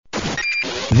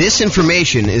This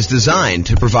information is designed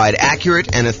to provide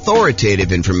accurate and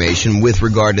authoritative information with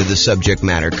regard to the subject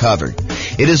matter covered.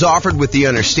 It is offered with the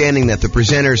understanding that the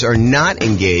presenters are not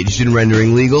engaged in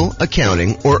rendering legal,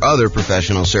 accounting, or other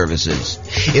professional services.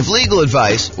 If legal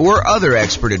advice or other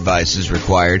expert advice is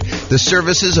required, the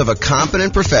services of a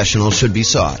competent professional should be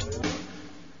sought.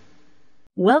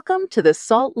 Welcome to the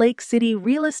Salt Lake City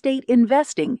Real Estate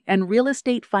Investing and Real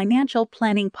Estate Financial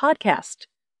Planning Podcast.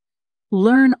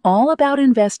 Learn all about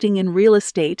investing in real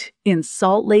estate in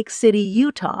Salt Lake City,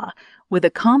 Utah, with a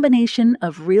combination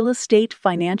of real estate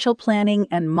financial planning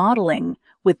and modeling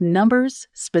with numbers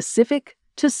specific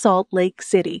to Salt Lake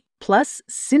City, plus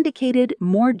syndicated,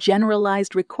 more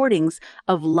generalized recordings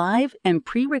of live and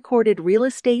pre-recorded real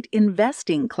estate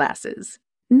investing classes,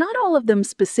 not all of them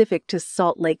specific to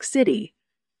Salt Lake City.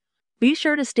 Be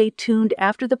sure to stay tuned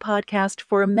after the podcast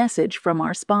for a message from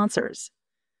our sponsors.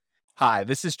 Hi,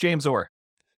 this is James Orr.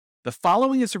 The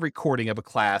following is a recording of a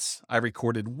class I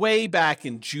recorded way back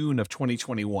in June of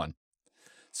 2021.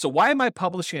 So why am I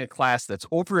publishing a class that's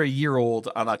over a year old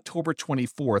on October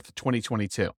 24th,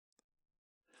 2022?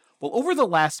 Well, over the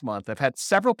last month, I've had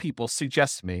several people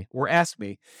suggest to me or ask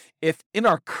me if in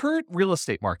our current real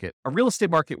estate market, a real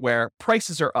estate market where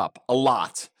prices are up a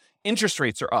lot, interest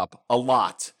rates are up a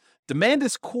lot, demand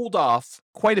has cooled off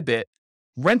quite a bit,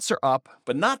 rents are up,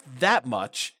 but not that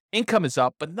much, income is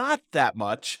up, but not that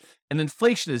much, and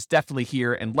inflation is definitely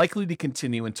here and likely to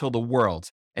continue until the world,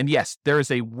 and yes, there is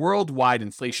a worldwide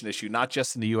inflation issue, not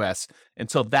just in the US,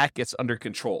 until that gets under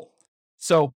control.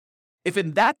 So, if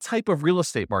in that type of real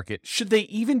estate market, should they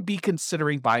even be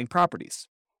considering buying properties?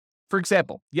 For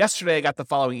example, yesterday I got the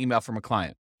following email from a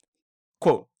client.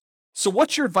 Quote, "So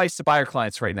what's your advice to buyer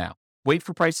clients right now? Wait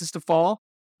for prices to fall?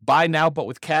 Buy now but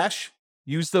with cash?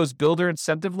 Use those builder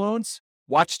incentive loans?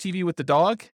 Watch TV with the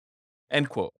dog?" End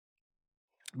quote.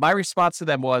 My response to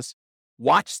them was,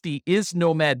 watch the Is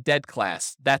Nomad Dead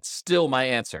class. That's still my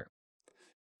answer.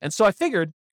 And so I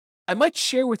figured I might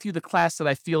share with you the class that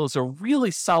I feel is a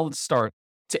really solid start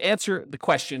to answer the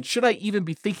question, should I even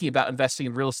be thinking about investing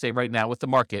in real estate right now with the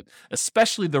market,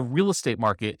 especially the real estate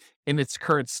market in its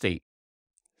current state?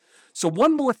 So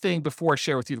one more thing before I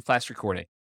share with you the class recording.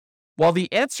 While the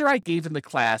answer I gave in the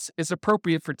class is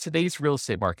appropriate for today's real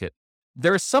estate market,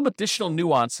 there is some additional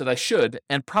nuance that I should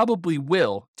and probably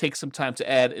will take some time to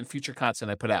add in future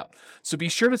content I put out. So be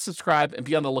sure to subscribe and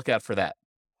be on the lookout for that.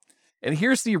 And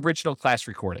here's the original class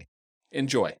recording.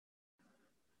 Enjoy.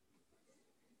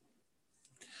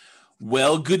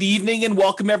 Well, good evening and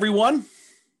welcome, everyone.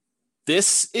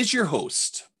 This is your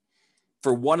host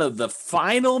for one of the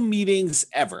final meetings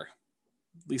ever,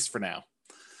 at least for now,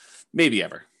 maybe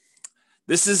ever.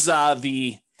 This is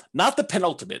not the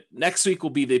penultimate. Next week will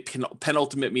be the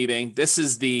penultimate meeting. This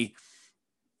is the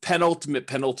penultimate,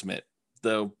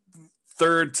 the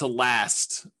third to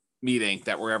last meeting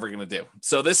that we're ever going to do.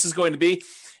 So this is going to be,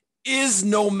 is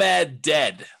Nomad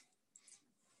dead?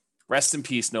 Rest in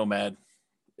peace, Nomad.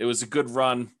 It was a good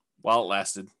run while it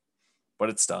lasted, but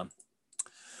it's done.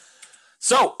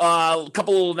 So a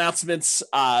couple announcements.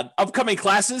 Upcoming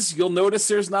classes, you'll notice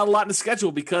there's not a lot in the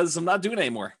schedule because I'm not doing it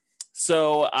anymore.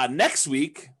 So next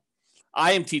week,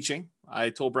 I am teaching. I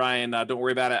told Brian, don't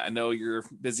worry about it. I know you're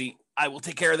busy. I will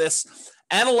take care of this.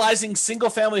 Analyzing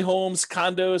single-family homes,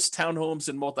 condos, townhomes,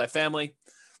 and multifamily.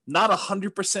 Not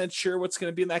 100% sure what's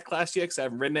going to be in that class yet because I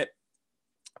haven't written it.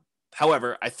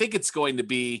 However, I think it's going to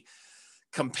be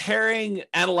comparing,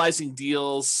 analyzing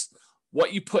deals,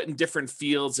 what you put in different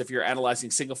fields if you're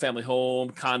analyzing single-family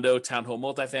home, condo, townhome,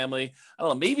 multifamily. I don't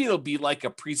know. Maybe it'll be like a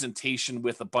presentation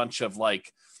with a bunch of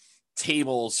like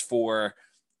tables for,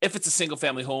 if it's a single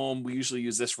family home, we usually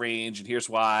use this range, and here's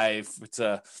why. If it's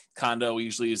a condo, we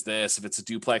usually use this. If it's a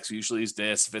duplex, we usually use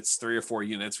this. If it's 3 or 4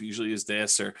 units, we usually use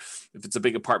this. Or if it's a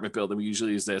big apartment building, we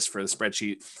usually use this for the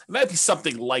spreadsheet. It might be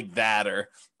something like that, or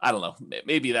I don't know.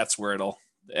 Maybe that's where it'll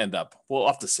end up. We'll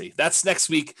have to see. That's next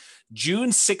week,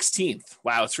 June 16th.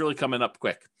 Wow, it's really coming up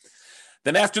quick.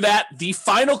 Then after that, the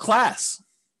final class,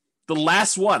 the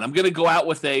last one. I'm going to go out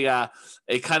with a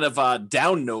kind of a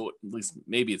down note, at least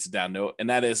maybe it's a down note, and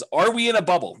that is, are we in a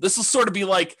bubble? This will sort of be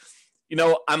like,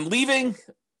 I'm leaving.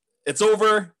 It's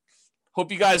over. Hope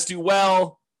you guys do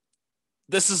well.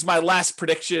 This is my last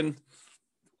prediction.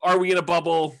 Are we in a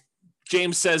bubble?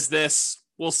 James says this.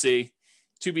 We'll see.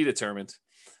 To be determined.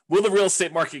 Will the real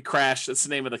estate market crash? That's the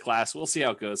name of the class. We'll see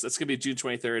how it goes. That's going to be June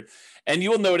 23rd. And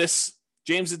you will notice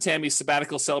James and Tammy's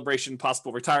sabbatical celebration,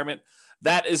 possible retirement.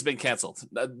 That has been canceled.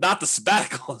 Not the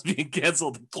sabbatical is being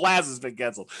canceled. The class has been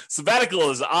canceled.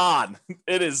 Sabbatical is on.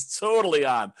 It is totally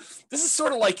on. This is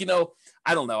sort of like,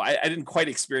 I don't know. I didn't quite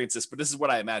experience this, but this is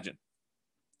what I imagine.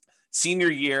 Senior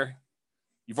year,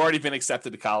 you've already been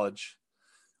accepted to college.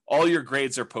 All your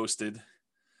grades are posted.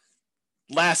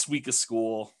 Last week of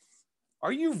school.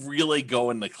 Are you really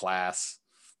going to class?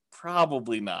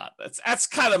 Probably not. That's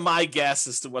kind of my guess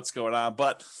as to what's going on,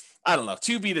 but I don't know.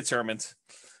 To be determined.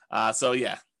 So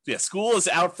yeah, school is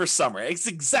out for summer. It's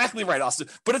exactly right, Austin.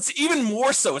 But it's even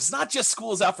more so. It's not just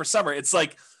school is out for summer. It's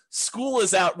like school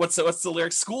is out. What's the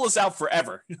lyric? School is out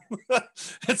forever.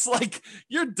 It's like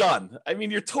you're done. I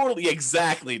mean, you're totally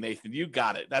exactly, Nathan. You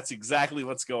got it. That's exactly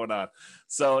what's going on.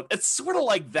 So it's sort of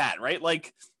like that, right?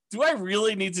 Like, do I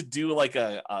really need to do like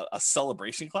a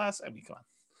celebration class? I mean, come on.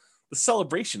 The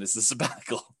celebration is the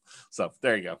sabbatical. So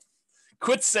there you go.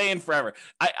 Quit saying forever.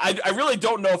 I really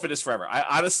don't know if it is forever. I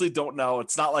honestly don't know.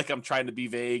 It's not like I'm trying to be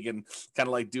vague and kind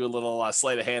of like do a little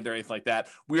sleight of hand or anything like that.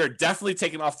 We are definitely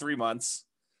taking off 3 months.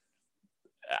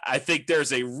 I think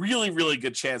there's a really, really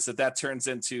good chance that turns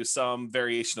into some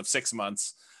variation of 6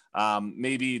 months.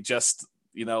 Maybe just,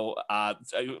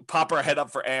 pop our head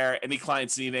up for air. Any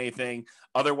clients need anything.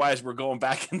 Otherwise, we're going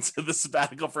back into the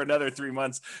sabbatical for another 3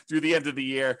 months through the end of the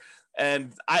year.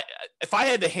 And if I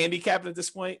had to handicap it at this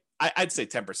point, I'd say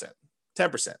 10%.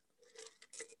 10%.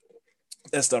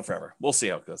 That's done forever. We'll see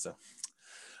how it goes, though.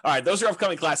 All right, those are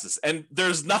upcoming classes. And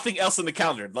there's nothing else in the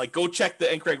calendar. Like, go check the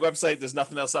NCRAG website. There's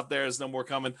nothing else up there. There's no more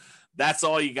coming. That's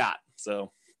all you got.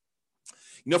 So,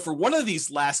 for one of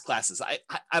these last classes, I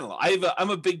don't know. I'm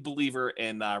a big believer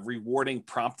in rewarding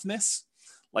promptness,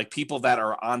 like people that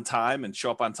are on time and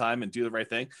show up on time and do the right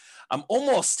thing. I'm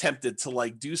almost tempted to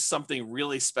like do something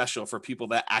really special for people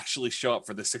that actually show up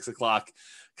for the 6 o'clock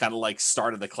kind of like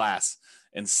start of the class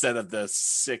instead of the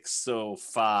 6:05,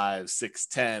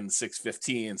 6:10,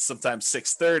 6:15, sometimes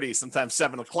 6:30, sometimes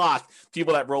 7 o'clock,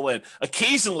 people that roll in.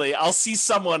 Occasionally, I'll see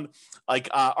someone like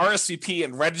RSVP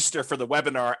and register for the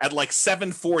webinar at like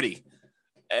 7:40,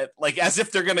 like as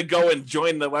if they're going to go and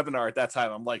join the webinar at that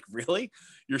time. I'm like, really?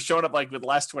 You're showing up like with the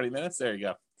last 20 minutes? There you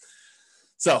go.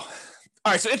 So, all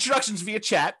right. So introductions via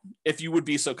chat, if you would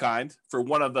be so kind, for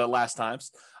one of the last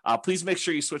times. Please make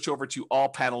sure you switch over to all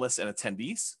panelists and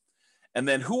attendees. And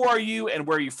then who are you and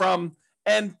where are you from?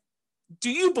 And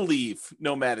do you believe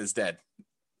Nomad is dead?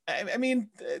 I mean,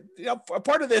 a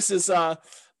part of this is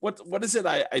what is it?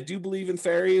 I do believe in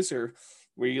fairies, or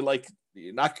where you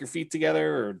knock your feet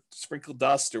together or sprinkle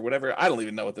dust or whatever. I don't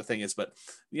even know what the thing is, but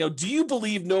do you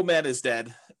believe Nomad is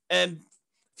dead? And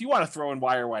if you want to throw in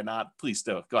why or why not, please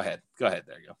do. Go ahead. There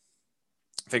you go.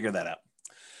 Figure that out.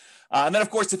 And then, of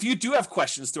course, if you do have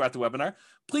questions throughout the webinar,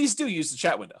 please do use the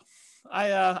chat window. I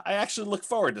actually look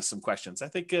forward to some questions. I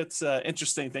think it's an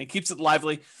interesting thing. Keeps it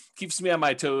lively, keeps me on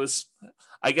my toes.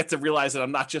 I get to realize that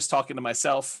I'm not just talking to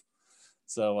myself.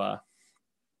 So,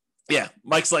 yeah,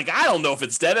 Mike's like, I don't know if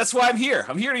it's dead. That's why I'm here.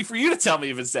 I'm here for you to tell me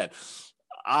if it's dead.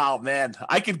 Oh, man,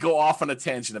 I could go off on a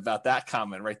tangent about that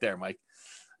comment right there, Mike.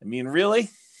 I mean, really?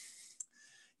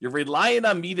 You're relying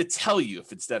on me to tell you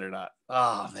if it's dead or not.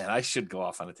 Oh, man, I should go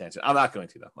off on a tangent. I'm not going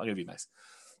to, though. I'm going to be nice.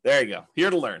 There you go.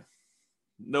 Here to learn.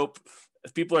 Nope.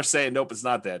 If people are saying, nope, it's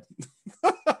not dead.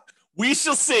 We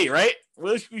shall see, right?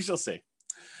 We shall see.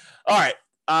 All right.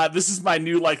 This is my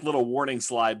new little warning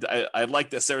slide. I like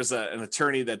this. There's an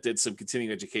attorney that did some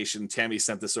continuing education. Tammy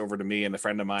sent this over to me and a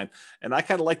friend of mine, and I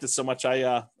kind of liked it so much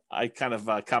I kind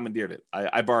of commandeered it.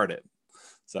 I borrowed it,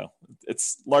 so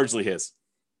it's largely his.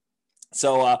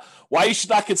 So why you should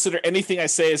not consider anything I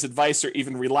say as advice or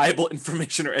even reliable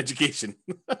information or education.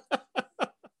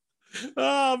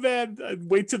 Oh man,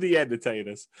 wait till the end to tell you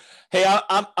this. Hey,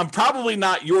 I'm probably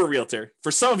not your realtor.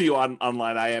 For some of you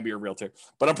online, I am your realtor,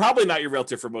 but I'm probably not your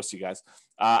realtor for most of you guys.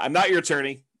 I'm not your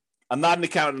attorney. I'm not an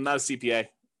accountant. I'm not a CPA.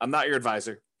 I'm not your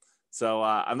advisor. So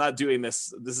I'm not doing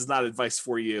this. This is not advice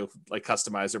for you, like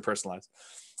customized or personalized.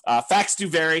 Facts do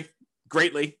vary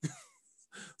greatly.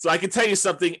 So I can tell you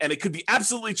something, and it could be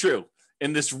absolutely true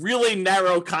in this really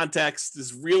narrow context,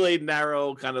 this really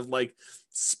narrow kind of like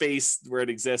space where it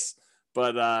exists.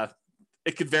 But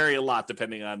it could vary a lot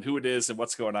depending on who it is and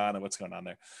what's going on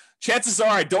there. Chances are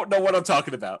I don't know what I'm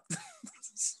talking about.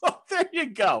 So there you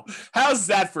go. How's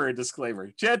that for a disclaimer?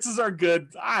 Chances are good.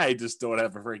 I just don't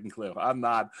have a freaking clue.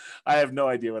 I have no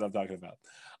idea what I'm talking about.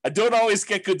 I don't always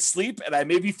get good sleep, and I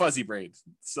may be fuzzy brained.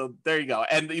 So there you go.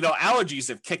 And allergies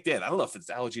have kicked in. I don't know if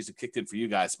it's allergies have kicked in for you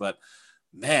guys, but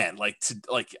man,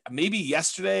 maybe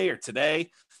yesterday or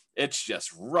today, it's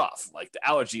just rough. Like the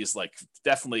allergy is like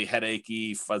definitely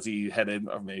headachy, fuzzy headed,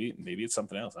 or maybe it's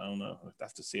something else. I don't know. I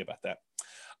have to see about that.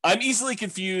 I'm easily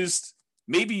confused.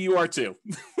 Maybe you are too.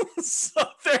 So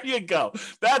there you go.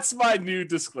 That's my new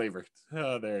disclaimer.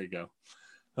 Oh, there you go.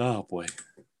 Oh boy.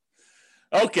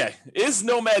 Okay. Is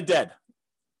Nomad dead?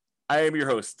 I am your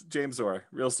host, James Orr,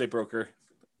 real estate broker, at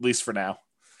least for now.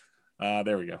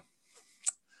 There we go.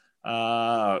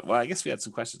 Well, I guess we had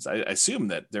some questions. I assume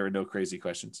that there are no crazy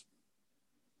questions.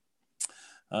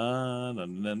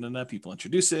 People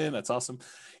introducing. That's awesome.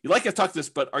 You like I've talked this,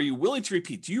 but are you willing to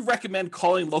repeat? Do you recommend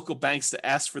calling local banks to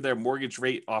ask for their mortgage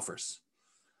rate offers?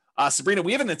 Sabrina,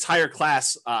 we have an entire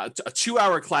class, a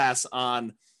 2-hour class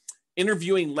on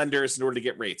interviewing lenders in order to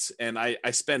get rates. And I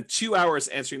spent 2 hours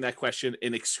answering that question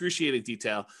in excruciating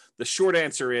detail. The short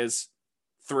answer is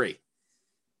 3.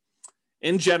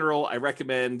 In general, I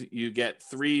recommend you get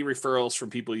 3 referrals from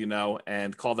people you know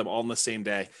and call them all on the same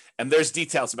day. And there's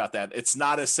details about that. It's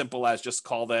not as simple as just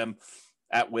call them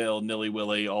at will,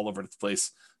 nilly-willy, all over the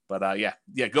place. But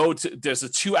go to, there's a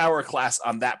 2-hour class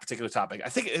on that particular topic. I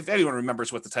think if anyone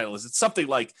remembers what the title is, it's something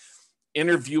like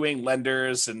interviewing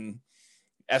lenders and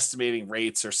estimating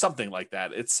rates or something like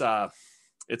that. It's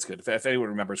good. If anyone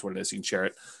remembers what it is, you can share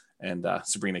it. And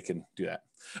Sabrina can do that.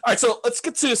 All right, so let's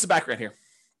get to some background here.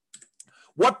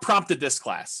 What prompted this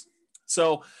class?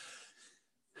 So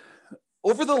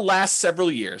over the last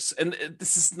several years, and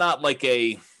this is not like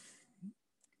a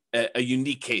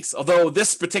unique case, although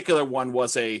this particular one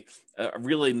was a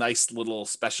really nice little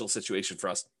special situation for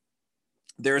us.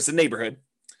 There is a neighborhood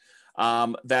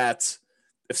that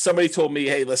if somebody told me,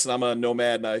 hey, listen, I'm a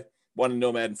nomad and I want a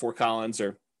nomad in Fort Collins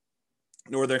or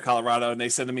Northern Colorado, and they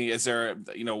said to me, is there,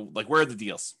 where are the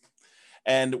deals?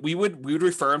 And we would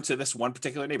refer them to this one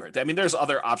particular neighborhood. I mean, there's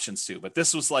other options too, but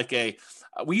this was like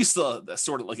we used to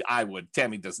sort of like,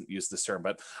 Tammy doesn't use this term,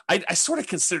 but I sort of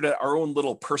considered it our own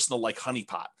little personal like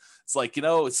honeypot. It's like,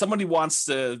 if somebody wants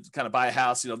to kind of buy a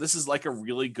house, this is like a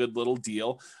really good little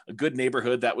deal, a good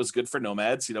neighborhood that was good for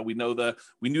nomads. We knew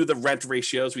the rent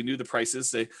ratios, we knew the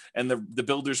prices, and the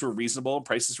builders were reasonable,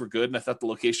 prices were good, and I thought the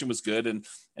location was good and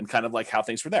kind of like how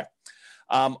things were there.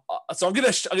 So I'm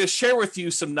gonna share with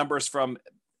you some numbers from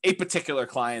a particular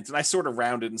client, and I sort of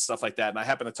rounded and stuff like that. And I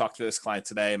happened to talk to this client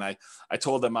today, and I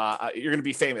told them, you're gonna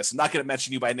be famous. I'm not gonna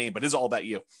mention you by name, but it's all about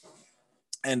you.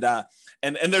 And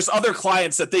there's other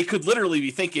clients that they could literally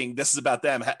be thinking this is about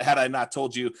them had I not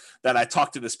told you that I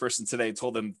talked to this person today and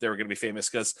told them they were going to be famous,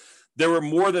 because there were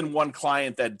more than one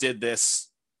client that did this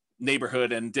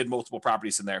neighborhood and did multiple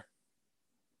properties in there.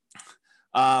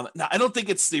 Now, I don't think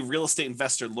it's the real estate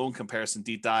investor loan comparison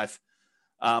deep dive,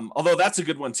 although that's a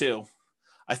good one too.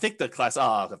 I think the class,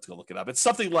 I'll have to go look it up. It's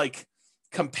something like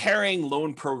comparing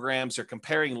loan programs or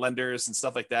comparing lenders and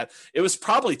stuff like that. It was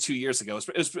probably 2 years ago.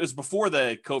 It was before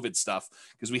the COVID stuff,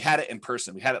 because we had it in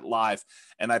person. We had it live,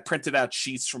 and I printed out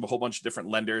sheets from a whole bunch of different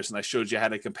lenders, and I showed you how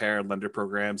to compare lender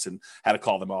programs and how to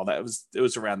call them all. That it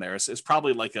was around there. It's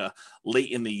probably like a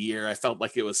late in the year. I felt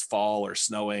like it was fall or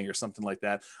snowing or something like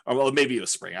that. Or well, maybe it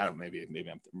was spring. I don't know.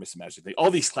 Maybe I'm misimagining.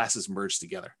 All these classes merged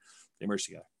together. They merged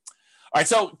together. All right.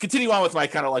 So continue on with my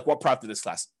kind of like what prompted this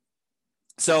class.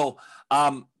 So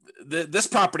this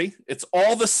property, it's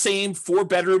all the same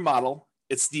 4-bedroom model.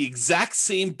 It's the exact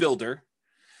same builder.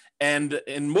 And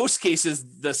in most cases,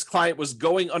 this client was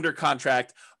going under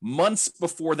contract months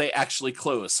before they actually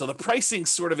close. So the pricing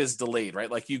sort of is delayed, right?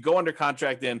 Like you go under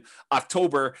contract in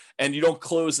October and you don't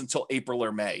close until April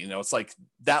or May. It's like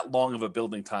that long of a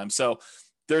building time. So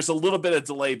there's a little bit of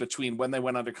delay between when they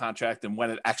went under contract and when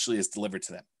it actually is delivered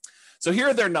to them. So here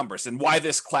are their numbers and why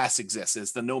this class exists,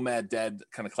 is the Nomad Dead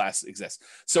kind of class exists.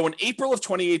 So in April of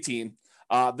 2018,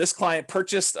 this client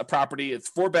purchased a property,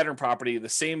 it's 4-bedroom property, the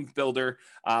same builder,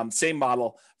 same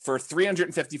model, for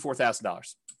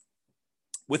 $354,000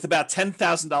 with about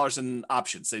 $10,000 in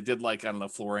options. They did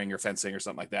flooring or fencing or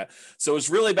something like that. So it was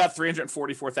really about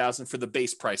 $344,000 for the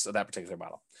base price of that particular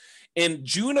model. In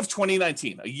June of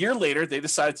 2019, a year later, they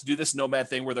decided to do this nomad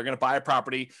thing where they're going to buy a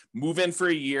property, move in for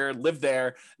a year, live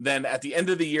there. Then at the end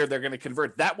of the year, they're going to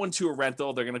convert that one to a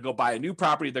rental. They're going to go buy a new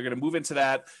property. They're going to move into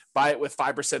that, buy it with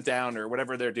 5% down or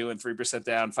whatever they're doing, 3%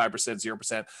 down,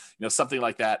 5%, 0%, something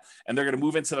like that. And they're going to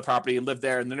move into the property and live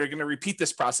there. And then they're going to repeat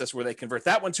this process where they convert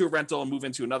that one to a rental and move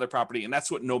into another property. And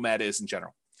that's what nomad is in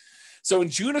general. So in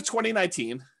June of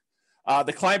 2019,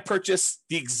 the client purchased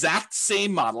the exact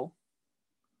same model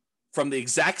from the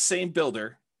exact same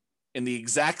builder in the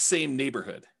exact same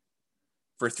neighborhood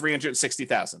for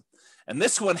 $360,000. And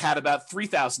this one had about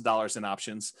 $3,000 in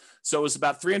options. So it was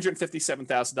about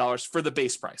 $357,000 for the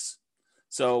base price.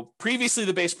 So previously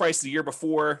the base price the year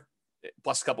before,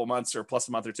 plus a couple months or plus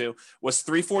a month or two, was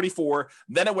 $344.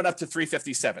 Then it went up to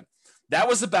 $357. That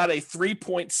was about a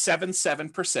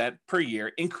 3.77% per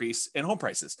year increase in home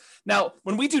prices. Now,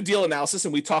 when we do deal analysis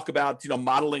and we talk about,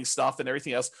 modeling stuff and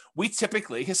everything else, we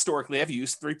typically, historically, have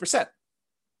used 3%.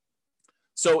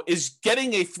 So is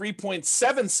getting a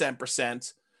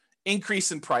 3.77%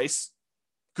 increase in price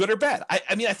good or bad?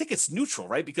 I mean, I think it's neutral,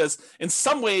 right? Because in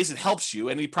some ways it helps you.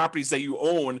 Any properties that you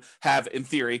own have, in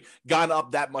theory, gone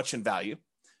up that much in value.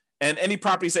 And any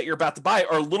properties that you're about to buy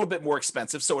are a little bit more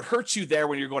expensive. So it hurts you there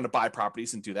when you're going to buy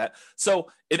properties and do that.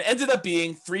 So it ended up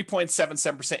being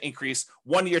 3.77% increase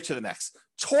 1 year to the next.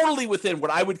 Totally within what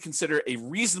I would consider a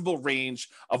reasonable range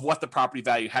of what the property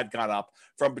value had gone up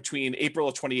from between April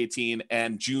of 2018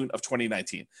 and June of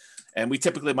 2019. And we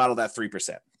typically model that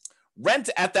 3%. Rent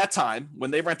at that time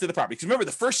when they rented the property, because remember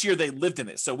the first year they lived in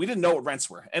it, so we didn't know what rents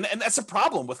were, and that's a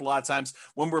problem with a lot of times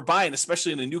when we're buying,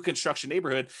 especially in a new construction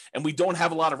neighborhood, and we don't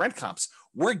have a lot of rent comps.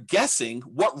 We're guessing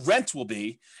what rent will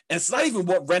be, and it's not even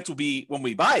what rent will be when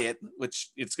we buy it, which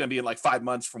it's going to be in like 5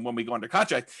 months from when we go under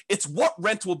contract. It's what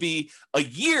rent will be a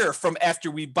year from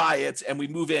after we buy it and we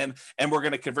move in, and we're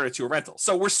going to convert it to a rental.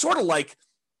 So we're sort of like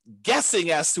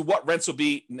guessing as to what rents will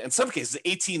be in some cases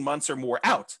 18 months or more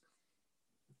out.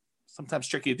 Sometimes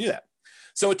tricky to do that.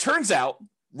 So it turns out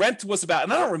rent was about,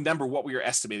 and I don't remember what we were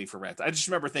estimating for rent. I just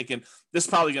remember thinking this is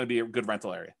probably going to be a good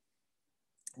rental area.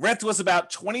 Rent was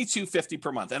about $22.50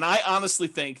 per month. And I honestly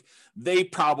think they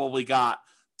probably got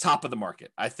top of the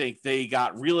market. I think they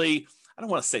got really, I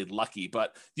don't want to say lucky,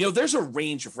 but there's a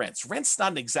range of rents. Rent's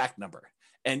not an exact number.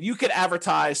 And you could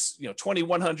advertise,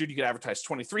 $2,100, you could advertise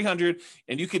 $2,300,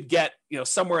 and you could get,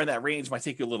 somewhere in that range. Might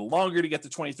take you a little longer to get to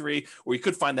 23, or you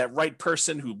could find that right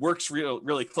person who works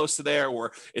really close to there,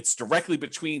 or it's directly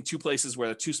between two places where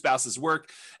the two spouses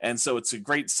work. And so it's a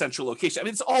great central location. I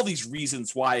mean, it's all these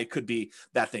reasons why it could be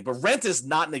that thing, but rent is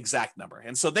not an exact number.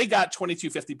 And so they got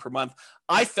 $22.50 per month.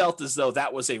 I felt as though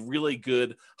that was a really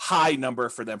good high number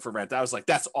for them for rent. I was like,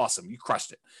 that's awesome. You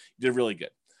crushed it. You did really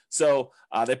good. So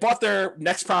they bought their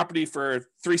next property for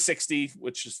 $360,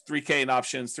 which is $3K in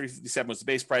options. $357 was the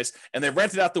base price, and they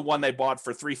rented out the one they bought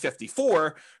for $354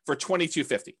 for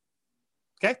 $22.50.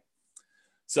 Okay,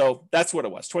 so that's what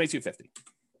it was, $22.50.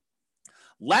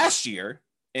 Last year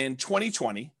in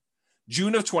 2020,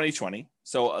 June of 2020,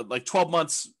 so like 12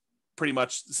 months pretty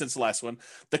much since the last one,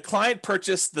 the client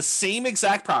purchased the same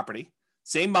exact property,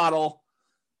 same model,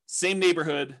 same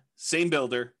neighborhood, same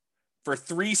builder for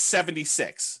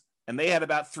 $376. And they had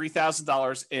about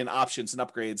 $3,000 in options and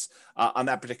upgrades on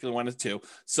that particular one too.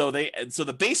 So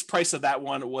the base price of that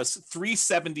one was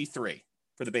 $373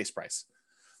 for the base price.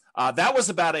 That was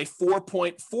about a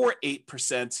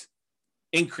 4.48%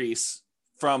 increase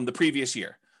from the previous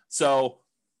year. So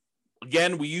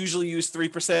again, we usually use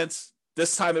 3%.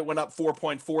 This time it went up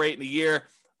 4.48 in a year.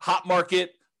 Hot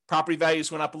market, property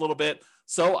values went up a little bit.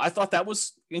 So I thought that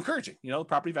was encouraging. The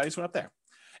property values went up there.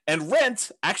 And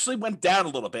rent actually went down a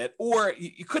little bit, or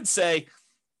you could say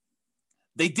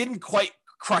they didn't quite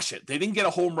crush it. They didn't get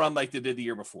a home run like they did the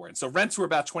year before. And so rents were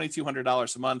about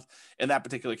 $2,200 a month in that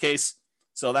particular case.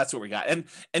 So that's what we got. And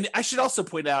I should also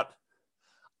point out,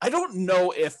 I don't know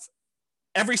if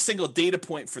every single data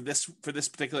point for this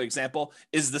particular example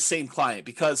is the same client,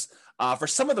 because for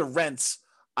some of the rents,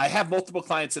 I have multiple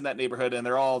clients in that neighborhood and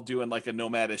they're all doing like a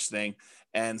nomadish thing.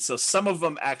 And so some of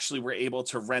them actually were able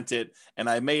to rent it. And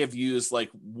I may have used like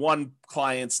one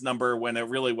client's number when it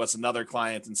really was another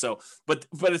client. And so, but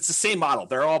it's the same model.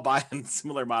 They're all buying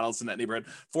similar models in that neighborhood,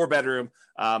 4-bedroom.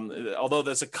 Although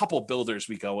there's a couple builders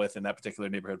we go with in that particular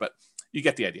neighborhood, but you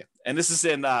get the idea. And this is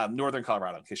in Northern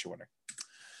Colorado, in case you're wondering.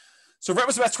 So rent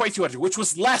was about $2,200, which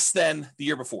was less than the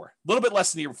year before, a little bit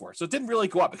less than the year before. So it didn't really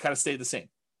go up. It kind of stayed the same.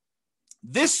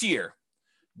 This year,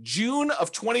 June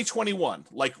of 2021,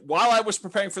 like while I was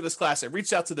preparing for this class, I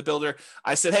reached out to the builder.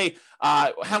 I said, hey,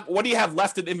 what do you have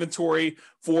left in inventory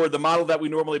for the model that we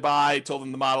normally buy? I told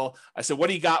them the model. I said, what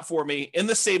do you got for me in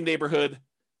the same neighborhood?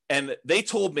 And they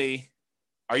told me,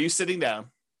 are you sitting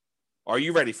down? Are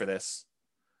you ready for this?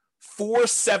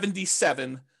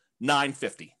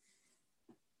 $477,950.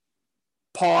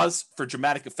 Pause for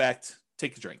dramatic effect.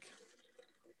 Take a drink.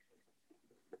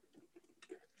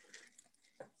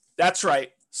 That's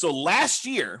right. So last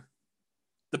year,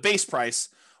 the base price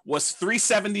was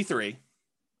 $373.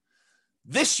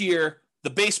 This year, the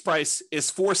base price is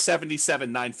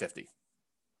 $477,950.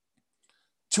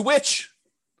 To which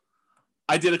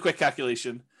I did a quick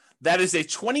calculation. That is a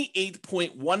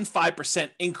 28.15%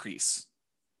 increase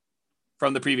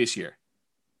from the previous year.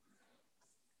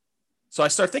 So I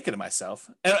start thinking to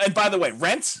myself, and by the way,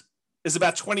 rent is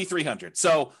about $2,300.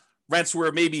 So rents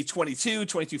were maybe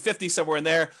 $2,250, somewhere in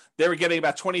there. They were getting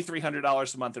about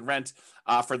 $2,300 a month in rent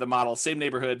for the model, same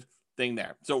neighborhood thing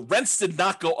there. So rents did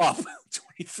not go up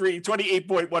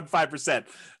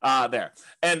 28.15% there.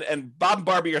 And Bob and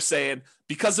Barbie are saying,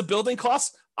 because of building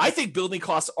costs, I think building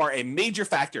costs are a major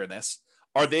factor in this.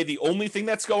 Are they the only thing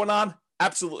that's going on?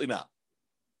 Absolutely not.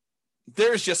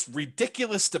 there's just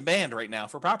ridiculous demand right now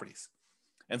for properties.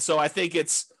 And so I think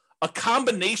it's a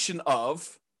combination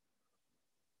of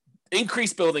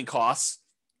increased building costs,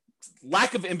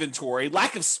 lack of inventory,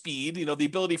 lack of speed, the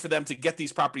ability for them to get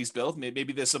these properties built.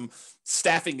 Maybe there's some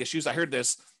staffing issues. I heard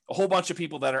there's a whole bunch of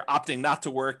people that are opting not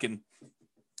to work and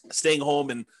staying home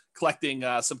and collecting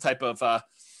some type of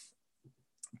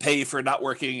pay for not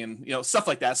working and, stuff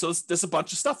like that. So there's a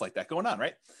bunch of stuff like that going on,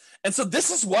 right? And so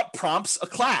this is what prompts a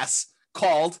class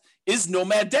called Is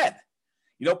Nomad Dead?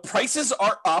 Prices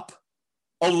are up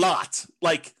a lot,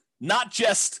 like not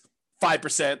just 5%,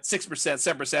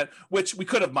 6%, 7%, which we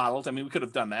could have modeled. I mean, we could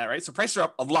have done that, right? So prices are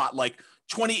up a lot, like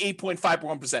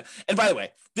 28.51%. And by the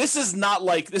way, this is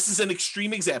an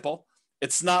extreme example.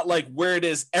 It's not like where it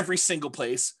is every single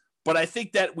place, but I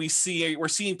think that we're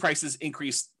seeing prices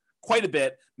increase quite a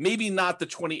bit, maybe not the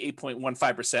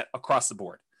 28.15% across the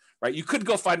board, right? You could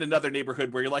go find another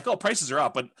neighborhood where you're like, oh, prices are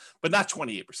up, but not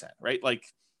 28%, right? Like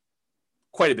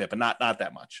quite a bit, but not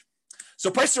that much.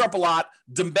 So prices are up a lot.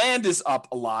 Demand is up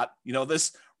a lot.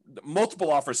 There's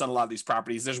multiple offers on a lot of these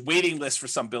properties. There's waiting lists for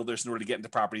some builders in order to get into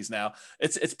properties now.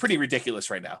 It's pretty ridiculous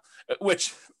right now,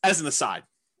 which, as an aside,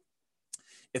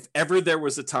 if ever there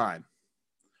was a time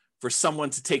for someone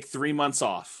to take 3 months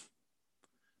off,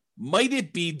 might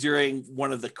it be during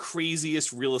one of the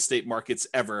craziest real estate markets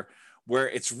ever, where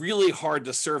it's really hard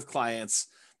to serve clients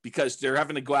because they're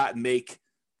having to go out and make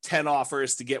 10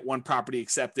 offers to get one property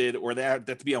accepted, or they have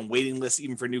to be on waiting lists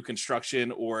even for new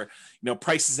construction, or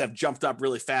prices have jumped up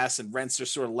really fast and rents are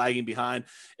sort of lagging behind.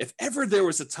 If ever there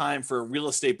was a time for a real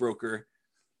estate broker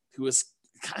who was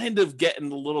kind of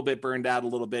getting a little bit burned out, a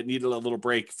little bit, needed a little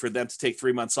break, for them to take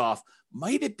 3 months off,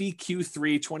 might it be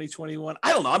Q3 2021?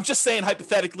 I don't know. I'm just saying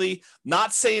hypothetically,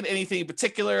 not saying anything in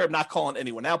particular. I'm not calling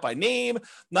anyone out by name,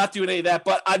 not doing any of that,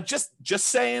 but I'm just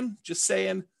saying,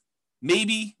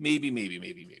 maybe.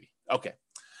 Okay.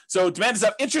 So demand is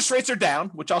up. Interest rates are down,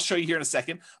 which I'll show you here in a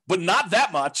second, but not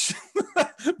that much.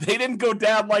 They didn't go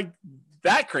down like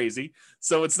that crazy.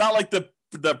 So it's not like the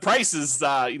price is,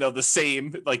 the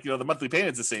same, like, the monthly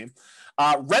payment's the same.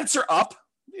 Rents are up,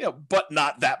 but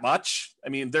not that much. I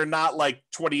mean, they're not like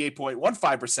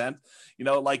 28.15%,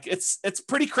 like it's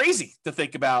pretty crazy to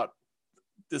think about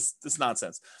this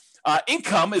nonsense.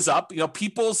 Income is up.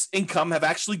 People's income have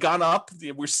actually gone up.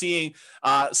 We're seeing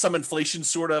some inflation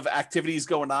sort of activities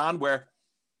going on where,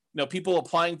 people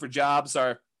applying for jobs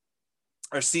are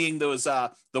seeing those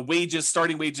the wages,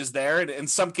 starting wages there, and in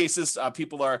some cases,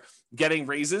 people are getting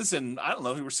raises. And I don't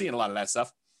know, we're seeing a lot of that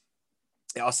stuff.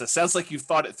 It also sounds like you've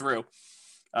thought it through.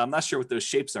 I'm not sure what those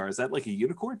shapes are. Is that like a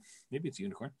unicorn? Maybe it's a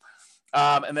unicorn.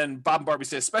 And then Bob and Barbie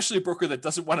say, especially a broker that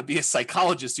doesn't want to be a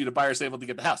psychologist due to buyers able to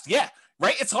get the house. Yeah,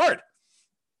 right. It's hard.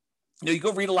 You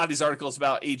go read a lot of these articles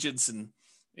about agents and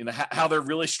how they're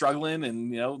really struggling,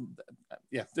 and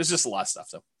there's just a lot of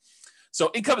stuff. So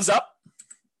income is up.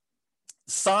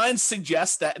 Signs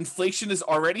suggest that inflation is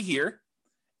already here,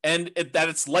 and that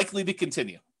it's likely to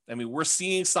continue. I mean, we're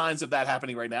seeing signs of that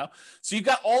happening right now. So you've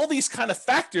got all these kind of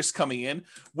factors coming in,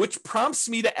 which prompts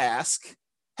me to ask,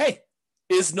 hey,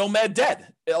 is Nomad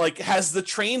dead? Like, has the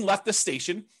train left the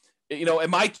station?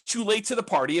 Am I too late to the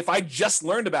party? If I just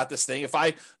learned about this thing, if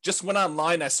I just went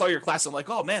online, I saw your class, I'm like,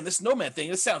 oh man, this Nomad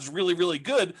thing, this sounds really, really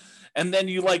good. And then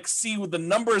you like see the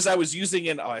numbers I was using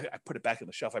in, I put it back on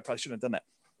the shelf. I probably shouldn't have done that.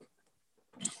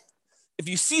 If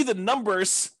you see the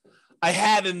numbers I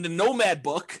had in the Nomad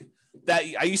book that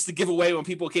I used to give away when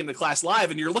people came to class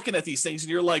live, and you're looking at these things and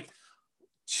you're like,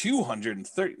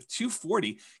 230,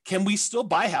 240. Can we still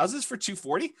buy houses for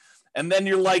 240? And then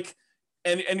you're like,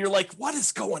 and you're like, what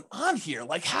is going on here?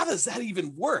 Like, how does that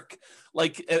even work?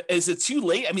 Like, is it too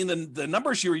late? I mean, the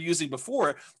numbers you were using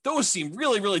before, those seem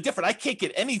really, really different. I can't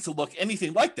get any to look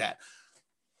anything like that.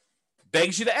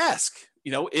 Begs you to ask,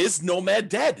 is Nomad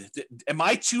dead? Am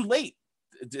I too late?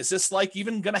 Is this like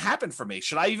even going to happen for me?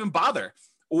 Should I even bother?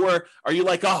 Or are you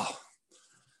like, oh,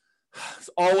 it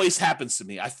always happens to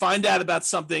me. I find out about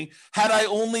something. Had I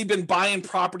only been buying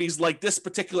properties like this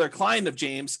particular client of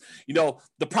James,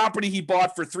 the property he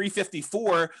bought for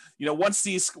 $354, once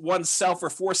these ones sell for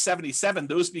 $477,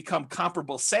 those become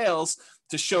comparable sales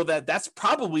to show that that's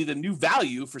probably the new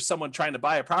value for someone trying to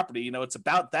buy a property. It's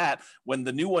about that when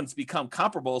the new ones become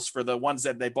comparables for the ones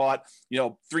that they bought,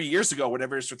 3 years ago,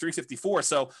 whatever it is, for $354.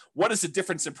 So what is the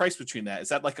difference in price between that? Is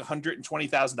that like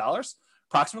 $120,000?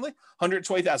 Approximately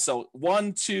 120,000. So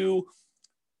 1, 2,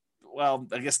 well,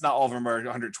 I guess not all of them are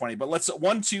 120, but let's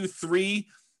 1, 2, 3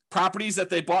 properties that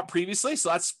they bought previously. So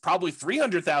that's probably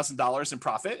 $300,000 in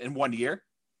profit in 1 year.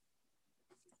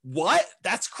 What?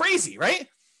 That's crazy, right?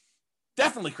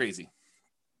 Definitely crazy.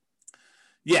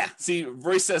 Yeah. See,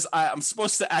 Royce says I'm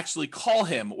supposed to actually call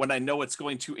him when I know it's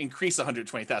going to increase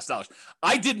 $120,000.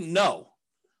 I didn't know.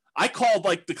 I called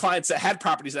like the clients that had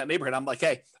properties in that neighborhood. I'm like,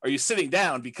 hey, are you sitting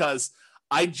down? Because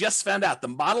I just found out the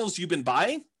models you've been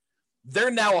buying,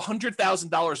 they're now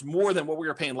 $100,000 more than what we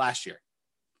were paying last year.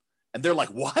 And they're like,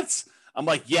 what? I'm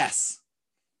like, yes.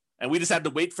 And we just had to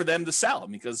wait for them to sell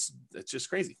because it's just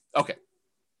crazy. Okay.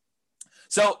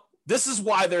 So this is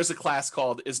why there's a class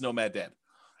called Is Nomad Dead?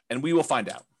 And we will find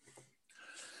out.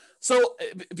 So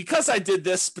because I did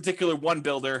this particular one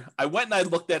builder, I went and I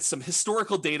looked at some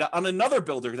historical data on another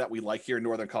builder that we like here in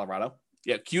Northern Colorado.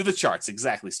 Yeah, cue the charts.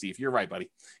 Exactly, Steve. You're right,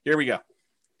 buddy. Here we go.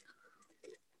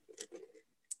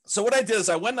 So what I did is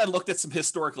I went and I looked at some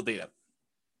historical data.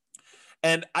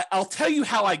 And I'll tell you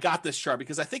how I got this chart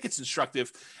because I think it's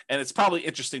instructive and it's probably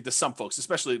interesting to some folks,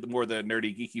 especially the more the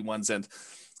nerdy, geeky ones. And,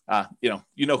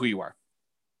 you know who you are.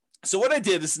 So what I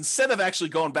did is instead of actually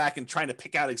going back and trying to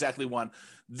pick out exactly one,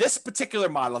 this particular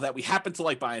model that we happen to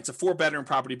like buying, it's a 4-bedroom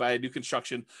property by a new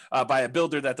construction, by a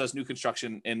builder that does new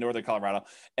construction in Northern Colorado.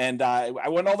 And I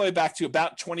went all the way back to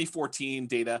about 2014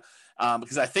 data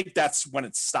because I think that's when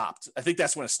it stopped. I think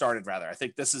that's when it started, rather. I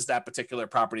think this is that particular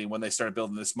property when they started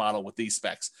building this model with these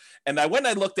specs. And I went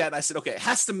and I looked at it and I said, okay, it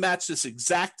has to match this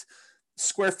exact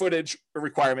square footage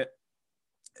requirement.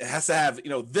 It has to have,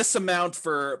 this amount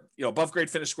for, above grade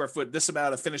finished square foot, this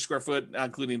amount of finished square foot,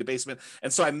 including the basement.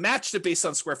 And so I matched it based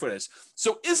on square footage.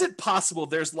 So is it possible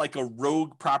there's like a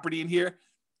rogue property in here?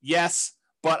 Yes.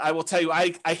 But I will tell you,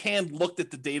 I hand looked at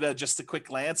the data just a quick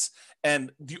glance,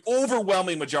 and the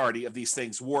overwhelming majority of these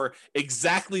things were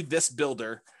exactly this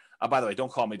builder. By the way,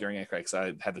 don't call me during A because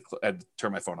I had to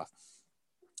turn my phone off.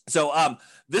 So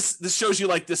this shows you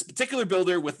like this particular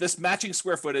builder with this matching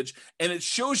square footage, and it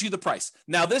shows you the price.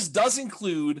 Now, this does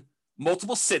include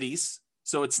multiple cities,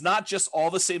 so it's not just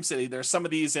all the same city. There's some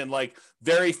of these in like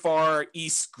very far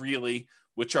east Greeley,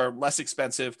 which are less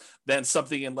expensive than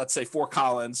something in, let's say, Fort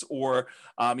Collins or,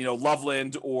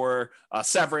 Loveland or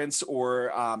Severance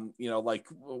or, like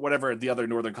whatever the other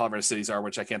Northern Colorado cities are,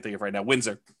 which I can't think of right now,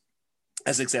 Windsor,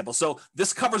 as an example. So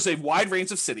this covers a wide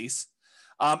range of cities.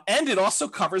 And it also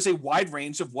covers a wide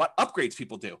range of what upgrades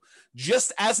people do.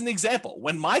 Just as an example,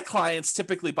 when my clients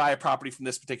typically buy a property from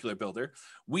this particular builder,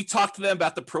 we talk to them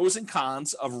about the pros and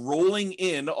cons of rolling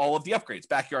in all of the upgrades: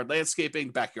 backyard landscaping,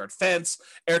 backyard fence,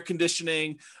 air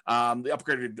conditioning, the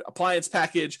upgraded appliance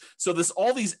package. So there's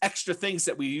all these extra things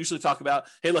that we usually talk about.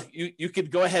 Hey, look, you could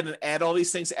go ahead and add all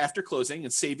these things after closing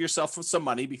and save yourself some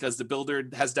money because the builder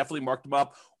has definitely marked them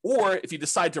up. Or if you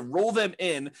decide to roll them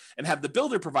in and have the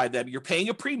builder provide them, you're paying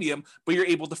a premium, but you're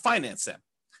able to finance them.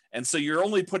 And so you're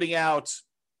only putting out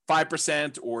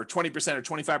 5% or 20% or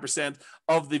 25%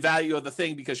 of the value of the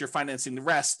thing because you're financing the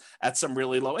rest at some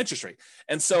really low interest rate.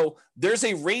 And so there's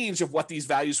a range of what these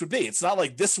values would be. It's not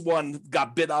like this one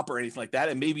got bid up or anything like that.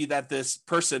 And maybe that this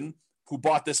person who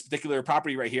bought this particular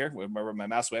property right here, where my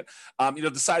mouse went,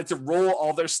 decided to roll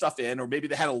all their stuff in, or maybe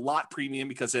they had a lot premium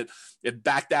because it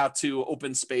backed out to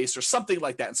open space or something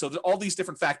like that. And so there's all these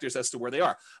different factors as to where they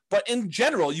are. But in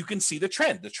general, you can see the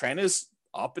trend. The trend is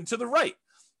up and to the right.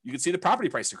 You can see the property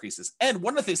price increases. And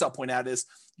one of the things I'll point out is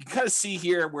you kind of see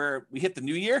here where we hit the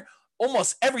new year,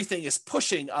 almost everything is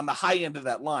pushing on the high end of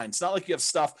that line. It's not like you have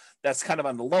stuff that's kind of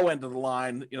on the low end of the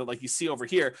line, like you see over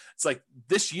here. It's like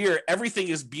this year, everything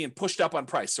is being pushed up on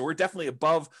price. So we're definitely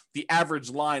above the average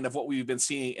line of what we've been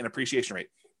seeing in appreciation rate.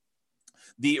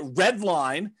 The red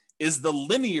line is the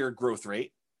linear growth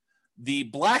rate. The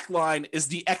black line is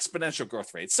the exponential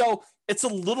growth rate. So it's a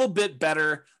little bit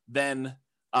better than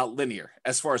linear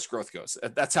as far as growth goes.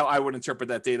 That's how I would interpret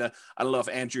that data. I don't know if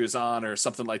Andrew is on or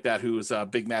something like that, who's a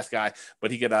big math guy,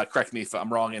 but he could correct me if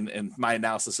I'm wrong in my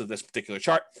analysis of this particular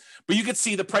chart. But you could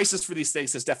see the prices for these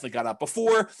things has definitely gone up.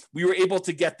 Before we were able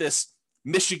to get this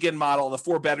Michigan model, the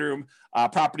 4-bedroom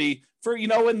property for,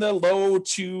 in the low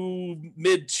to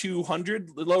mid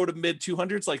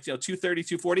 200s, like, 230,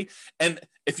 240. And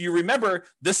if you remember,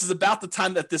 this is about the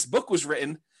time that this book was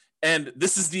written. And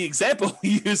this is the example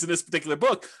we use in this particular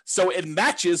book. So it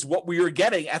matches what we were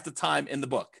getting at the time in the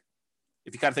book,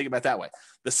 if you kind of think about it that way.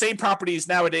 The same properties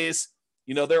nowadays,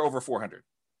 they're over 400.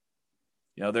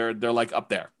 They're like up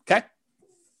there, okay?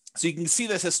 So you can see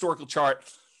this historical chart.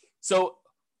 So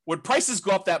when prices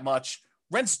go up that much,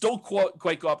 rents don't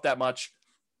quite go up that much.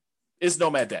 Is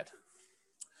Nomad dead?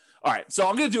 All right, so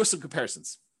I'm going to do some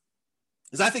comparisons,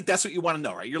 because I think that's what you want to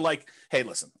know, right? You're like, hey,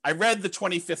 listen, I read the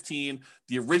 2015,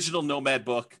 the original Nomad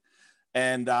book,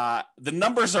 and the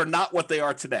numbers are not what they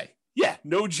are today. Yeah,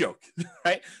 no joke,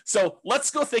 right? So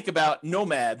let's go think about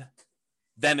Nomad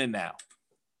then and now.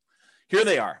 Here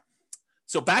they are.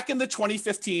 So back in the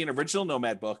 2015 original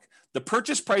Nomad book, the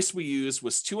purchase price we used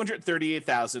was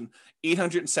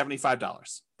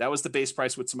 $238,875. That was the base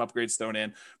price with some upgrades thrown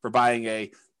in for buying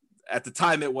at the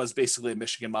time, it was basically a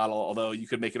Michigan model, although you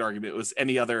could make an argument it was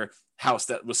any other house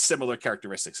that was similar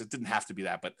characteristics. It didn't have to be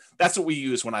that, but that's what we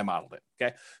used when I modeled it.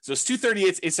 Okay. So it's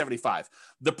 $238,875.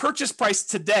 The purchase price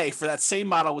today for that same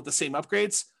model with the same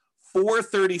upgrades,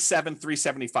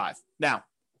 $437,375. Now,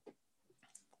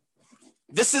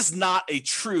 this is not a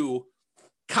true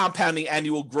compounding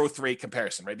annual growth rate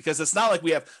comparison, right? Because it's not like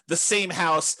we have the same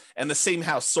house and the same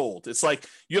house sold. It's like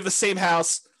you have the same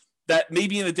house that may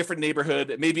be in a different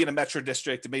neighborhood, it may be in a metro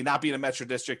district, it may not be in a metro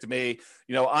district, it may,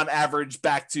 on average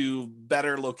back to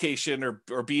better location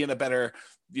or be in a better,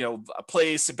 a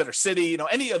place, a better city,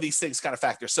 any of these things kind of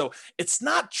factor. So it's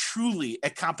not truly a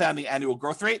compounding annual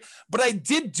growth rate, but I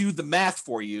did do the math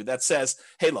for you that says,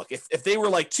 hey, look, if they were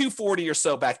like 240 or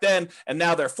so back then, and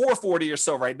now they're 440 or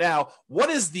so right now, what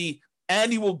is the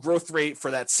annual growth rate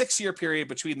for that 6-year period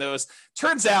between those?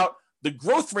 Turns out the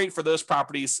growth rate for those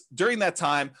properties during that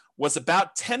time was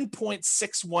about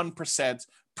 10.61%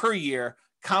 per year,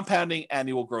 compounding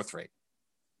annual growth rate.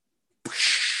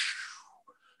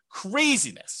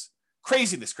 Craziness.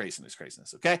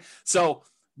 Okay. So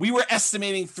we were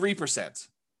estimating 3%.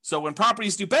 So when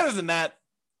properties do better than that,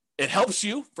 it helps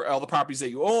you for all the properties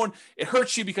that you own. It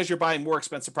hurts you because you're buying more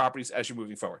expensive properties as you're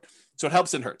moving forward. So it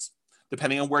helps and hurts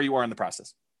depending on where you are in the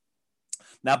process.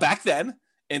 Now, back then,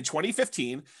 in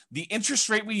 2015, the interest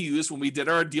rate we used when we did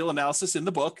our deal analysis in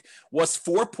the book was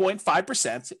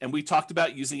 4.5%. And we talked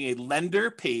about using a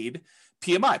lender-paid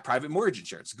PMI, private mortgage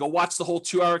insurance. Go watch the whole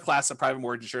 2-hour class on private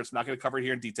mortgage insurance. I'm not going to cover it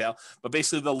here in detail, but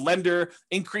basically the lender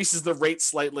increases the rate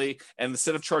slightly. And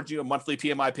instead of charging you a monthly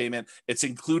PMI payment, it's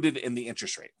included in the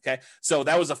interest rate. Okay. So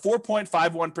that was a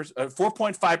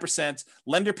 4.5%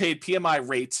 lender-paid PMI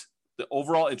rate, the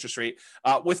overall interest rate,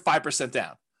 with 5%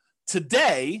 down.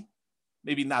 Today,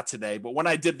 maybe not today, but when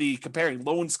I did the comparing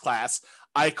loans class,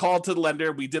 I called to the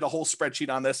lender. We did a whole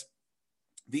spreadsheet on this.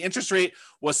 The interest rate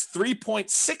was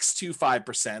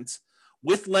 3.625%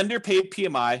 with lender paid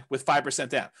PMI with 5%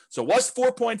 down. So it was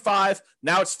 4.5.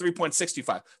 Now it's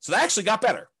 3.625. So that actually got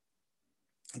better.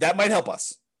 That might help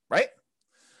us, right?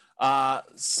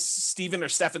 Steven or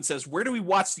Stefan says, where do we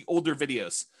watch the older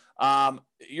videos?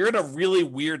 You're in a really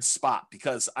weird spot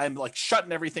because I'm like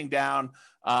shutting everything down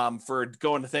for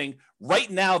going to thing.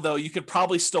 Right now, though, you could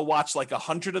probably still watch like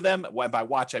 100 of them. By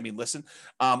watch, I mean listen,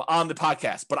 on the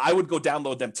podcast. But I would go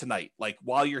download them tonight. Like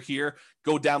while you're here,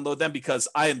 go download them because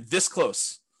I am this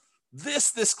close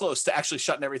to actually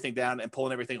shutting everything down and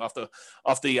pulling everything off the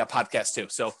podcast too.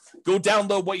 So go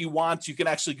download what you want. You can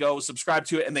actually go subscribe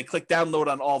to it and then click download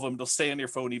on all of them. They'll stay on your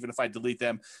phone even if I delete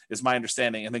them, is my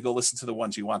understanding. And then go listen to the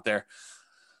ones you want there.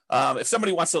 If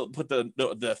somebody wants to put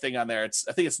the thing on there, I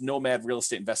think it's Nomad Real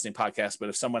Estate Investing Podcast. But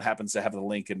if someone happens to have the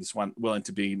link and is willing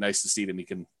to be nice to Steven, you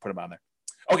can put them on there.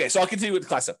 Okay, so I'll continue with the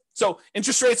class up. So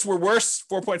interest rates were worse,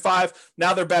 4.5.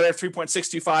 Now they're better,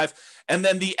 3.625. And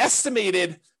then the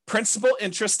estimated principal,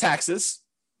 interest, taxes,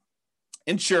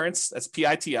 insurance, that's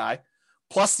PITI,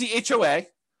 plus the HOA,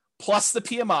 plus the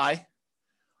PMI.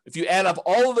 If you add up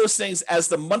all of those things as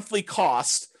the monthly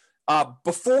cost,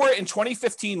 before in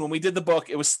 2015, when we did the book,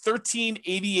 it was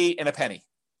 $13.88 and a penny.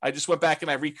 I just went back and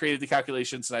I recreated the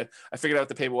calculations and I figured out what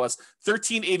the payment was.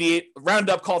 $13.88, round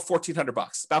up, called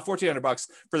 $1,400, about $1,400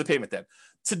 for the payment then.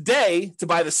 Today, to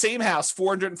buy the same house,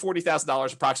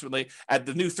 $440,000 approximately at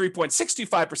the new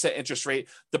 3.625% interest rate,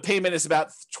 the payment is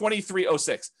about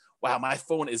 $2,306. Wow, my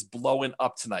phone is blowing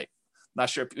up tonight. Not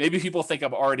sure. Maybe people think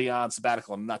I'm already on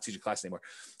sabbatical. I'm not teaching class anymore.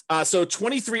 So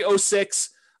 $2,306,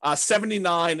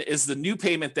 79 is the new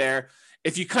payment there.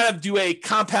 If you kind of do a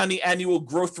compounding annual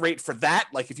growth rate for that,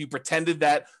 like if you pretended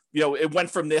that, it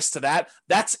went from this to that,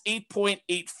 that's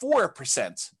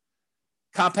 8.84%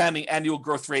 compounding annual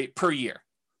growth rate per year.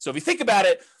 So if you think about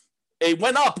it, it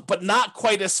went up, but not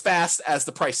quite as fast as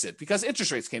the price did because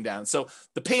interest rates came down. So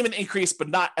the payment increased, but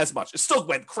not as much. It still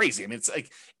went crazy. I mean, it's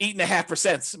like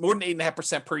 8.5%, more than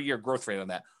 8.5% per year growth rate on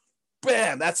that.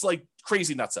 Bam, that's like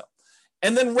crazy nutso.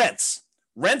 And then rents.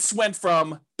 Rents went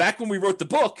from, back when we wrote the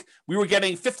book, we were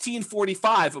getting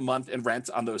 $1,545 a month in rent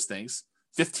on those things.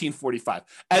 $1,545,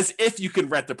 as if you can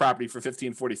rent the property for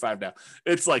 $1,545 now.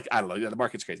 It's like, I don't know, the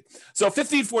market's crazy. So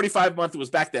 $1,545 a month was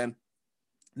back then.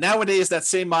 Nowadays, that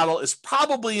same model is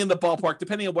probably in the ballpark,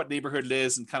 depending on what neighborhood it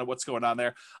is and kind of what's going on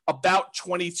there, about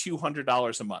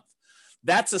 $2,200 a month.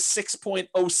 That's a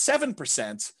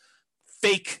 6.07%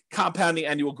 fake compounding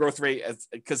annual growth rate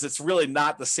because it's really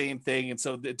not the same thing. And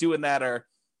so doing that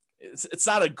It's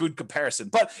not a good comparison,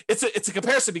 but it's a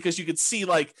comparison because you can see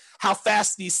like how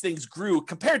fast these things grew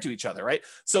compared to each other, right?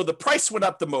 So the price went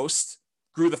up the most,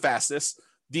 grew the fastest.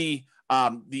 The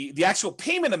actual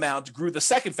payment amount grew the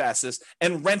second fastest,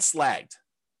 and rents lagged.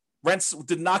 Rents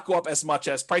did not go up as much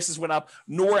as prices went up,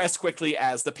 nor as quickly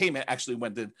as the payment actually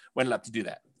went up to do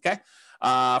that. Okay,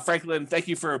 Franklin, thank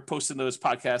you for posting those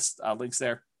podcast links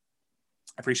there.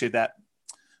 I appreciate that.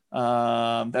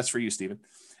 That's for you, Stephen.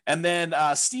 And then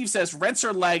Steve says rents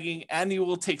are lagging.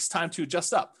 Annual takes time to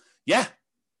adjust up. Yeah,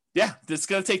 it's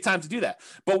going to take time to do that.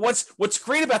 But what's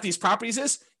great about these properties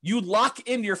is you lock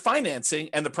in your financing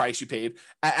and the price you paid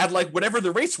at like whatever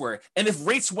the rates were. And if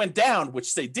rates went down,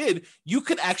 which they did, you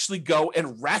could actually go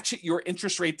and ratchet your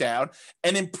interest rate down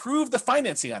and improve the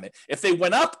financing on it. If they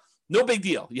went up, no big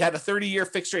deal. You had a 30-year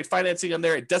fixed rate financing on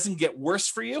there. It doesn't get worse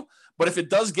for you. But if it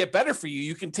does get better for you,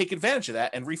 you can take advantage of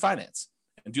that and refinance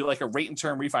and do like a rate and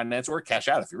term refinance or cash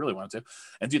out if you really wanted to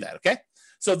and do that. Okay.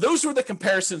 So those were the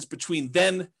comparisons between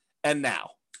then and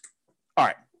now. All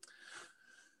right.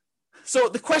 So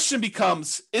the question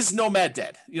becomes, is Nomad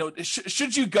dead?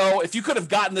 Should you go, if you could have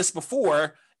gotten this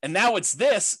before and now it's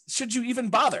this, should you even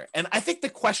bother? And I think the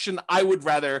question I would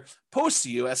rather pose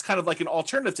to you as kind of like an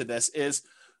alternative to this is,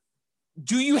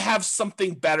 do you have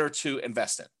something better to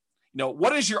invest in?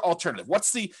 What is your alternative?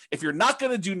 If you're not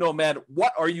going to do Nomad,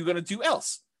 what are you going to do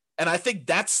else? And I think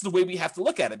that's the way we have to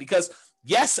look at it because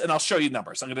yes, and I'll show you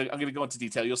numbers. I'm going to go into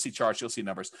detail. You'll see charts, you'll see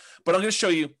numbers, but I'm going to show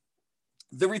you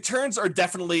the returns are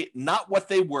definitely not what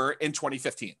they were in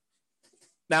 2015.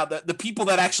 Now, the people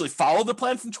that actually followed the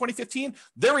plan from 2015,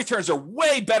 their returns are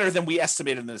way better than we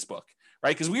estimated in this book,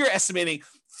 right? Because we were estimating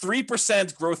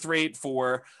 3% growth rate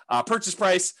for purchase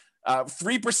price,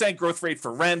 3% growth rate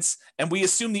for rents, and we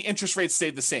assume the interest rate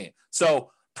stayed the same.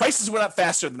 So prices went up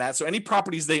faster than that. So any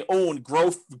properties they own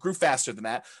grew faster than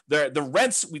that. The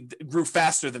rents grew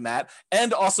faster than that.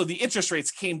 And also the interest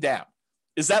rates came down.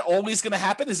 Is that always going to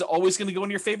happen? Is it always going to go in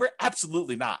your favor?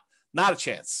 Absolutely not. Not a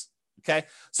chance. Okay.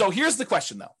 So here's the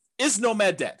question though. Is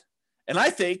Nomad dead? And I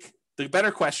think the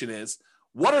better question is,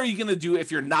 what are you going to do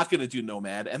if you're not going to do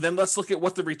Nomad? And then let's look at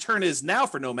what the return is now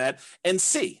for Nomad and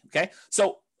see. Okay.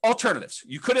 So alternatives.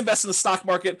 You could invest in the stock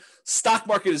market. Stock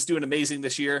market is doing amazing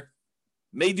this year.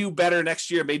 May do better next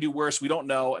year, may do worse. We don't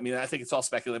know. I mean, I think it's all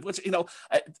speculative, which,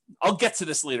 I'll get to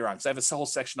this later on because I have a whole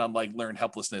section on like learned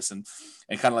helplessness and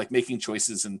kind of like making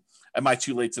choices and am I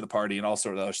too late to the party and all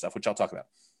sort of other stuff, which I'll talk about.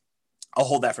 I'll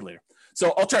hold that for later. So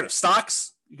alternative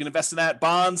stocks, you can invest in that.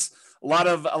 Bonds. A lot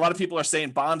of people are saying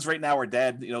bonds right now are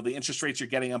dead. The interest rates you're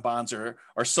getting on bonds are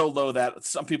so low that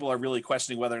some people are really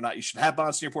questioning whether or not you should have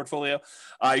bonds in your portfolio.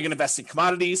 You're going to invest in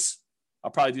commodities.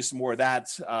 I'll probably do some more of that.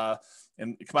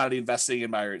 And commodity investing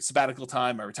in my sabbatical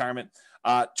time, my retirement.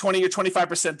 20 or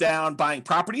 25% down buying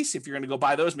properties. If you're going to go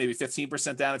buy those, maybe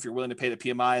 15% down if you're willing to pay the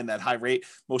PMI and that high rate.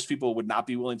 Most people would not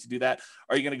be willing to do that.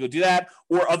 Are you going to go do that?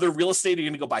 Or other real estate? Are you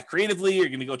going to go buy creatively? Are you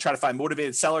going to go try to find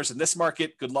motivated sellers in this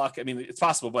market? Good luck. I mean, it's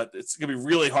possible, but it's going to be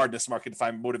really hard in this market to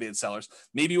find motivated sellers.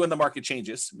 Maybe when the market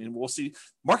changes. I mean, we'll see.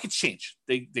 Markets change.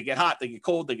 They get hot, they get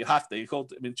cold, they get hot, they get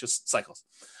cold. I mean, it's just cycles.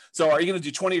 So are you going to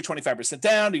do 20 or 25%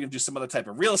 down? Are you going to do some other type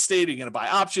of real estate? Are you going to buy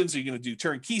options? Are you going to do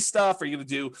turnkey stuff? Are you going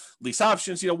to do lease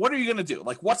options? What are you going to do?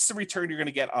 Like, what's the return you're going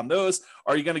to get on those?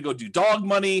 Are you going to go do dog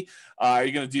money? Are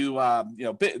you going to do,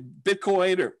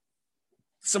 Bitcoin or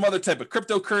some other type of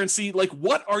cryptocurrency? Like,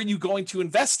 what are you going to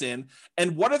invest in?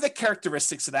 And what are the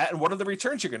characteristics of that? And what are the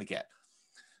returns you're going to get?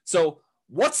 So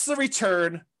what's the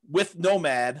return with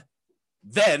Nomad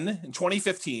then in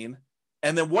 2015?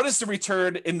 And then what is the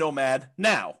return in Nomad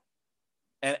now?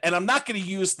 And I'm not going to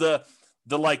use the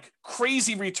like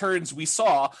crazy returns we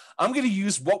saw. I'm going to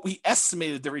use what we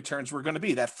estimated the returns were going to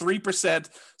be, that 3%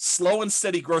 slow and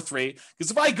steady growth rate.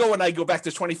 Because if I go back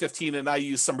to 2015 and I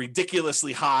use some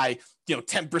ridiculously high,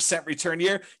 10% return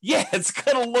year, yeah, it's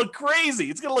going to look crazy.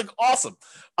 It's going to look awesome.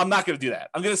 I'm not going to do that.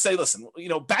 I'm going to say, listen,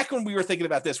 back when we were thinking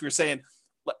about this, we were saying,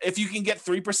 if you can get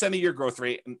 3% a year growth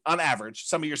rate on average,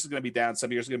 some years is going to be down,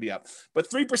 some years is going to be up, but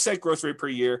 3% growth rate per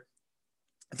year,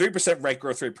 3% rate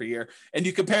growth rate per year. And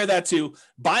you compare that to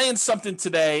buying something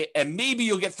today and maybe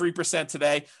you'll get 3%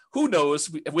 today. Who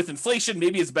knows? With inflation,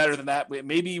 maybe it's better than that.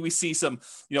 Maybe we see some,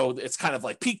 it's kind of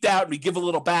like peaked out and we give a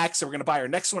little back. So we're going to buy our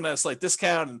next one at a slight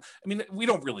discount. And I mean, we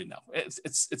don't really know.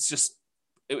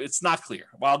 It's not clear.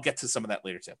 Well, I'll get to some of that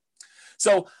later too.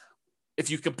 So if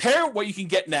you compare what you can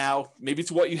get now, maybe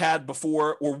to what you had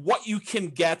before, or what you can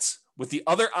get with the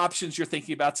other options you're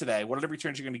thinking about today, what are the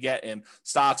returns you're going to get in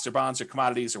stocks or bonds or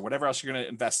commodities or whatever else you're going to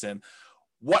invest in?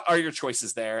 What are your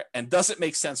choices there? And does it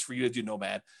make sense for you to do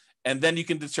Nomad? And then you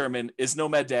can determine, is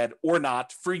Nomad dead or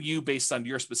not for you based on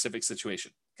your specific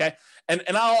situation. Okay. And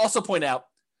I'll also point out,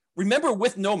 remember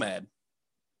with Nomad,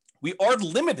 we are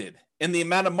limited in the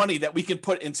amount of money that we can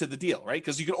put into the deal, right?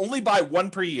 Because you can only buy one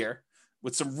per year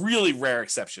with some really rare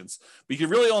exceptions. But you can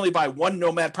really only buy one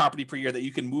Nomad property per year that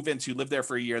you can move into, live there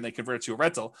for a year, and then convert it to a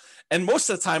rental. And most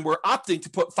of the time, we're opting to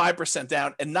put 5%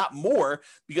 down and not more,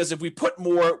 because if we put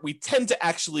more, we tend to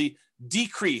actually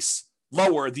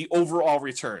lower the overall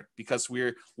return because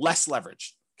we're less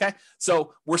leveraged. Okay.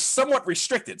 So we're somewhat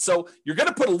restricted. So you're going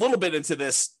to put a little bit into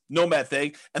this Nomad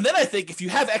thing. And then I think if you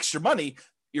have extra money,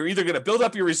 you're either going to build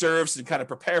up your reserves and kind of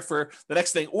prepare for the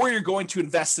next thing, or you're going to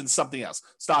invest in something else,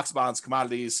 stocks, bonds,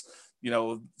 commodities,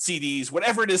 CDs,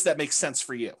 whatever it is that makes sense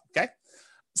for you. Okay.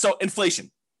 So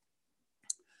inflation,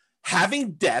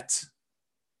 having debt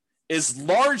is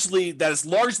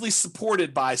largely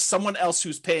supported by someone else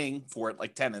who's paying for it,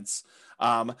 like tenants,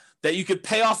 that you could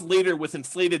pay off later with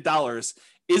inflated dollars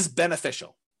is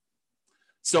beneficial.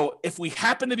 So if we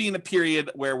happen to be in a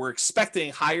period where we're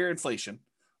expecting higher inflation,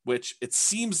 which it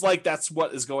seems like that's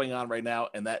what is going on right now,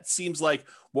 and that seems like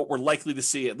what we're likely to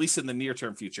see, at least in the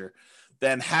near-term future,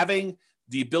 then having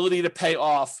the ability to pay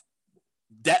off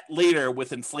debt later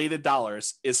with inflated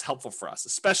dollars is helpful for us,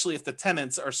 especially if the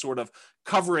tenants are sort of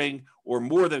covering or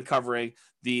more than covering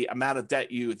the amount of debt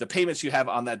the payments you have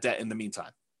on that debt in the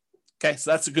meantime. Okay,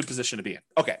 so that's a good position to be in.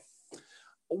 Okay,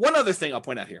 one other thing I'll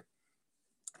point out here.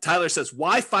 Tyler says,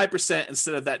 why 5%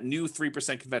 instead of that new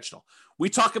 3% conventional? We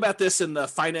talk about this in the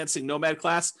financing Nomad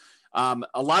class.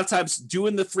 A lot of times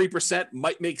doing the 3%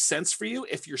 might make sense for you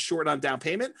if you're short on down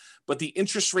payment, but the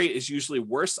interest rate is usually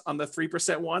worse on the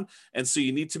 3% one. And so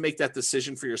you need to make that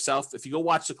decision for yourself. If you go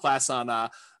watch the class on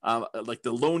like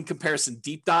the loan comparison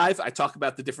deep dive, I talk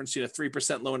about the difference between a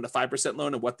 3% loan and a 5%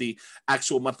 loan and what the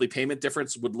actual monthly payment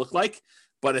difference would look like.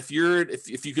 But if you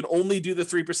can only do the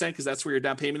 3% because that's where your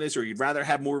down payment is, or you'd rather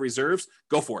have more reserves,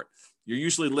 go for it. You're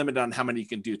usually limited on how many you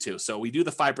can do too. So we do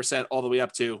the 5% all the way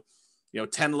up to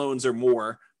 10 loans or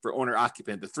more for owner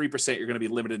occupant. The 3%, you're going to be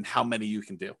limited in how many you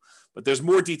can do. But there's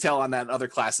more detail on that in other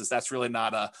classes. That's really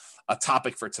not a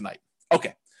topic for tonight.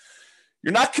 Okay.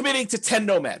 You're not committing to 10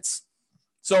 nomads.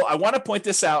 So I want to point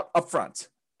this out up front.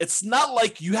 It's not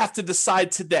like you have to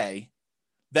decide today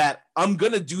that I'm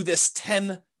going to do this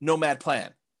 10 nomad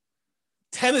plan.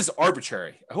 10 is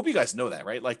arbitrary. I hope you guys know that,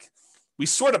 right? Like we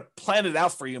sort of plan it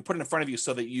out for you and put it in front of you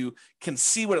so that you can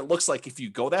see what it looks like if you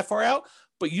go that far out,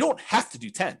 but you don't have to do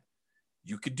 10.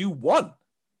 You could do 1.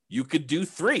 You could do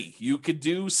 3. You could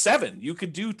do 7. You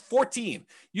could do 14.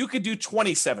 You could do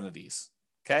 27 of these.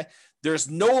 Okay. There's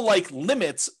no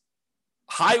limits,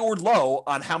 high or low,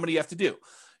 on how many you have to do.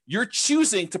 You're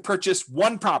choosing to purchase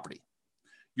one property.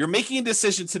 You're making a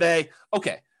decision today.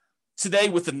 Okay. Today,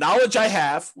 with the knowledge I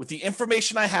have, with the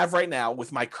information I have right now,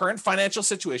 with my current financial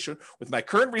situation, with my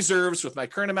current reserves, with my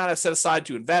current amount I've set aside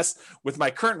to invest, with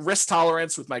my current risk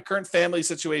tolerance, with my current family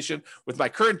situation, with my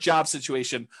current job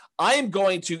situation, I am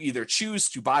going to either choose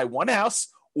to buy one house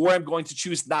or I'm going to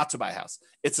choose not to buy a house.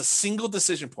 It's a single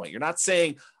decision point. You're not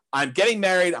saying, I'm getting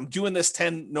married, I'm doing this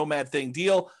 10 nomad thing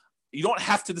deal. You don't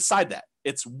have to decide that.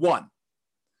 It's one.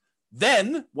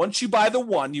 Then, once you buy the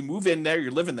one, you move in there,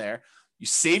 you're living there, you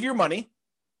save your money,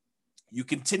 you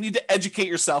continue to educate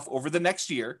yourself over the next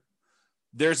year.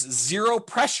 There's zero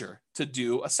pressure to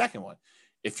do a second one.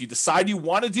 If you decide you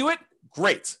want to do it,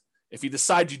 great. If you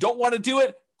decide you don't want to do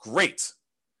it, great.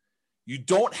 You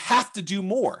don't have to do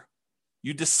more.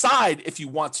 You decide if you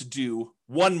want to do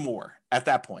one more at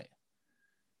that point.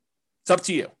 It's up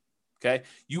to you, okay?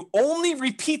 You only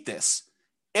repeat this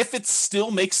if it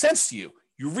still makes sense to you.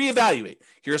 You reevaluate.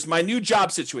 Here's my new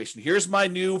job situation. Here's my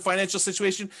new financial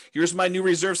situation. Here's my new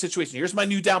reserve situation. Here's my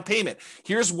new down payment.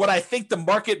 Here's what I think the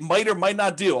market might or might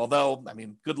not do. Although,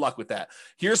 good luck with that.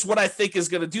 Here's what I think is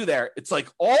going to do there. It's like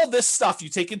all this stuff you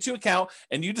take into account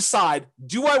and you decide,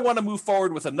 do I want to move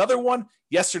forward with another one?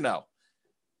 Yes or no?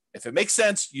 If it makes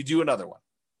sense, you do another one.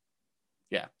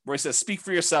 Yeah. Roy says, speak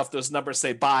for yourself. Those numbers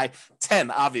say buy 10,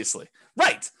 obviously.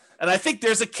 Right. And I think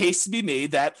there's a case to be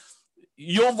made that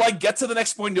you'll get to the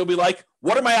next point and you'll be like,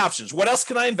 what are my options? What else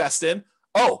can I invest in?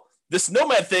 Oh, this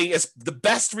Nomad thing is the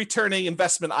best returning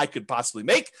investment I could possibly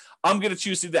make. I'm going to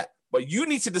choose to do that. But you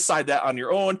need to decide that on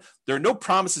your own. There are no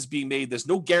promises being made. There's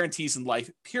no guarantees in life,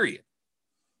 period.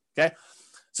 Okay.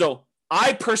 So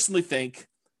I personally think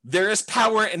there is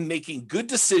power in making good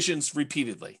decisions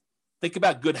repeatedly. Think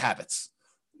about good habits.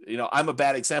 I'm a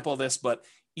bad example of this, but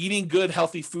eating good,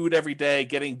 healthy food every day,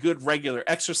 getting good regular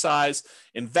exercise,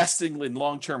 investing in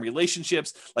long-term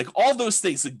relationships, all those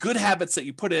things, the good habits that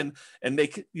you put in and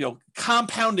make,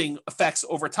 compounding effects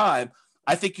over time,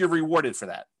 I think you're rewarded for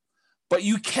that. but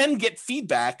you can get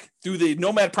feedback through the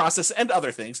Nomad process and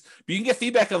other things. But you can get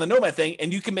feedback on the Nomad thing,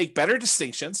 and you can make better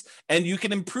distinctions, and you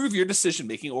can improve your decision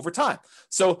making over time.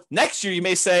 So next year, you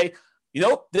may say,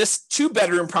 this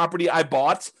 2-bedroom property I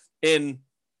bought in,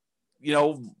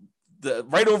 the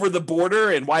right over the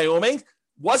border in Wyoming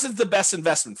wasn't the best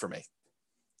investment for me.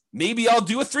 Maybe I'll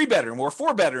do a 3-bedroom or a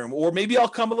 4-bedroom, or maybe I'll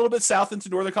come a little bit south into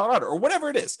northern Colorado, or whatever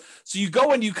it is. So you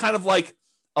go and you kind of like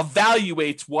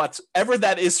evaluate whatever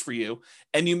that is for you,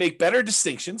 and you make better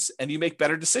distinctions and you make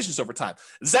better decisions over time.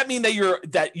 Does that mean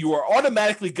that you are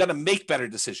automatically going to make better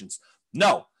decisions?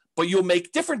 No, but you'll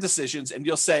make different decisions, and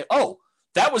you'll say, oh,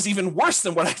 that was even worse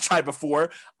than what I tried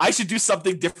before. I should do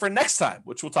something different next time,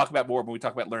 which we'll talk about more when we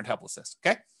talk about learned helplessness.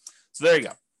 Okay, so there you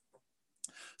go.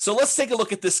 So let's take a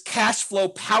look at this cash flow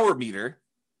power meter,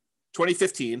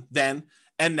 2015, then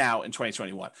and now in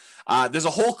 2021. There's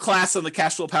a whole class on the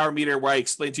cash flow power meter where I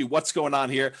explain to you what's going on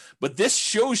here, but this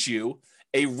shows you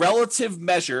a relative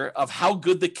measure of how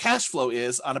good the cash flow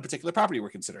is on a particular property we're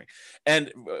considering.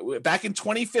 And back in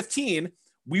 2015,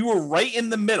 we were right in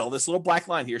the middle. This little black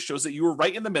line here shows that you were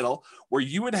right in the middle, where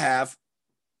you would have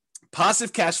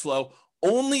positive cash flow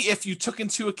only if you took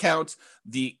into account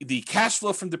the cash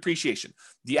flow from depreciation,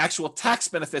 the actual tax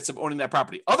benefits of owning that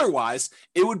property. Otherwise,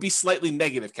 it would be slightly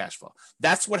negative cash flow.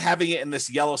 That's what having it in this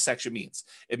yellow section means.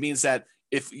 It means that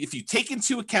if you take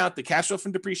into account the cash flow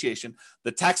from depreciation,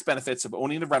 the tax benefits of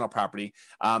owning the rental property,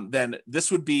 then this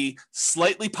would be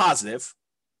slightly positive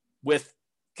with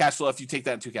cash flow if you take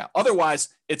that into account. Otherwise,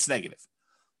 it's negative.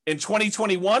 In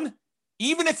 2021,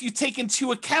 even if you take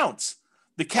into account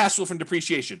the cash flow from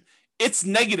depreciation, it's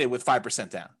negative with 5%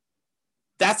 down.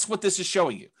 That's what this is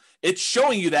showing you. It's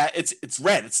showing you that it's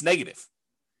red, it's negative.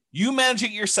 You manage it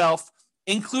yourself,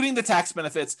 including the tax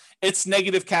benefits, it's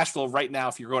negative cash flow right now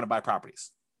if you're going to buy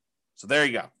properties. So there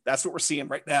you go. That's what we're seeing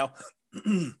right now.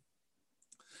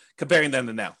 Comparing them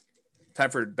to now.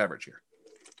 Time for a beverage here.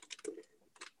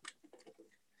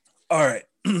 All right,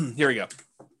 here we go.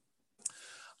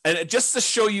 And just to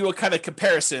show you a kind of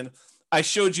comparison, I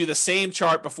showed you the same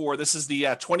chart before. This is the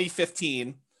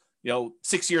 2015,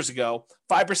 6 years ago,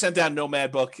 5% down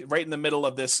Nomad book, right in the middle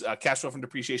of this cash flow from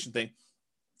depreciation thing.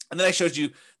 And then I showed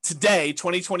you today,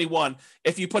 2021,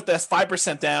 if you put that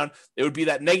 5% down, it would be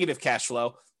that negative cash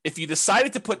flow. If you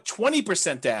decided to put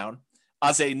 20% down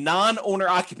as a non-owner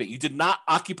occupant, you did not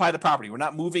occupy the property, we're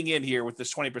not moving in here with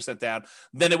this 20% down,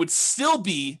 then it would still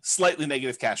be slightly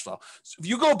negative cash flow. So if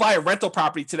you go buy a rental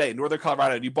property today in northern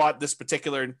Colorado and you bought this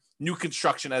particular new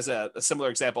construction as a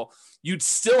similar example, you'd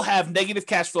still have negative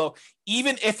cash flow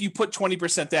even if you put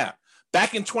 20% down.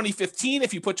 Back in 2015,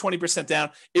 if you put 20% down,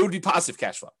 it would be positive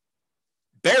cash flow.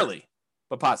 Barely,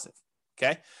 but positive,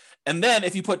 okay? And then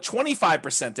if you put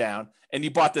 25% down and you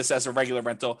bought this as a regular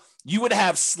rental, you would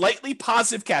have slightly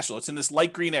positive cash flow. It's in this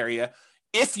light green area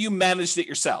if you managed it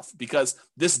yourself, because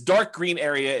this dark green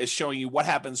area is showing you what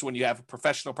happens when you have a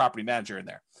professional property manager in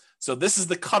there. So this is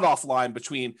the cutoff line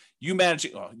between you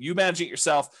managing it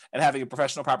yourself and having a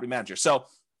professional property manager. So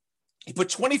you put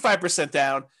 25%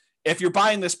 down. If you're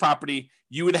buying this property,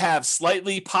 you would have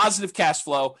slightly positive cash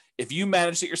flow if you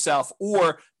managed it yourself,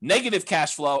 or negative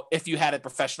cash flow if you had a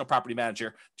professional property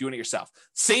manager doing it yourself.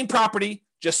 Same property,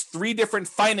 just 3 different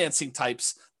financing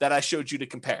types that I showed you to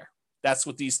compare. That's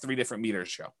what these 3 different meters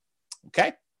show.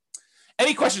 Okay.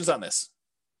 Any questions on this?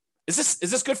 Is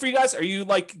this good for you guys? Are you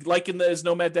liking this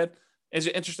Nomad Dead? Is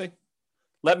it interesting?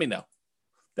 Let me know.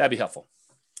 That'd be helpful.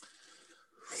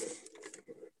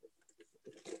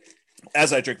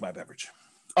 As I drink my beverage.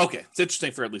 Okay, it's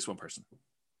interesting for at least one person.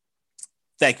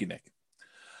 Thank you, Nick.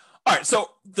 All right,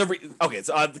 so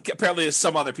apparently there's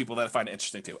some other people that I find it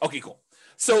interesting too. Okay, cool.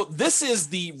 So this is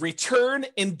the return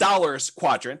in dollars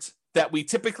quadrant that we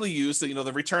typically use. The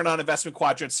return on investment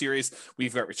quadrant series.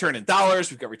 We've got return in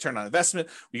dollars. We've got return on investment.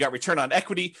 We got return on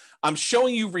equity. I'm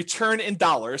showing you return in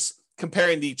dollars,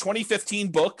 comparing the 2015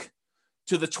 book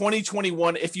to the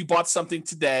 2021 if you bought something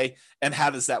today, and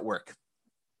how does that work?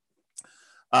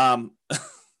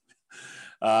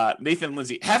 Nathan and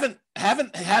Lindsay haven't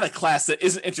had a class that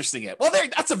isn't interesting yet. Well,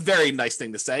 that's a very nice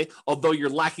thing to say, although you're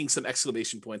lacking some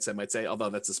exclamation points, I might say, although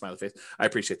that's a smiley face. I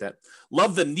appreciate that.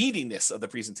 Love the neediness of the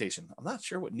presentation. I'm not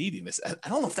sure what neediness. I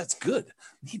don't know if that's good.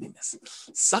 Neediness.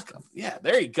 Suck up. Yeah,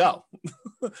 there you go.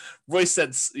 Roy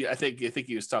said, I think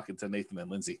he was talking to Nathan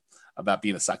and Lindsay about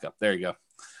being a suck up. There you go.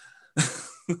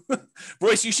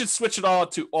 Royce, you should switch it all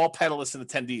to all panelists and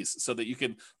attendees so that you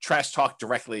can trash talk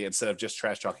directly instead of just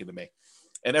trash talking to me.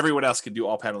 And everyone else can do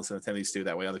all panelists and attendees too.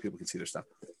 That way other people can see their stuff.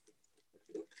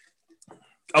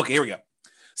 Okay, here we go.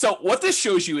 So what this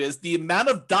shows you is the amount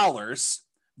of dollars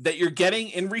that you're getting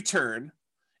in return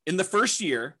in the first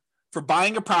year for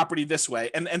buying a property this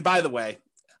way, and by the way,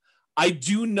 I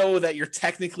do know that you're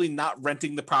technically not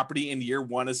renting the property in year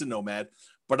one as a nomad,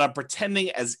 but I'm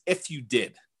pretending as if you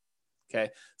did. Okay.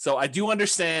 So I do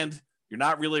understand you're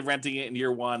not really renting it in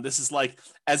year one. This is like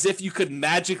as if you could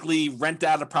magically rent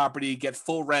out a property, get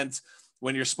full rent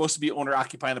when you're supposed to be owner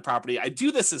occupying the property. I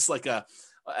do this as like an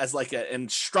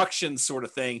instruction sort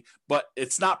of thing, but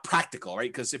it's not practical,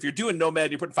 right? Because if you're doing nomad,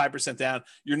 you're putting 5% down,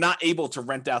 you're not able to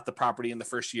rent out the property in the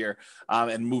first year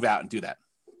and move out and do that.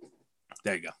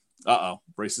 There you go.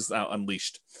 Brace is now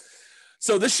unleashed.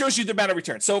 So this shows you the amount of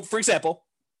return. So for example,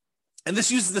 and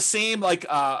this uses the same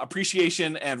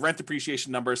appreciation and rent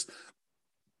appreciation numbers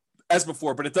as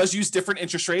before, but it does use different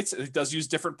interest rates. It does use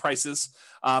different prices.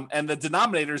 And the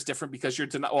denominator is different because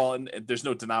and there's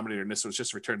no denominator in this, so it's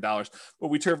just return dollars. But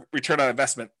we return on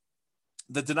investment,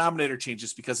 the denominator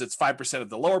changes because it's 5% of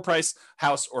the lower price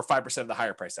house or 5% of the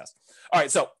higher price house. All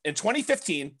right, so in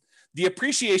 2015, the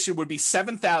appreciation would be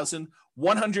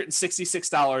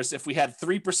 $7,166 if we had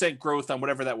 3% growth on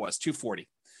whatever that was, 240.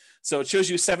 So it shows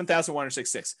you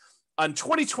 7,166. On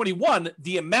 2021,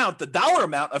 the dollar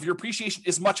amount of your appreciation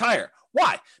is much higher.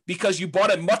 Why? Because you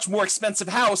bought a much more expensive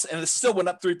house and it still went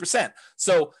up 3%.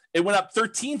 So it went up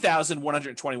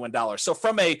 $13,121. So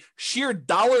from a sheer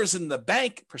dollars in the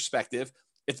bank perspective,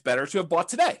 it's better to have bought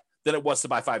today than it was to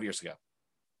buy 5 years ago.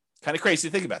 Kind of crazy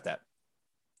to think about that.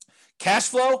 Cash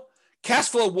flow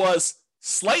was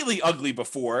slightly ugly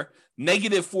before,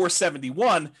 negative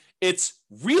 471. It's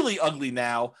really ugly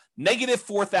now, negative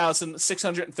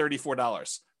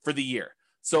 $4,634 for the year.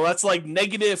 So that's like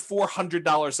negative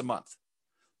 $400 a month.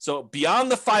 So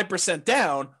beyond the 5%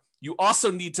 down, you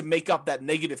also need to make up that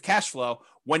negative cash flow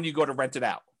when you go to rent it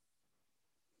out.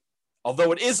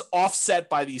 Although it is offset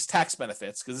by these tax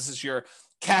benefits, because this is your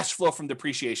cash flow from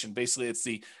depreciation. Basically, it's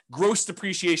the gross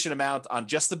depreciation amount on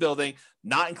just the building,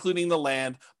 not including the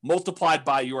land, multiplied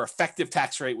by your effective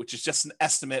tax rate, which is just an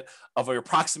estimate of your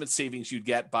approximate savings you'd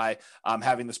get by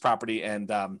having this property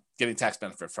and getting tax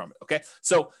benefit from it. Okay.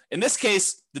 So in this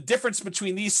case, the difference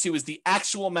between these two is the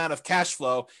actual amount of cash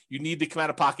flow you need to come out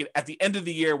of pocket at the end of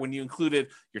the year when you included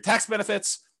your tax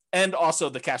benefits and also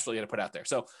the cash flow you had to put out there.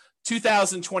 So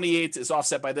 2028 is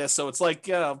offset by this. So it's like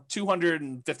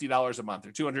 $250 a month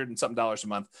or $200 and something dollars a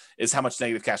month is how much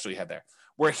negative cash flow you had there.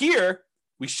 Where here,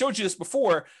 we showed you this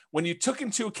before, when you took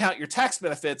into account your tax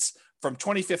benefits from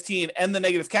 2015 and the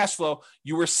negative cash flow,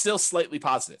 you were still slightly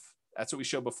positive. That's what we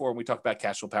showed before when we talked about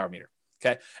cash flow power meter.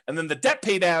 Okay. And then the debt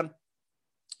pay down,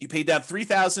 you paid down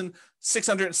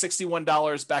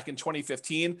 $3,661 back in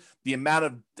 2015. The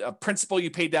amount of principal you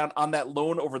paid down on that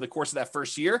loan over the course of that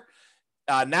first year.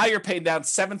 Now you're paying down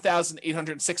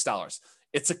 $7,806.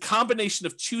 It's a combination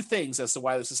of two things as to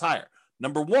why this is higher.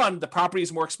 Number one, the property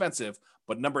is more expensive,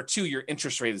 but number two, your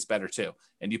interest rate is better too.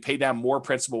 And you pay down more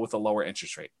principal with a lower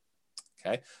interest rate.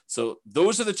 Okay. So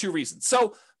those are the two reasons.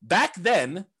 So back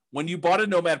then, when you bought a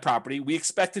nomad property, we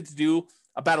expected to do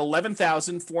about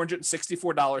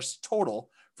 $11,464 total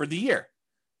for the year.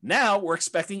 Now we're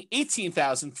expecting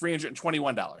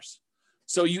 $18,321.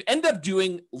 So you end up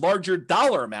doing larger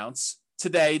dollar amounts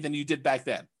today than you did back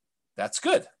then. That's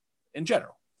good in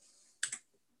general.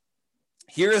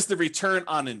 Here is the return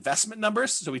on investment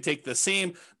numbers. So we take the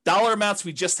same dollar amounts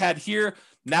we just had here.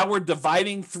 Now we're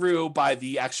dividing through by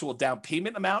the actual down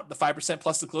payment amount, the 5%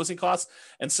 plus the closing costs.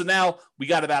 And so now we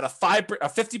got about a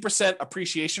 50%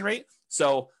 appreciation rate.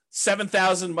 So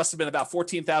 7,000 must have been about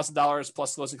 $14,000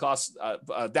 plus closing costs,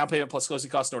 down payment plus closing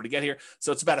costs in order to get here.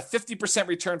 So it's about a 50%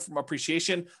 return from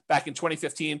appreciation back in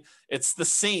 2015. It's the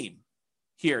same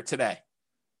here today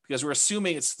because we're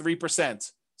assuming it's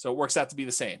 3%. So it works out to be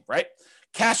the same, right?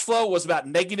 Cash flow was about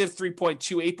negative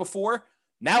 3.28 before.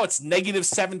 Now it's negative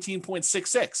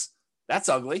 17.66. That's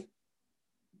ugly.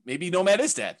 Maybe Nomad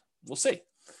is dead. We'll see.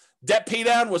 Debt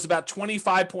paydown was about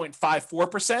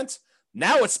 25.54%.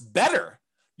 Now it's better.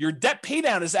 Your debt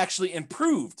paydown is actually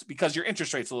improved because your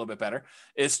interest rate's a little bit better.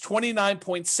 Is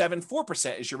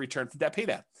 29.74% is your return from debt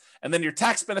paydown. And then your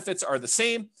tax benefits are the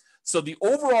same. So the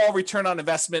overall return on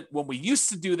investment when we used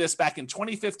to do this back in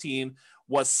 2015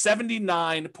 was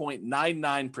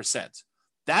 79.99%.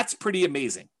 That's pretty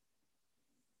amazing.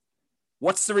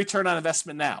 What's the return on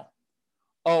investment now?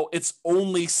 Oh, it's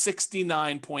only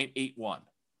 69.81.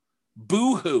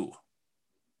 Boo-hoo,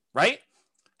 right?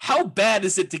 How bad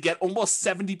is it to get almost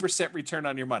 70% return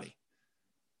on your money?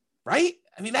 Right?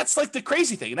 I mean, that's like the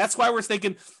crazy thing. And that's why we're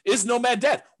thinking, is Nomad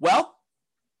dead? Well,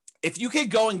 if you could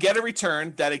go and get a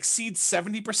return that exceeds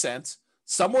 70%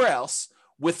 somewhere else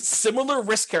with similar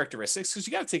risk characteristics, because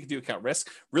you got to take into account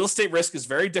risk. Real estate risk is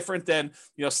very different than,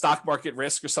 stock market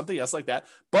risk or something else like that.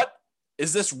 But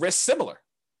is this risk similar?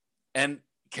 And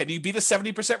can you beat a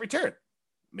 70% return?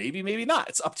 Maybe, maybe not.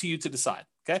 It's up to you to decide.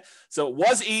 Okay. So it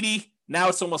was 80. Now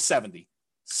it's almost 70.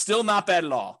 Still not bad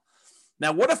at all.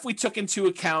 Now, what if we took into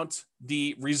account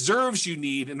the reserves you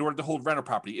need in order to hold rental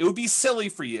property? It would be silly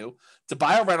for you to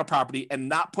buy a rental property and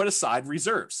not put aside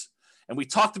reserves. And we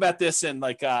talked about this in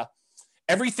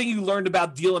everything you learned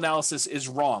about deal analysis is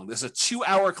wrong. There's a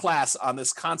 2-hour class on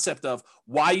this concept of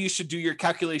why you should do your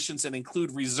calculations and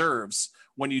include reserves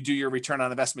when you do your return on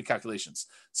investment calculations.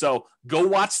 So go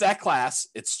watch that class.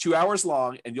 It's 2 hours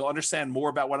long, and you'll understand more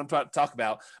about what I'm talking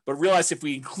about. But realize if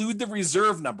we include the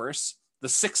reserve numbers, the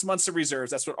 6 months of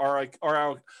reserves, that's what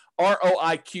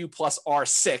ROIQ plus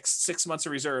R6, 6 months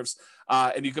of reserves,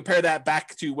 and you compare that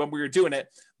back to when we were doing it,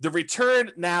 the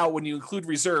return now when you include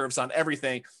reserves on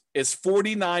everything is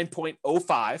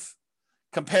 49.05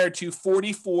 compared to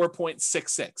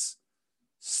 44.66.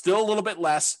 Still a little bit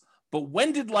less, but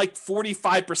when did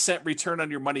 45% return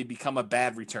on your money become a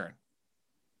bad return?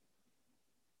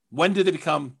 When did it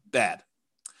become bad?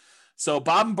 So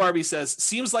Bob and Barbie says,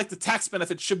 seems like the tax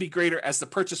benefit should be greater as the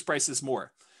purchase price is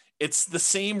more. It's the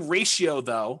same ratio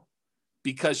though,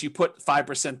 because you put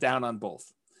 5% down on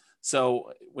both.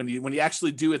 So when you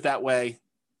actually do it that way,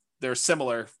 they're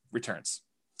similar returns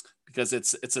because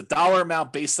it's a dollar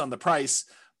amount based on the price,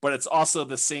 but it's also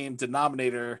the same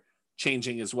denominator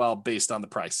changing as well based on the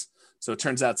price. So it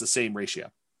turns out it's the same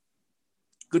ratio.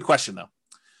 Good question though.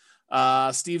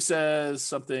 Steve says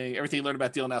something, everything you learned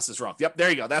about deal analysis is wrong. Yep, there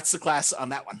you go. That's the class on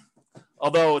that one.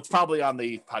 Although it's probably on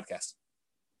the podcast.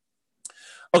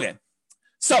 Okay,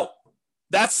 so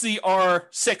that's the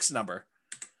R6 number.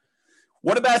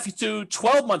 What about if you do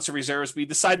 12 months of reserves, but you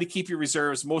decide to keep your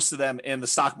reserves, most of them in the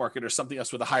stock market or something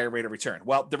else with a higher rate of return?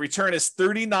 Well, the return is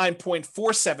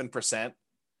 39.47%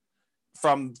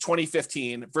 from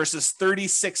 2015 versus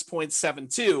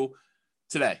 36.72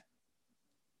 today.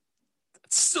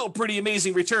 It's still a pretty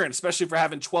amazing return, especially for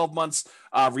having 12 months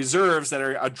reserves that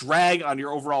are a drag on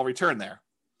your overall return there.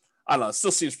 I don't know. It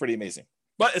still seems pretty amazing.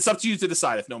 But it's up to you to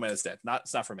decide if Nomad is dead.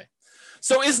 It's not for me.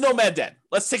 So is Nomad dead?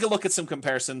 Let's take a look at some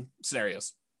comparison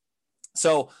scenarios.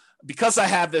 So because I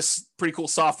have this pretty cool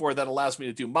software that allows me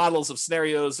to do models of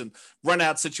scenarios and run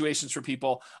out situations for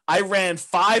people, I ran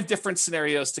 5 different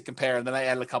scenarios to compare, and then I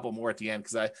added a couple more at the end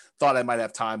because I thought I might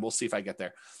have time. We'll see if I get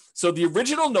there. So the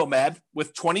original Nomad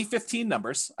with 2015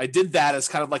 numbers, I did that as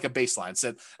kind of like a baseline.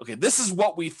 Said, okay, this is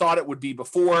what we thought it would be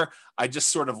before. I just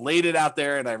sort of laid it out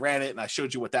there and I ran it and I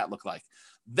showed you what that looked like.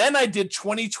 Then I did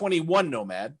 2021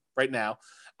 Nomad right now.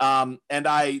 And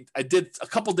I did a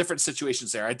couple different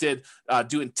situations there. I did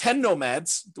doing 10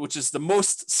 Nomads, which is the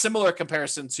most similar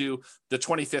comparison to the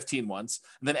 2015 ones.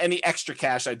 And then any extra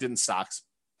cash I did in stocks,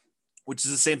 which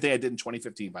is the same thing I did in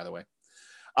 2015, by the way.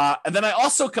 And then I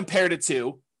also compared it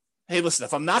to, hey, listen,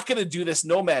 if I'm not going to do this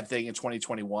Nomad thing in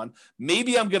 2021,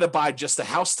 maybe I'm going to buy just a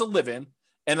house to live in,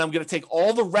 and I'm going to take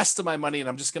all the rest of my money and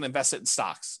I'm just going to invest it in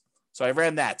stocks. So I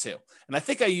ran that too. And I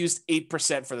think I used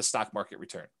 8% for the stock market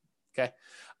return. Okay.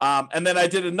 And then I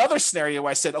did another scenario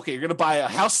where I said, okay, you're going to buy a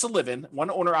house to live in, one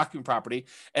owner occupant property,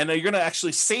 and you're going to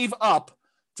actually save up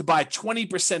to buy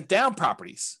 20% down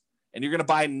properties. And you're going to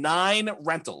buy 9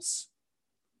 rentals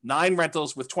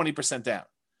with 20% down.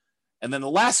 And then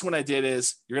the last one I did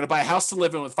is you're going to buy a house to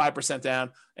live in with 5% down,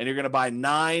 and you're going to buy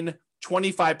 9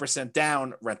 25%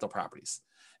 down rental properties.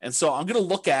 And so I'm going to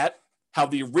look at how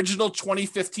the original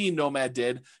 2015 Nomad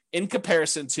did in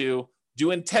comparison to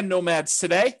doing 10 Nomads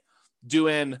today,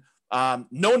 doing no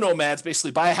Nomads,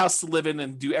 basically buy a house to live in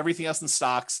and do everything else in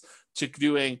stocks, to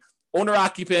doing owner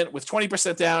occupant with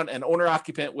 20% down and owner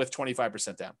occupant with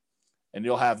 25% down. And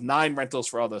you'll have 9 rentals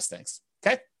for all those things.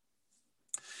 Okay.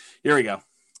 Here we go.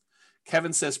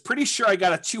 Kevin says, pretty sure I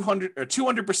got a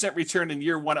 200% return in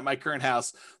year 1 at my current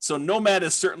house. So Nomad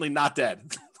is certainly not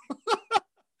dead.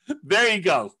 There you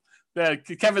go.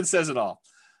 Kevin says it all.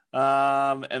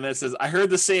 And then it says, I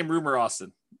heard the same rumor,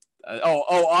 Austin.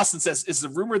 Austin says, is the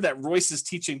rumor that Royce is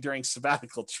teaching during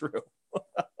sabbatical true?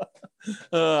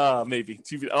 Maybe.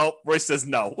 Royce says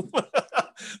no.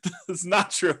 It's not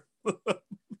true.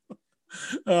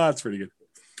 That's pretty good.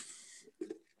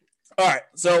 All right.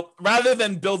 So rather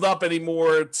than build up any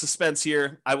more suspense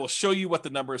here, I will show you what the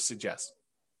numbers suggest.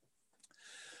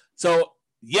 So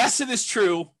yes, it is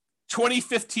true.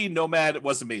 2015 Nomad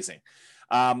was amazing.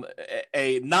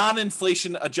 A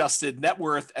non-inflation adjusted net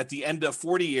worth at the end of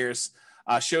 40 years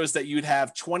shows that you'd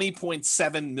have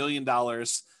 $20.7 million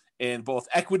in both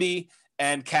equity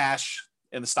and cash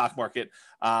in the stock market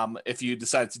if you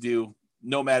decided to do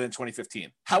Nomad in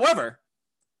 2015. However,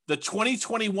 the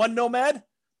 2021 Nomad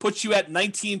puts you at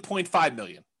 19.5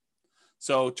 million.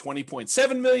 So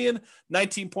 20.7 million,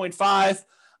 19.5.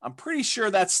 I'm pretty sure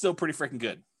that's still pretty freaking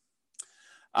good.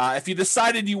 If you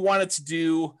decided you wanted to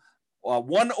do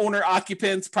one owner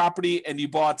occupant property and you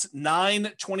bought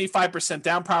 9 25%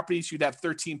 down properties, you'd have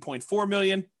 13.4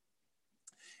 million.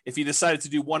 If you decided to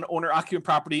do one owner occupant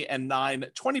property and 9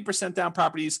 20% down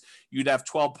properties, you'd have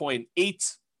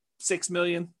 12.86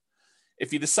 million.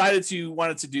 If you decided you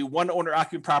wanted to do one owner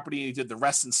occupant property and you did the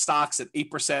rest in stocks at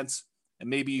 8%, and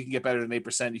maybe you can get better than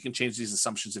 8%, you can change these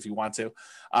assumptions if you want to,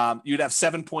 you'd have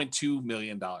 $7.2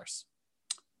 million.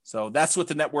 So that's what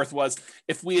the net worth was.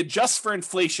 If we adjust for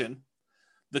inflation,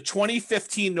 the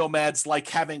 2015 Nomads like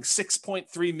having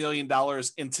 $6.3 million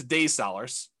in today's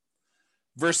dollars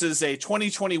versus a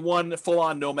 2021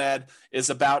 full-on Nomad is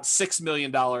about $6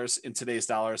 million in today's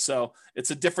dollars. So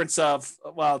it's a difference of,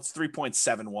 well, it's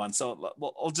 3.71. So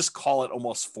I'll just call it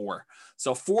almost 4.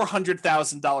 So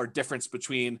 $400,000 difference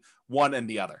between one and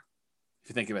the other, if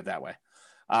you think of it that way.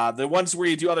 The ones where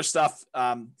you do other stuff,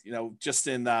 just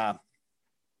in,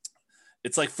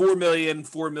 it's like 4 million, and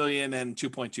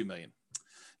 2.2 million.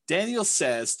 Daniel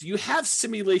says, do you have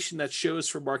simulation that shows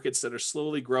for markets that are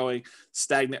slowly growing,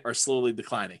 stagnant, or slowly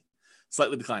declining?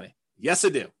 Slightly declining. Yes, I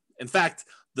do. In fact,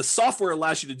 the software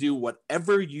allows you to do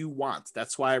whatever you want.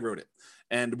 That's why I wrote it.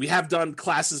 And we have done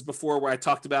classes before where I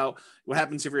talked about what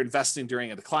happens if you're investing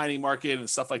during a declining market and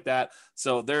stuff like that.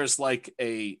 So there's like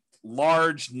a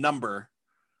large number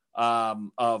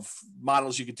of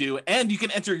models you could do, and you can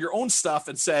enter your own stuff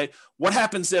and say, what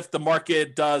happens if the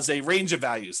market does a range of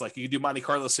values? Like you can do Monte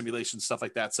Carlo simulations, stuff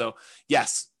like that. So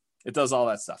yes, it does all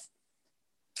that stuff.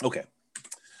 Okay.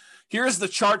 Here's the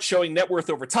chart showing net worth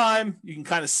over time. You can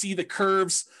kind of see the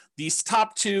curves. These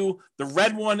top two, the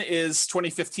red one is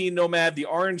 2015 Nomad. The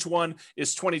orange one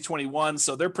is 2021.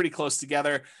 So they're pretty close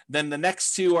together. Then the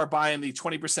next two are buying the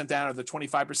 20% down or the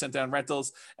 25% down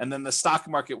rentals. And then the stock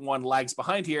market one lags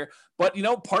behind here. But,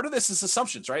 part of this is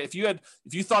assumptions, right? If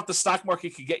you thought the stock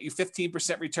market could get you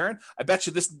 15% return, I bet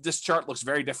you this chart looks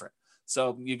very different.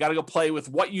 So you got to go play with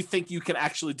what you think you can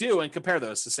actually do and compare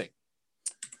those to see.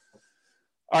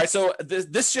 All right, so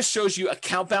this just shows you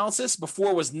account balances.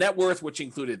 Before was net worth, which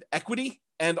included equity,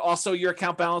 and also your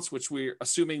account balance, which we're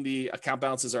assuming the account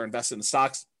balances are invested in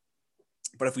stocks.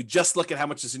 But if we just look at how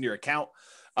much is in your account,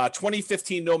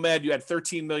 2015 Nomad, you had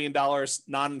 $13 million,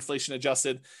 non-inflation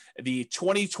adjusted. The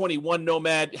 2021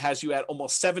 Nomad has you at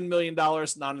almost $7 million,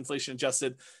 non-inflation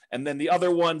adjusted. And then the other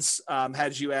ones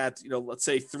had you at, let's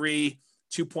say 3,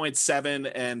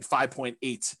 2.7, and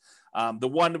 5.8. The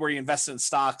one where you invest in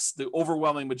stocks, the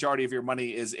overwhelming majority of your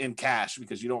money is in cash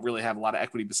because you don't really have a lot of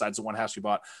equity besides the one house you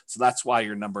bought. So that's why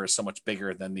your number is so much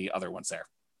bigger than the other ones there.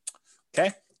 Okay.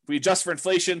 If we adjust for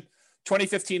inflation,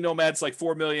 2015 Nomads like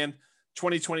 4 million,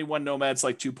 2021 Nomads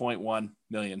like 2.1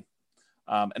 million.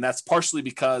 And that's partially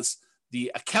because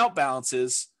the account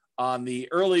balances on the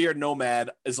earlier Nomad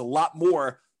is a lot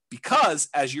more because,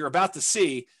 as you're about to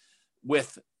see,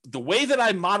 with the way that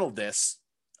I modeled this,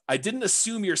 I didn't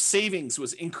assume your savings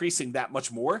was increasing that much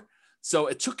more. So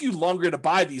it took you longer to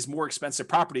buy these more expensive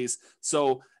properties.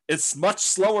 So it's much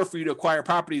slower for you to acquire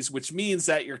properties, which means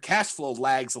that your cash flow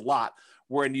lags a lot.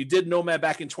 When you did Nomad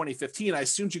back in 2015, I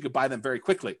assumed you could buy them very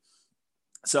quickly.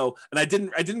 So, and I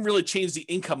didn't really change the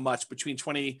income much between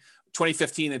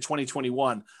 2015 and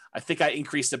 2021. I think I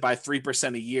increased it by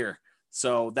 3% a year.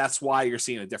 So that's why you're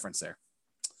seeing a difference there.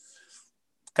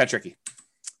 Kind of tricky.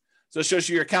 So it shows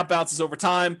you your account balances over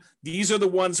time. These are the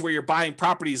ones where you're buying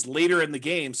properties later in the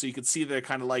game. So you can see they're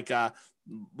kind of like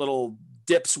little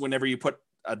dips whenever you put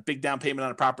a big down payment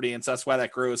on a property. And so that's why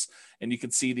that grows. And you can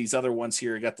see these other ones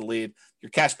here. You got the lead.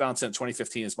 Your cash balance in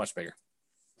 2015 is much bigger.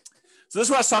 So this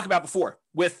is what I was talking about before.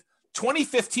 With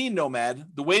 2015 Nomad,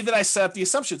 the way that I set up the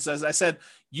assumptions is I said,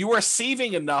 you are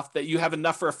saving enough that you have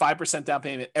enough for a 5% down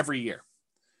payment every year.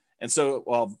 And so,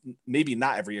 well, maybe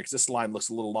not every year because this line looks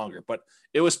a little longer, but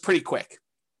it was pretty quick.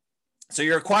 So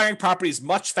you're acquiring properties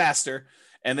much faster,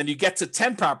 and then you get to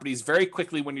 10 properties very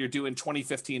quickly when you're doing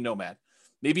 2015 Nomad.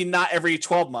 Maybe not every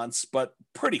 12 months, but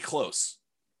pretty close.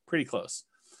 Pretty close.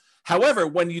 However,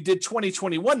 when you did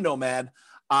 2021 Nomad,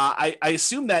 I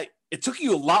assume that it took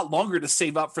you a lot longer to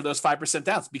save up for those 5%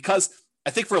 downs because I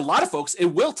think for a lot of folks, it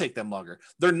will take them longer.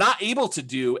 They're not able to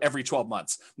do every 12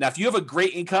 months. Now, if you have a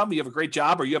great income, you have a great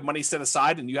job, or you have money set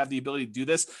aside and you have the ability to do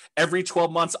this every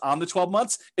 12 months on the 12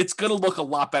 months, it's going to look a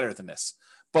lot better than this.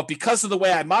 But because of the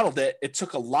way I modeled it, it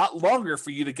took a lot longer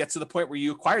for you to get to the point where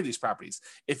you acquire these properties.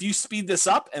 If you speed this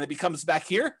up and it becomes back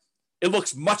here, it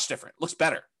looks much different. It looks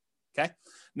better. Okay.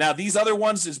 Now, these other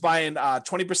ones is buying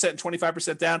 20% and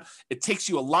 25% down. It takes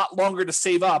you a lot longer to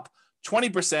save up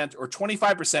 20% or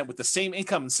 25% with the same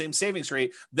income and same savings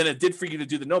rate than it did for you to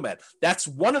do the Nomad. That's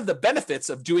one of the benefits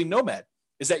of doing Nomad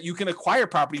is that you can acquire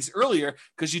properties earlier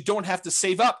because you don't have to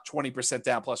save up 20%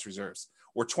 down plus reserves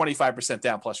or 25%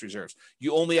 down plus reserves.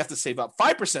 You only have to save up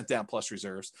 5% down plus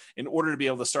reserves in order to be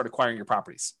able to start acquiring your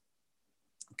properties.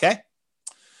 Okay?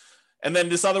 And then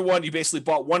this other one, you basically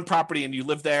bought one property and you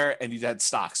lived there and you had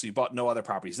stocks. So you bought no other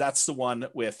properties. That's the one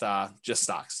with just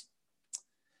stocks.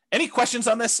 Any questions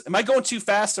on this? Am I going too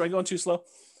fast? Am I going too slow?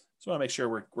 Just want to make sure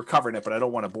we're covering it, but I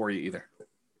don't want to bore you either.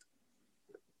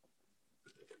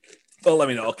 Well, let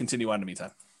me know. I'll continue on in the meantime.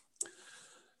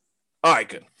 All right,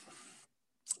 good.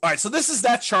 All right, so this is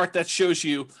that chart that shows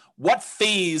you what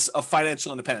phase of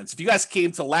financial independence. If you guys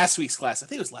came to last week's class, I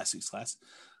think it was last week's class.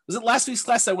 Was it last week's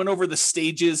class I went over the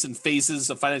stages and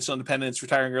phases of financial independence,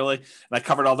 retiring early, and I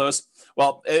covered all those?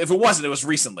 Well, if it wasn't, it was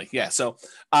recently. Yeah. So,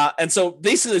 and so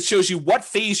basically it shows you what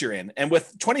phase you're in. And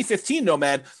with 2015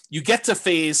 Nomad, you get to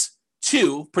phase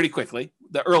 2 pretty quickly,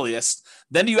 the earliest.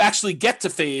 Then you actually get to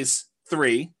phase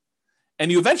 3,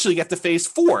 and you eventually get to phase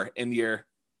 4 in your,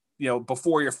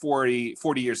 before your 40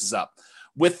 years is up.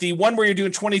 With the one where you're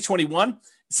doing 2021,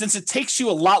 since it takes you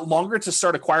a lot longer to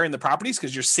start acquiring the properties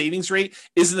because your savings rate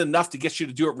isn't enough to get you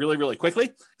to do it really, really quickly,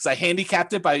 because I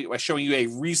handicapped it by showing you a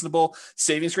reasonable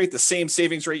savings rate, the same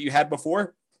savings rate you had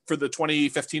before for the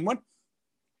 2015 one.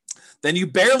 Then you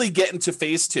barely get into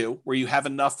phase 2 where you have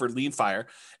enough for lean fire.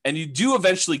 And you do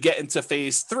eventually get into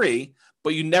phase 3,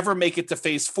 but you never make it to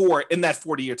phase 4 in that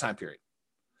 40-year time period.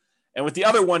 And with the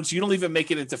other ones, you don't even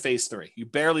make it into phase 3. You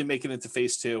barely make it into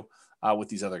phase 2 with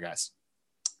these other guys.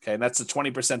 Okay, and that's the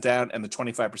 20% down and the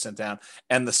 25% down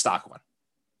and the stock one.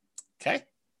 Okay,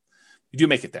 you do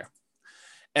make it there.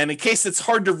 And in case it's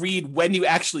hard to read when you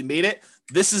actually made it,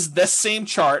 this is the same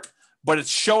chart, but it's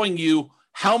showing you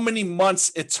how many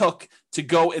months it took to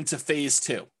go into phase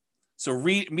 2. So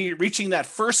reaching that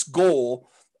first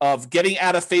goal of getting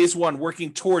out of phase 1,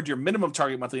 working toward your minimum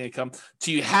target monthly income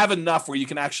till you have enough where you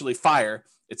can actually fire.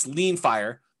 It's lean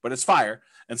fire, but it's fire.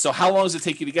 And so how long does it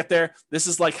take you to get there? This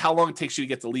is like how long it takes you to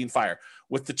get to lean fire.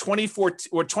 With the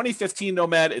 2015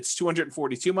 Nomad, it's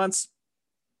 242 months.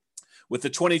 With the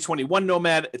 2021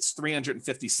 Nomad, it's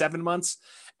 357 months.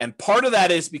 And part of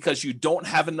that is because you don't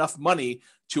have enough money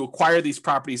to acquire these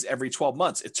properties every 12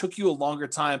 months. It took you a longer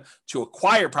time to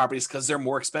acquire properties because they're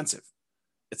more expensive.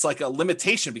 It's like a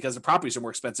limitation because the properties are more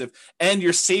expensive and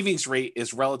your savings rate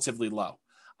is relatively low.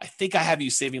 I think I have you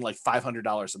saving like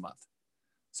 $500 a month.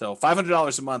 So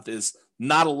 $500 a month is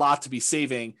not a lot to be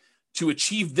saving to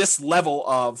achieve this level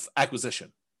of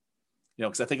acquisition.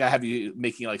 Because I think I have you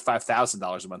making like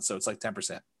 $5,000 a month. So it's like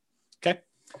 10%. Okay.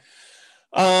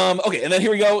 Okay. And then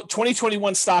here we go.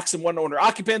 2021 stocks and one owner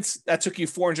occupants. That took you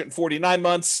 449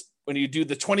 months. When you do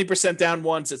the 20% down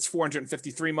ones, it's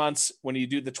 453 months. When you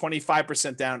do the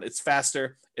 25% down, it's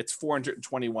faster. It's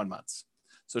 421 months.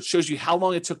 So it shows you how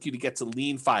long it took you to get to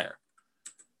lean fire.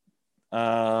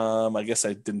 I guess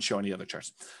I didn't show any other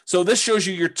charts. So this shows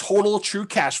you your total true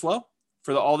cash flow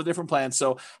for all the different plans.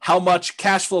 So how much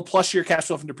cash flow plus your cash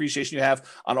flow from depreciation you have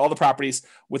on all the properties.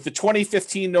 With the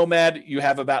 2015 Nomad, you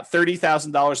have about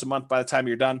 $30,000 a month by the time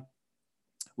you're done.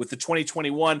 With the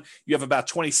 2021, you have about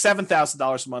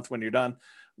 $27,000 a month when you're done.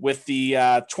 With the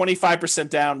 25%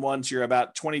 down ones, you're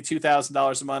about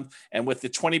 $22,000 a month. And with the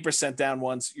 20% down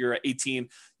ones, you're at 18.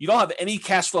 You don't have any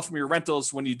cash flow from your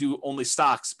rentals when you do only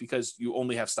stocks because you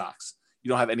only have stocks. You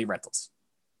don't have any rentals.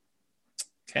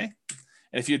 Okay.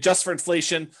 And if you adjust for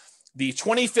inflation, the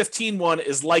 2015 one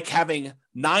is like having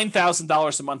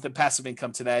 $9,000 a month in passive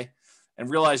income today. And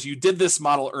realize you did this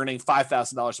model earning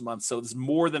 $5,000 a month. So it's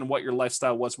more than what your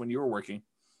lifestyle was when you were working.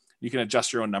 You can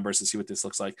adjust your own numbers to see what this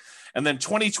looks like. And then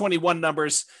 2021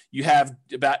 numbers, you have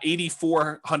about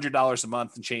 $8,400 a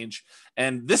month and change.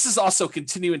 And this is also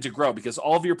continuing to grow because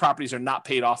all of your properties are not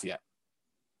paid off yet.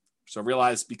 So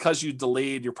realize because you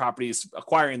delayed your properties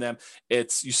acquiring them,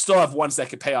 you still have ones that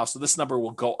could pay off. So this number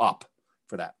will go up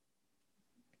for that.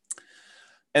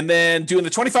 And then doing the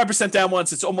 25% down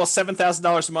ones, it's almost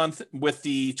 $7,000 a month. With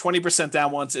the 20%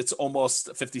 down ones, it's almost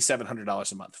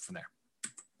 $5,700 a month from there.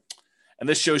 And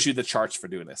this shows you the charts for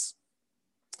doing this.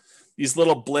 These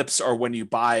little blips are when you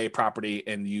buy a property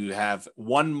and you have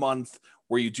 1 month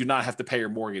where you do not have to pay your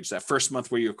mortgage. That first month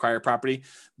where you acquire property,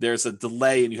 there's a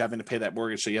delay and you having to pay that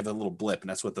mortgage. So you have a little blip, and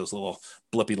that's what those little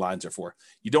blippy lines are for.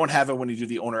 You don't have it when you do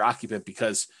the owner occupant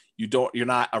because you're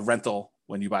not a rental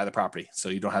when you buy the property. So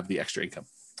you don't have the extra income.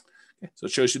 Okay, so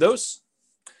it shows you those.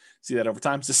 See that over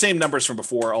time. It's the same numbers from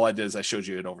before. All I did is I showed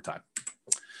you it over time.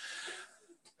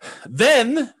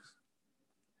 Then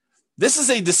this is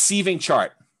a deceiving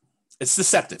chart. It's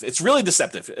deceptive. It's really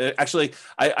deceptive. Actually,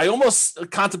 I almost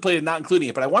contemplated not including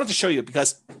it, but I wanted to show you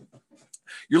because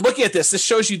you're looking at this. This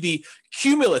shows you the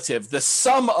cumulative, the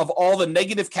sum of all the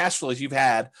negative cash flows you've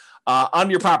had on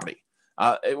your property.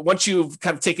 Once you've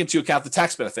kind of taken into account the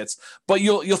tax benefits, but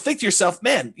you'll think to yourself,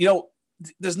 man,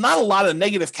 there's not a lot of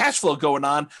negative cash flow going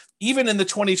on, even in the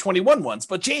 2021 ones.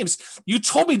 But James, you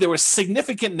told me there was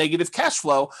significant negative cash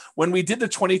flow when we did the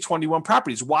 2021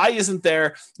 properties. Why isn't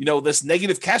there, this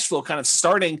negative cash flow kind of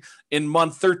starting in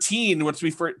month 13 once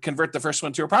we convert the first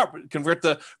one to a property, convert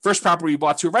the first property we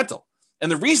bought to a rental?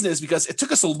 And the reason is because it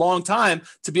took us a long time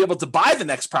to be able to buy the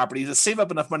next property, to save up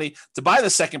enough money to buy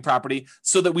the second property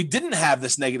so that we didn't have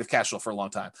this negative cash flow for a long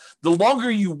time. The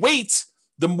longer you wait,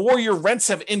 the more your rents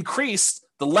have increased,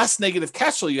 the less negative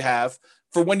cash flow you have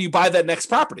for when you buy that next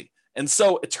property. And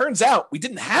so it turns out we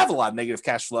didn't have a lot of negative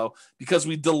cash flow because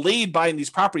we delayed buying these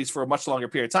properties for a much longer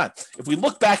period of time. If we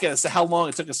look back at as to how long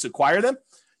it took us to acquire them,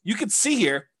 you can see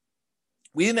here,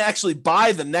 we didn't actually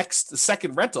buy the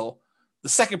second rental, the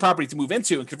second property to move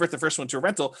into and convert the first one to a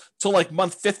rental till like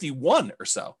month 51 or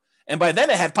so. And by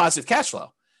then it had positive cash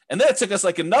flow. And then it took us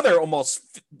like another almost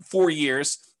 4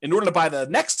 years in order to buy the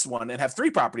next one and have 3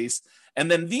 properties.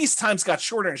 And then these times got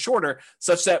shorter and shorter,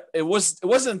 such that it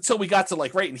wasn't until we got to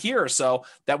like right in here or so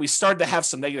that we started to have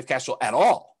some negative cash flow at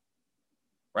all.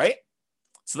 Right?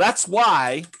 So that's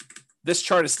why this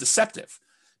chart is deceptive.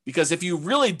 Because if you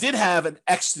really did have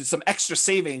some extra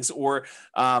savings or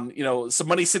some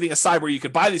money sitting aside where you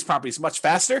could buy these properties much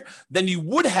faster, then you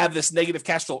would have this negative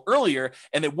cash flow earlier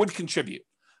and it would contribute.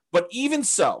 But even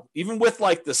so, even with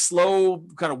like the slow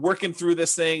kind of working through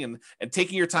this thing and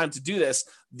taking your time to do this,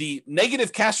 the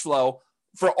negative cash flow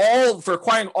for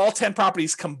acquiring all 10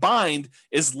 properties combined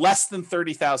is less than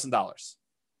 $30,000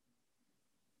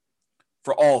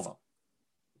 for all of them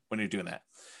when you're doing that.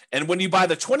 And when you buy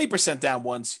the 20% down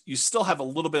ones, you still have a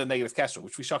little bit of negative cash flow,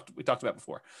 which we talked about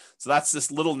before. So that's this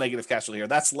little negative cash flow here.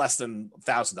 That's less than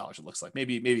 $1,000. It looks like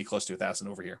maybe close to 1,000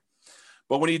 over here.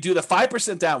 But when you do the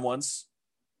 5% down ones,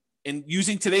 and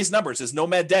using today's numbers as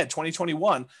Nomad Dead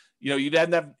 2021, you'd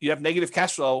have negative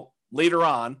cash flow later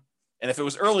on, and if it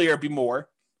was earlier, it'd be more.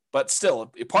 But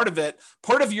still, part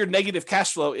of your negative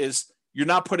cash flow is you're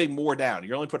not putting more down.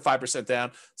 You only put 5%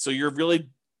 down, so you're really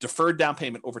deferred down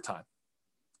payment over time.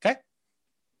 Okay.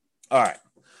 All right.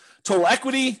 Total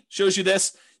equity shows you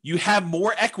this. You have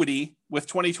more equity with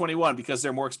 2021 because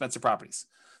they're more expensive properties.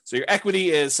 So your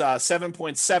equity is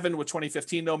 7.7 with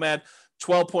 2015 Nomad,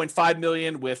 12.5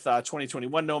 million with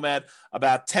 2021 Nomad,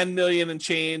 about 10 million and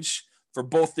change for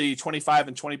both the 25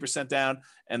 and 20% down.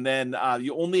 And then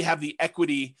you only have the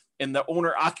equity in the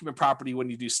owner occupant property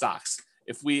when you do stocks.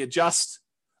 If we adjust,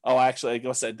 I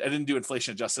guess I didn't do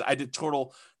inflation adjusted. I did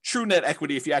total true net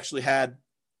equity if you actually had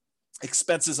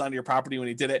expenses on your property when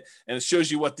you did it. And it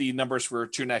shows you what the numbers for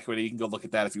true net equity. You can go look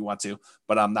at that if you want to,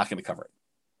 but I'm not going to cover it.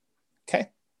 Okay.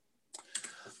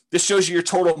 This shows you your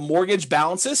total mortgage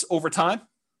balances over time.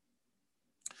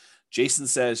 Jason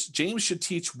says, James should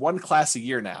teach one class a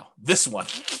year now. This one.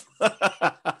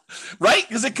 Right?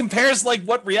 Because it compares like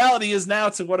what reality is now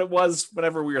to what it was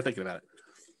whenever we were thinking about it.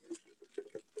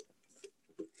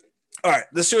 All right.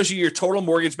 This shows you your total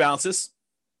mortgage balances.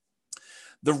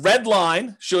 The red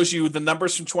line shows you the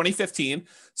numbers from 2015.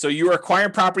 So you were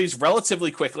acquiring properties relatively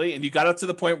quickly, and you got up to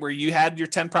the point where you had your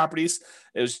 10 properties.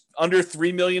 It was under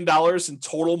 $3 million in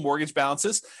total mortgage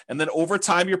balances. And then over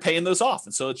time, you're paying those off.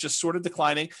 And so it's just sort of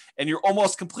declining, and you're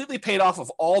almost completely paid off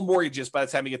of all mortgages by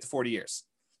the time you get to 40 years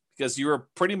because you were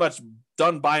pretty much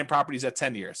done buying properties at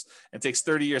 10 years. It takes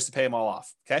 30 years to pay them all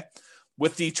off. Okay.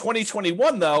 With the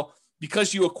 2021, though,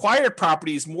 because you acquired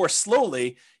properties more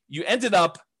slowly, you ended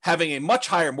up having a much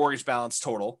higher mortgage balance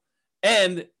total,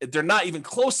 and they're not even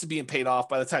close to being paid off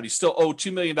by the time you still owe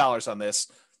 $2 million on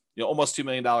this, almost $2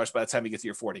 million by the time you get to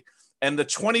your 40. And the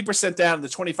 20% down, the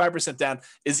 25% down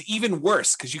is even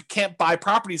worse because you can't buy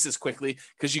properties as quickly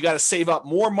because you got to save up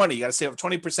more money. You got to save up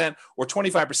 20% or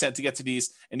 25% to get to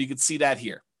these. And you can see that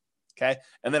here. Okay.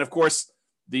 And then of course,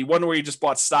 the one where you just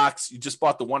bought stocks, you just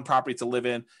bought the one property to live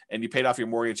in and you paid off your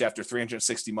mortgage after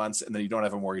 360 months and then you don't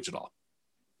have a mortgage at all.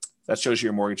 That shows you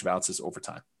your mortgage balances over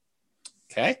time.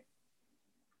 Okay.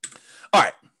 All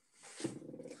right.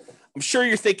 I'm sure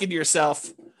you're thinking to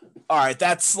yourself, all right,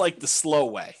 that's like the slow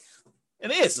way.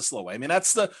 And it is the slow way. I mean,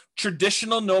 that's the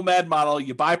traditional nomad model.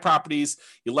 You buy properties,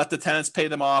 you let the tenants pay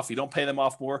them off. You don't pay them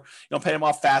off more. You don't pay them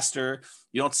off faster.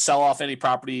 You don't sell off any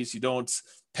properties. You don't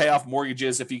pay off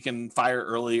mortgages if you can fire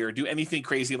early or do anything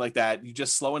crazy like that. You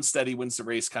just slow and steady wins the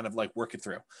race, kind of like work it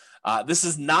through. This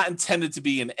is not intended to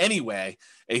be in any way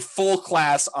a full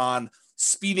class on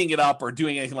speeding it up or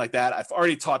doing anything like that. I've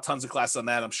already taught tons of classes on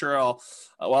that. I'm sure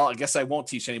I guess I won't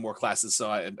teach any more classes, so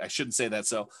I shouldn't say that.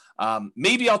 So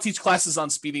maybe I'll teach classes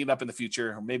on speeding it up in the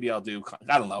future, or maybe I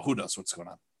don't know. Who knows what's going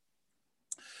on?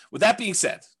 With that being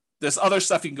said, there's other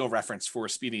stuff you can go reference for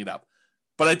speeding it up.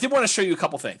 But I did want to show you a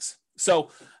couple things. So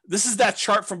this is that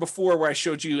chart from before where I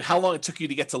showed you how long it took you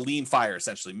to get to lean fire,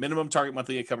 essentially, minimum target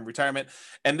monthly income in retirement.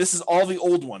 And this is all the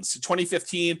old ones. So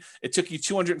 2015, it took you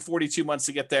 242 months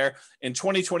to get there. In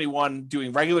 2021,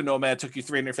 doing regular Nomad took you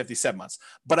 357 months.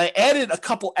 But I added a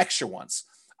couple extra ones.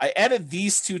 I added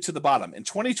these two to the bottom. In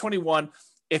 2021,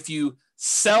 if you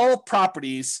sell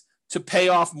properties to pay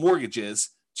off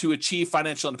mortgages to achieve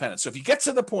financial independence. So if you get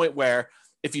to the point where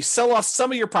if you sell off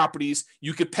some of your properties,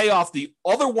 you could pay off the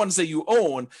other ones that you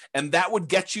own, and that would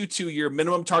get you to your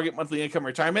minimum target monthly income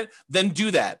retirement, then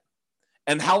do that.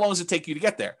 And how long does it take you to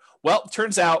get there? Well, it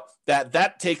turns out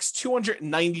that takes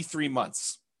 293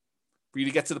 months for you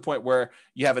to get to the point where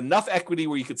you have enough equity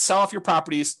where you could sell off your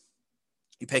properties,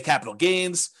 you pay capital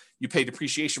gains, you pay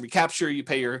depreciation recapture, you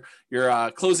pay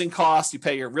your closing costs, you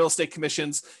pay your real estate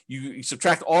commissions, you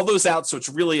subtract all those out. So it's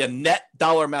really a net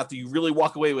dollar amount that you really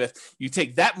walk away with. You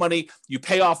take that money, you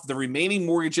pay off the remaining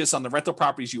mortgages on the rental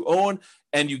properties you own,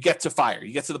 and you get to fire.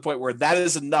 You get to the point where that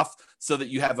is enough so that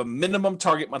you have a minimum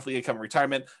target monthly income in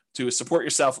retirement to support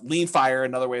yourself, lean fire,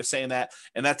 another way of saying that.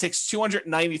 And that takes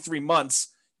 293 months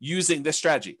using this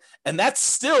strategy. And that's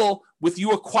still with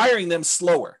you acquiring them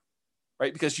slower.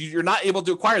 Right? Because you're not able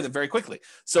to acquire them very quickly.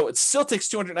 So it still takes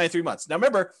 293 months. Now,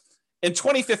 remember, in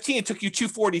 2015, it took you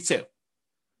 242.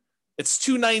 It's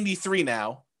 293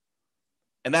 now,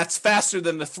 and that's faster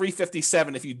than the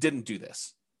 357 if you didn't do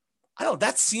this. I don't know.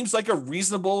 That seems like a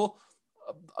reasonable,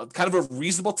 kind of a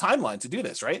reasonable timeline to do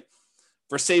this, right?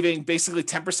 For saving basically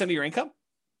 10% of your income.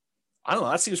 I don't know.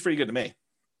 That seems pretty good to me.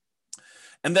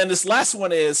 And then this last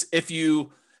one is if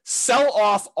you sell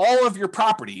off all of your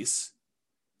properties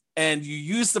and you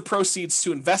use the proceeds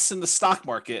to invest in the stock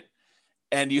market,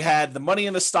 and you had the money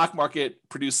in the stock market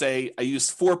produce I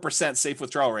used 4% safe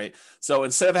withdrawal rate. So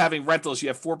instead of having rentals, you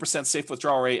have 4% safe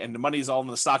withdrawal rate, and the money is all in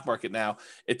the stock market now.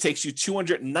 It takes you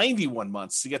 291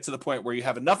 months to get to the point where you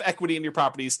have enough equity in your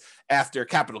properties after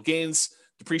capital gains,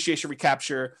 depreciation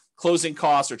recapture, closing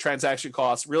costs or transaction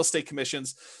costs, real estate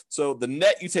commissions. So the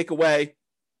net you take away,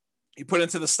 you put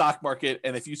into the stock market,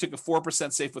 and if you took a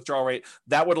 4% safe withdrawal rate,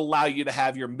 that would allow you to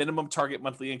have your minimum target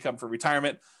monthly income for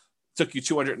retirement. It took you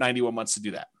 291 months to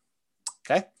do that,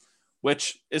 okay?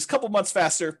 Which is a couple months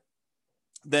faster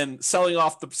than selling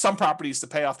off some properties to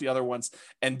pay off the other ones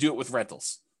and do it with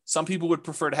rentals. Some people would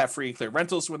prefer to have free and clear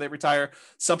rentals when they retire.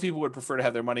 Some people would prefer to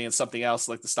have their money in something else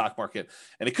like the stock market,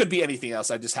 and it could be anything else.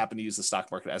 I just happen to use the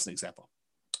stock market as an example,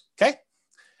 okay?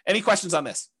 Any questions on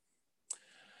this?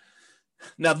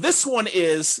 Now, this one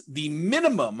is the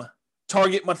minimum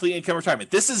target monthly income retirement.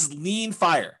 This is lean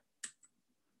fire.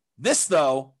 This,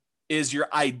 though, is your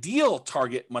ideal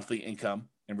target monthly income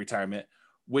in retirement,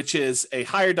 which is a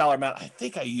higher dollar amount. I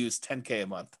think I used $10K a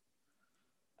month.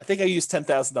 I think I used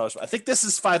 $10,000. I think this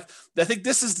is I think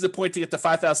this is the point to get to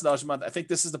 $5,000 a month. I think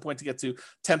this is the point to get to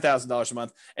 $10,000 a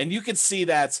month. And you can see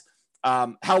that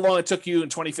how long it took you in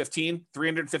 2015,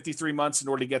 353 months in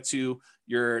order to get to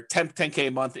your 10K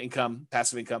a month income,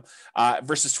 passive income,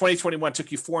 versus 2021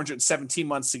 took you 417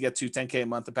 months to get to 10K a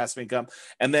month of passive income.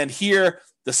 And then here,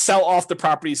 the sell off the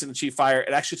properties and achieve fire,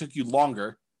 it actually took you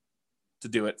longer to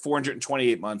do it,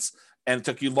 428 months, and it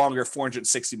took you longer,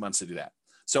 460 months to do that.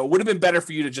 So it would have been better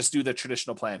for you to just do the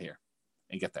traditional plan here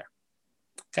and get there.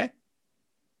 Okay.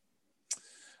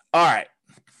 All right.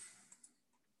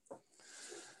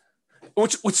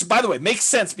 Which, by the way, makes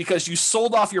sense because you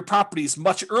sold off your properties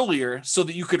much earlier so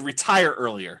that you could retire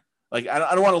earlier. Like,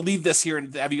 I don't want to leave this here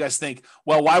and have you guys think,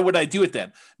 well, why would I do it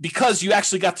then? Because you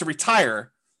actually got to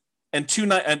retire at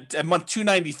month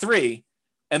 293,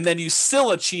 and then you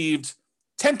still achieved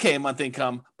 10K a month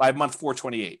income by month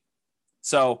 428.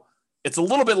 So it's a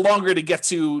little bit longer to get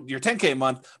to your 10K a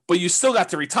month, but you still got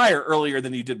to retire earlier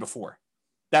than you did before.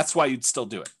 That's why you'd still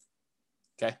do it.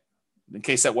 Okay. In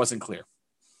case that wasn't clear.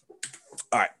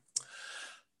 All right.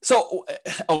 So,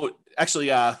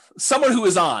 someone who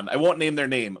is on, I won't name their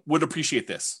name, would appreciate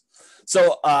this.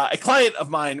 So a client of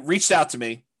mine reached out to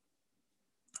me.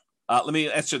 Let me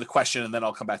answer the question and then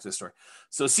I'll come back to the story.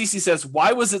 So Cece says,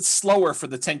 why was it slower for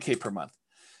the 10K per month?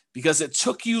 Because it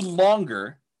took you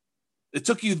longer. It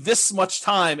took you this much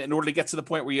time in order to get to the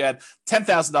point where you had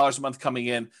 $10,000 a month coming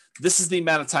in. This is the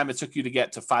amount of time it took you to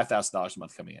get to $5,000 a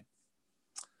month coming in.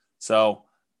 So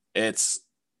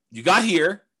you got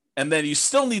here, and then you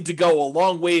still need to go a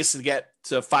long ways to get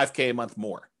to 5K a month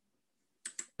more.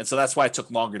 And so that's why it took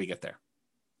longer to get there.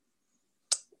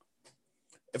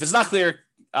 If it's not clear,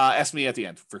 ask me at the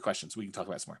end for questions. We can talk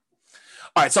about it some more.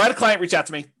 All right. So I had a client reach out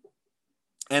to me,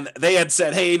 and they had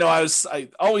said, hey, I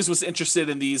always was interested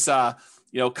in these,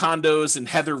 condos in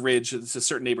Heather Ridge. It's a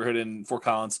certain neighborhood in Fort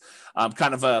Collins,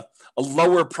 kind of a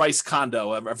lower price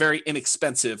condo, a very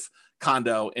inexpensive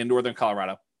condo in Northern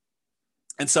Colorado.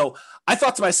 And so I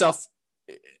thought to myself,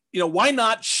 why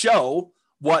not show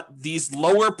what these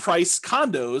lower price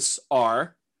condos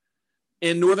are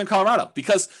in Northern Colorado?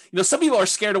 Because, some people are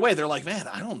scared away. They're like, man,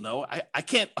 I don't know. I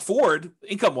can't afford,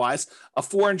 income wise, a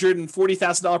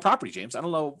 $440,000 property, James. I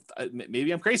don't know.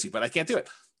 Maybe I'm crazy, but I can't do it.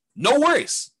 No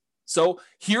worries. So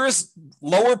here's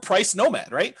lower price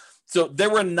Nomad, right? So there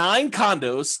were 9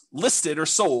 condos listed or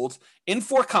sold in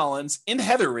Fort Collins, in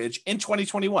Heather Ridge in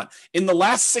 2021, in the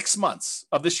last 6 months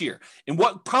of this year, in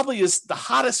what probably is the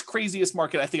hottest, craziest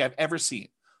market I think I've ever seen.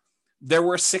 There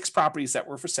were 6 properties that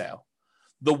were for sale.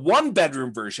 The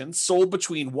 1-bedroom version sold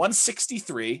between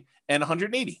 $163,000 and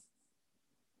 $180,000.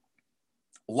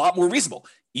 A lot more reasonable,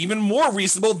 even more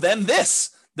reasonable than the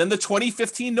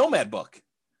 2015 Nomad book.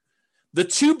 The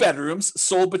 2 bedrooms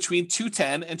sold between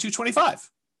 $210,000 and $225,000.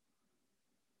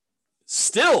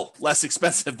 Still less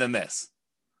expensive than this.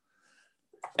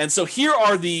 And so here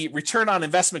are the return on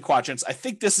investment quadrants. I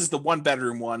think this is the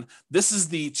 1-bedroom one. This is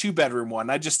the 2-bedroom one.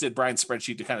 I just did Brian's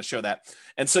spreadsheet to kind of show that.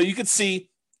 And so you could see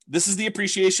this is the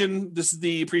appreciation. This is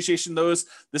the appreciation.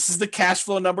 This is the cash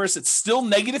flow numbers. It's still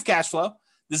negative cash flow.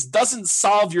 This doesn't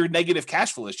solve your negative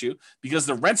cash flow issue because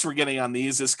the rents we're getting on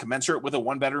these is commensurate with a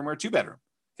 1-bedroom or a 2-bedroom.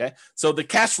 Okay. So the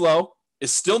cash flow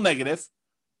is still negative,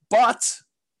 but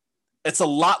it's a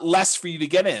lot less for you to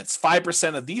get in. It's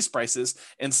 5% of these prices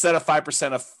instead of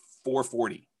 5% of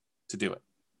 440 to do it.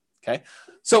 Okay.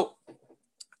 So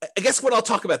I guess what I'll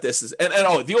talk about this is, and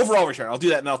the overall return, I'll do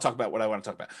that and I'll talk about what I want to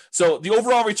talk about. So the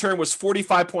overall return was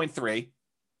 45.3,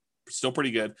 still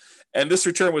pretty good. And this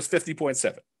return was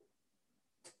 50.7.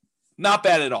 Not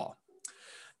bad at all.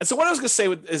 And so what I was going to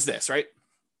say is this, right?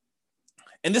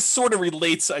 And this sort of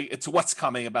relates to what's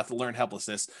coming about the learned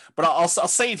helplessness, but I'll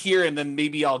say it here, and then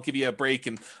maybe I'll give you a break,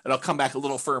 and I'll come back a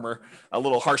little firmer, a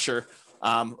little harsher,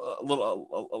 a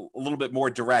little bit more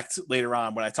direct later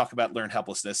on when I talk about learned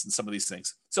helplessness and some of these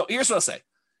things. So here's what I'll say: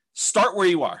 start where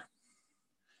you are.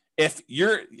 If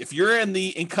you're in the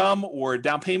income or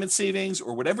down payment savings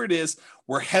or whatever it is,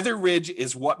 where Heather Ridge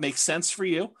is what makes sense for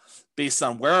you based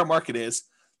on where our market is,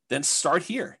 then start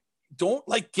here. Don't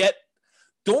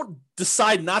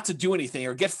decide not to do anything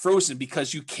or get frozen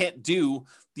because you can't do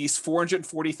these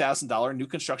 $440,000 new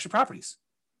construction properties.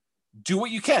 Do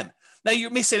what you can. Now you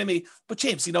may say to me, but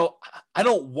James, I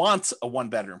don't want a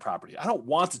 1-bedroom property. I don't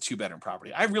want a 2-bedroom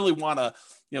property. I really want a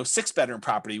 6-bedroom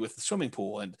property with a swimming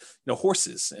pool and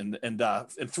horses and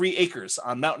 3 acres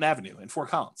on Mountain Avenue in Fort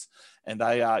Collins. And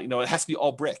it has to be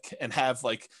all brick and have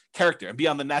like character and be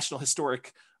on the National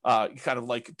Historic kind of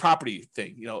like property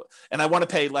thing, and I want to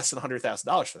pay less than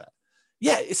 $100,000 for that.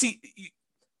 Yeah. See,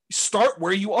 start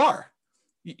where you are.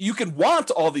 You can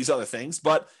want all these other things,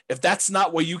 but if that's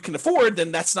not what you can afford,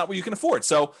 then that's not what you can afford.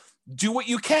 So do what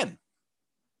you can.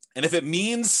 And if it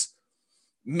means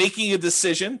making a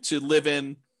decision to live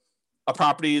in a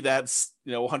property that's,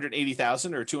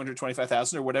 $180,000 or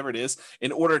 $225,000 or whatever it is,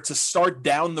 in order to start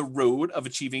down the road of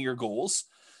achieving your goals,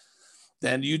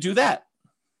 then you do that.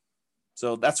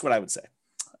 So that's what I would say.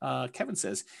 Kevin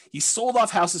says he sold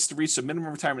off houses to reach the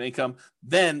minimum retirement income.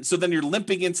 Then you're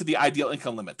limping into the ideal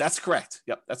income limit. That's correct.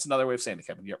 Yep. That's another way of saying it,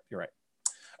 Kevin. Yep, you're right.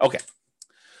 Okay.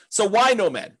 So why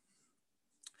Nomad?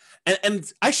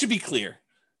 And I should be clear.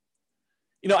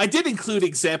 I did include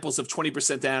examples of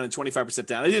 20% down and 25%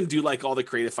 down. I didn't do like all the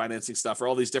creative financing stuff or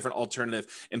all these different alternative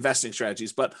investing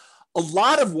strategies, but a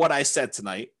lot of what I said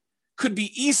tonight could be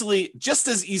just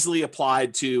as easily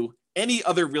applied to any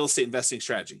other real estate investing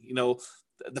strategy.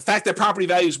 The fact that property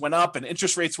values went up and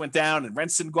interest rates went down and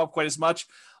rents didn't go up quite as much.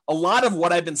 A lot of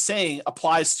what I've been saying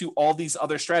applies to all these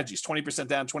other strategies: 20%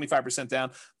 down, 25%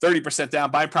 down, 30%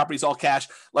 down, buying properties all cash.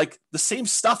 Like the same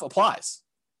stuff applies.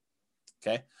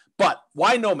 Okay. But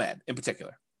why Nomad in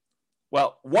particular?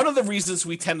 Well, one of the reasons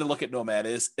we tend to look at Nomad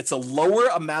is it's a lower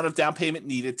amount of down payment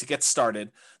needed to get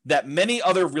started than many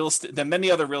other real estate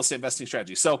investing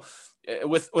strategies. So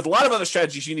with a lot of other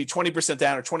strategies, you need 20%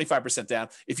 down or 25% down.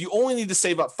 If you only need to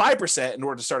save up 5% in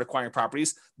order to start acquiring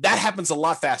properties, that happens a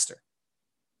lot faster.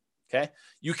 Okay.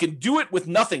 You can do it with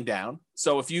nothing down.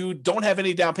 So if you don't have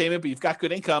any down payment, but you've got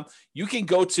good income, you can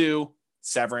go to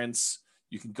Severance,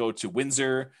 you can go to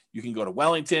Windsor, you can go to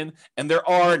Wellington, and there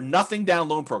are nothing down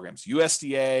loan programs,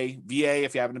 USDA, VA,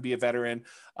 if you happen to be a veteran.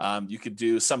 You could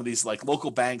do some of these like local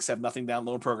banks have nothing down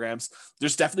loan programs.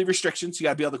 There's definitely restrictions. You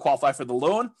got to be able to qualify for the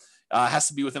loan. has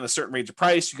to be within a certain range of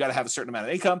price. You got to have a certain amount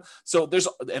of income. So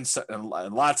and a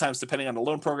lot of times, depending on the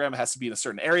loan program, it has to be in a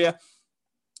certain area.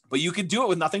 But you could do it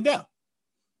with nothing down.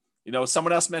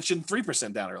 Someone else mentioned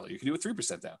 3% down earlier. You can do it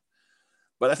 3% down.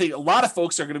 But I think a lot of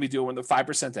folks are going to be doing the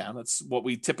 5% down. That's what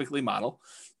we typically model.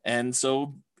 And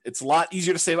so it's a lot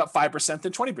easier to save up 5%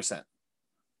 than 20%.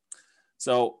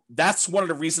 So that's one of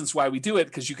the reasons why we do it,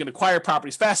 because you can acquire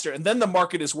properties faster, and then the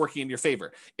market is working in your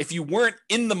favor. If you weren't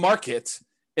in the market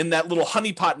in that little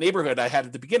honeypot neighborhood I had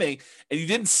at the beginning, and you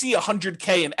didn't see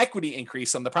 $100K in equity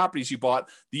increase on the properties you bought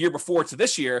the year before to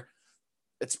this year,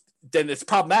 then it's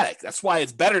problematic. That's why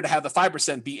it's better to have the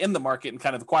 5% be in the market and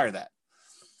kind of acquire that.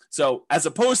 So as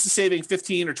opposed to saving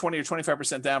 15 or 20 or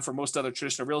 25% down for most other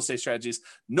traditional real estate strategies,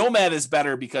 Nomad is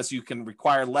better because you can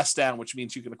require less down, which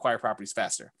means you can acquire properties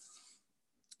faster.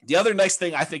 The other nice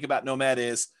thing I think about Nomad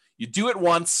is you do it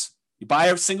once, you buy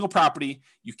a single property,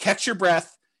 you catch your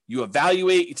breath, you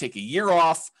evaluate, you take a year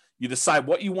off, you decide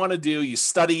what you want to do, you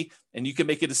study, and you can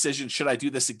make a decision. Should I do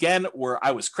this again? Or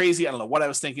I was crazy. I don't know what I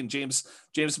was thinking. James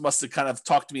must have kind of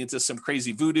talked me into some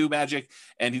crazy voodoo magic,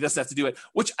 and he doesn't have to do it,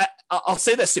 which I'll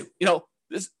say this too.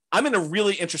 I'm in a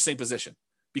really interesting position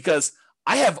because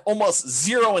I have almost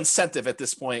zero incentive at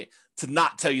this point to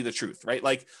not tell you the truth, right?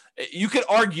 Like you could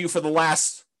argue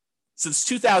since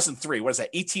 2003, what is that,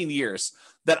 18 years,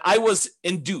 that I was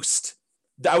induced,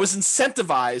 that I was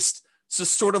incentivized to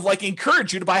sort of like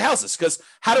encourage you to buy houses. Because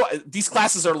these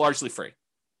classes are largely free.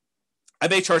 I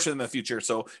may charge for them in the future.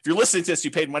 So if you're listening to this,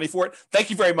 you paid money for it. Thank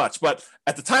you very much. But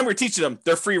at the time we're teaching them,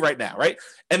 they're free right now, right?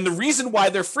 And the reason why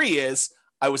they're free is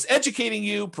I was educating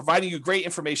you, providing you great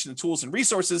information and tools and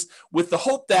resources with the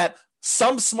hope that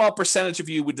some small percentage of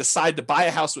you would decide to buy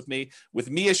a house with me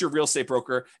as your real estate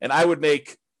broker, and I would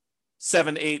make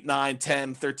 $7, $8, $9,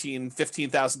 $10, $13,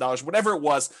 $15,000, whatever it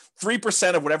was.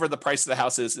 3% of whatever the price of the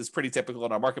house is pretty typical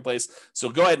in our marketplace. So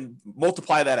go ahead and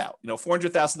multiply that out.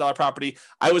 $400,000 property.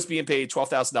 I was being paid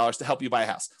 $12,000 to help you buy a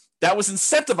house. That was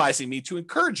incentivizing me to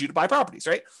encourage you to buy properties,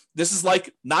 right? This is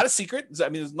like not a secret. I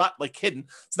mean, it's not like hidden.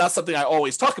 It's not something I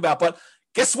always talk about, but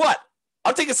guess what?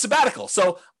 I'm taking a sabbatical.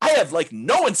 So I have like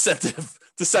no incentive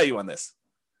to sell you on this.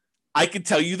 I can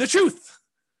tell you the truth.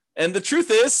 And the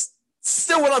truth is,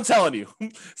 still what I'm telling you.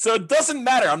 So it doesn't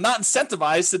matter. I'm not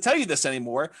incentivized to tell you this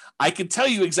anymore. I can tell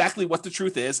you exactly what the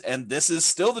truth is, and this is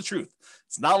still the truth.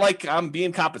 It's not like I'm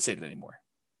being compensated anymore.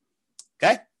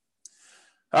 Okay?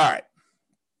 All right.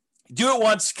 Do it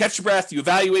once, catch your breath, you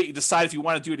evaluate, you decide if you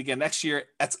want to do it again next year.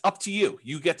 That's up to you.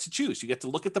 You get to choose. You get to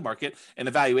look at the market and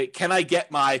evaluate, can I get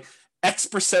my X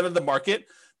percent of the market?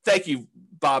 Thank you,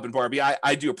 Bob and Barbie.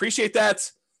 I do appreciate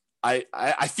that.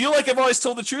 I feel like I've always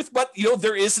told the truth, but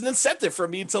there is an incentive for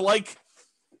me to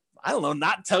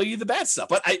not tell you the bad stuff.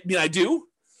 But I do.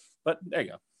 But there you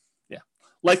go. Yeah.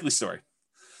 Likely story.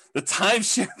 The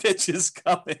timeshare pitch is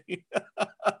coming.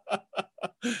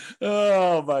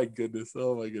 Oh my goodness.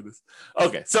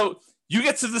 Okay. So you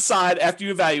get to decide after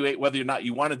you evaluate whether or not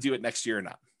you want to do it next year or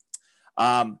not.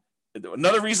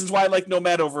 Another reasons why I like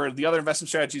Nomad over the other investment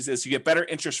strategies is you get better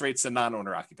interest rates than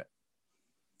non-owner occupant.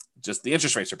 Just the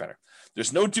interest rates are better.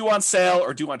 There's no due on sale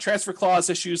or due on transfer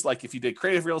clause issues like if you did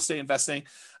creative real estate investing,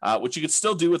 which you could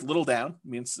still do with little down. I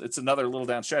mean, it's another little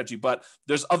down strategy, but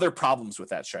there's other problems with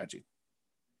that strategy.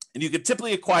 And you could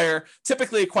typically acquire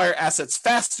assets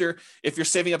faster if you're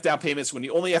saving up down payments when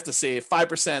you only have to save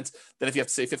 5% than if you have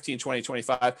to save 15, 20,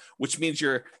 25, which means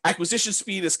your acquisition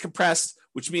speed is compressed,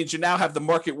 which means you now have the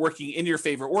market working in your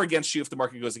favor or against you if the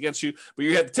market goes against you, but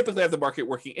you typically have the market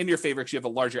working in your favor because you have a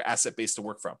larger asset base to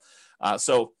work from.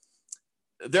 So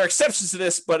there are exceptions to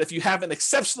this, but if you have an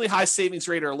exceptionally high savings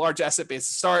rate or a large asset base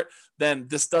to start, then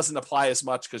this doesn't apply as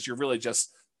much because you're really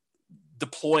just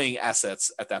deploying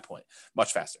assets at that point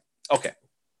much faster. Okay.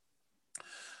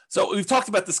 So we've talked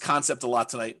about this concept a lot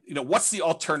tonight. What's the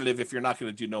alternative if you're not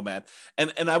going to do Nomad?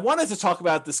 And I wanted to talk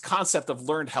about this concept of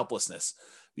learned helplessness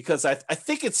because I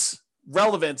think it's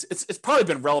relevant. It's probably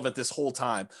been relevant this whole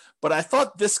time, but I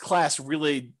thought this class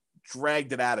really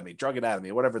drug it out of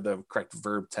me, whatever the correct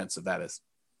verb tense of that is.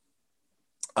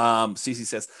 Cece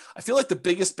says, I feel like the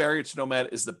biggest barrier to Nomad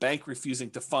is the bank refusing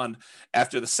to fund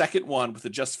after the second one with the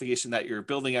justification that you're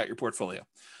building out your portfolio.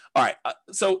 All right.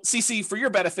 So Cece, for your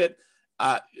benefit,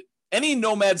 any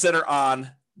Nomads that are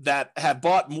on that have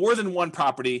bought more than one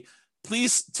property,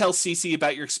 please tell Cece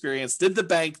about your experience. Did the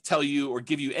bank tell you or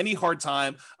give you any hard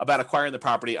time about acquiring the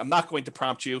property? I'm not going to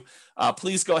prompt you.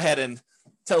 Please go ahead and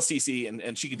tell Cece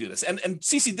and she can do this. And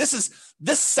Cece,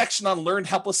 this section on learned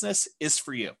helplessness is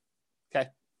for you. Okay.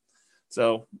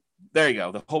 So there you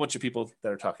go. The whole bunch of people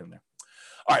that are talking there.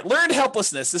 All right. Learned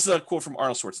helplessness. This is a quote from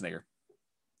Arnold Schwarzenegger.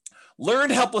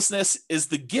 Learned helplessness is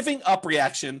the giving up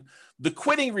reaction, the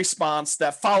quitting response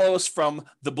that follows from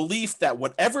the belief that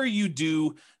whatever you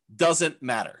do doesn't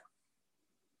matter.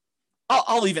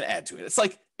 I'll even add to it.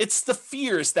 It's the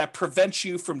fears that prevent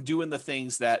you from doing the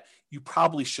things that you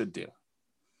probably should do.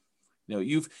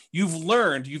 You've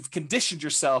conditioned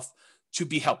yourself to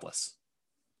be helpless,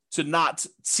 to not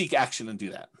seek action and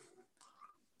do that.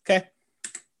 Okay.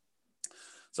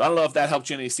 So I don't know if that helped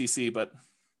you in ACC, but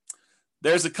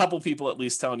there's a couple people at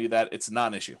least telling you that it's not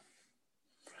an issue.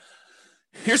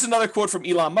 Here's another quote from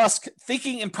Elon Musk,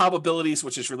 thinking in probabilities,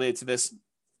 which is related to this.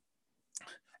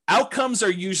 Outcomes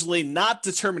are usually not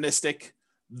deterministic,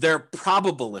 they're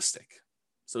probabilistic.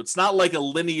 So it's not like a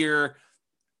linear,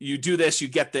 you do this, you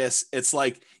get this. It's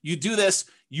like you do this,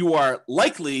 you are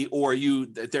likely, or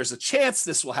there's a chance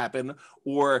this will happen,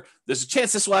 or there's a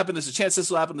chance this will happen, there's a chance this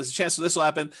will happen, there's a chance this will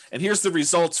happen. And here's the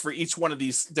results for each one of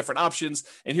these different options.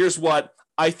 And here's what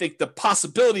I think the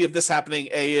possibility of this happening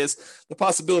A is, the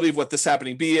possibility of what this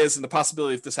happening B is, and the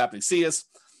possibility of this happening C is.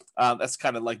 That's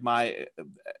kind of like my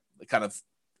kind of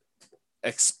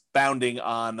expounding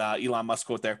on Elon Musk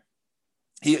quote there.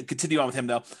 He continued on with him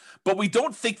though, but we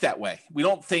don't think that way. We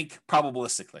don't think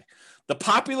probabilistically. The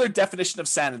popular definition of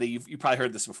sanity, you've probably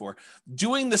heard this before,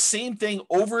 doing the same thing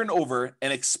over and over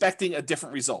and expecting a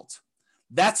different result.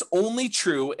 That's only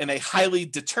true in a highly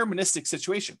deterministic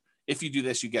situation. If you do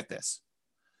this, you get this.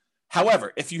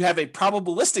 However, if you have a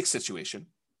probabilistic situation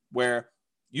where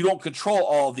you don't control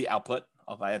all of the output,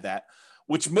 I'll add that,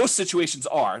 which most situations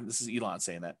are, this is Elon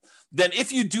saying that, then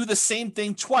if you do the same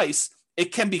thing twice,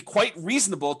 it can be quite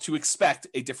reasonable to expect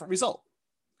a different result.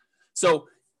 So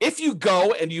if you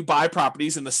go and you buy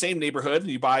properties in the same neighborhood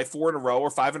and you buy 4 in a row or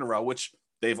 5 in a row, which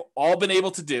they've all been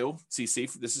able to do,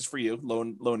 CC, this is for you,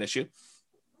 loan issue.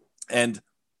 And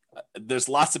there's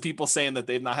lots of people saying that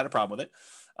they've not had a problem with it.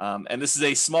 And this is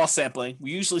a small sampling.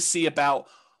 We usually see about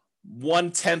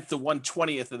 1/10 to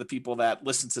 1/20 of the people that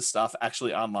listen to stuff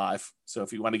actually on live. So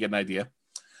if you want to get an idea,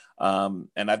 and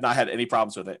I've not had any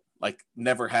problems with it, like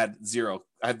never had zero.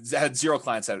 I've had 0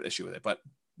 clients had an issue with it, but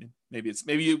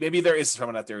maybe there is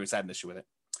someone out there who's had an issue with it.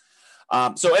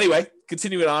 So anyway,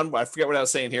 continuing on, I forget what I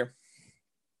was saying here.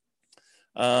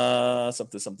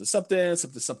 Something,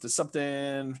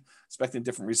 expecting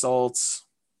different results.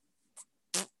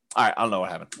 All right, I don't know what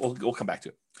happened. We'll come back to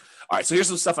it. All right, so here's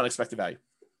some stuff on expected value.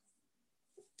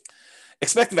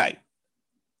 Expected value.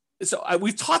 So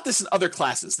we've taught this in other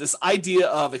classes, this idea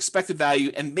of expected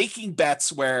value and making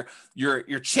bets where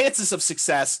your chances of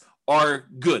success are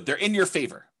good. They're in your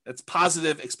favor. That's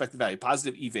positive expected value,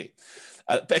 positive EV.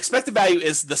 Expected value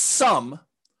is the sum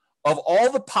of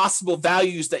all the possible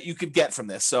values that you could get from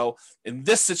this. So in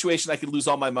this situation, I could lose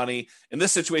all my money. In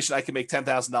this situation, I can make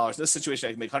 $10,000. In this situation,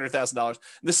 I can make $100,000. In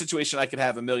this situation, I could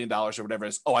have $1 million or whatever it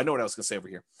is. Oh, I know what I was going to say over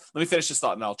here. Let me finish this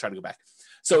thought and I'll try to go back.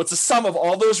 So it's a sum of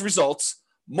all those results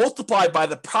multiplied by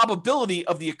the probability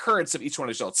of the occurrence of each one of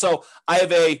the results. So I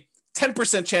have a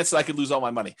 10% chance that I could lose all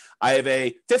my money. I have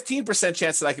a 15%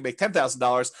 chance that I can make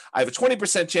 $10,000. I have a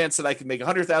 20% chance that I can make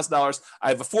 $100,000. I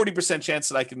have a 40% chance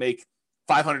that I can make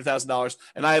 $500,000,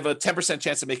 and I have a 10%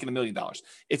 chance of making $1 million.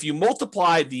 If you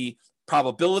multiply the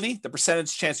probability, the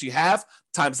percentage chance you have,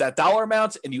 times that dollar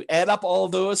amount, and you add up all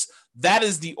of those, that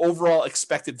is the overall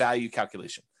expected value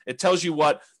calculation. It tells you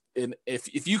what,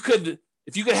 if you could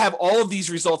have all of these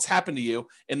results happen to you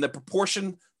in the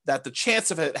proportion that the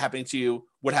chance of it happening to you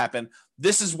would happen,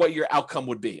 this is what your outcome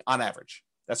would be on average.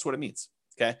 That's what it means.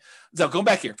 Okay. So going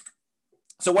back here.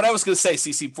 So what I was going to say,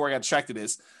 CC, before I got distracted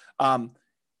is,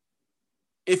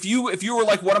 if you were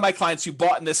like one of my clients who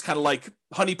bought in this kind of like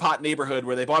honeypot neighborhood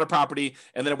where they bought a property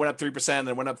and then it went up 3%, then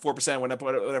it went up 4%, went up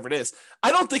whatever it is,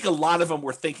 I don't think a lot of them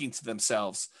were thinking to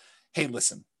themselves, hey,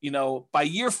 listen, by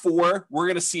year 4, we're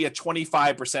going to see a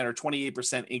 25% or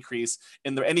 28% increase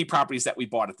in any properties that we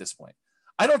bought at this point.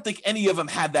 I don't think any of them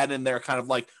had that in their kind of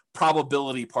like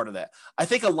probability part of that. I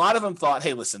think a lot of them thought,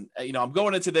 hey, listen, I'm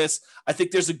going into this. I think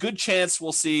there's a good chance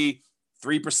we'll see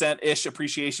 3%-ish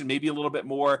appreciation, maybe a little bit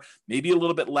more, maybe a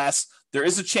little bit less. There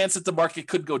is a chance that the market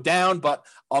could go down, but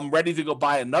I'm ready to go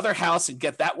buy another house and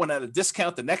get that one at a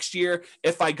discount the next year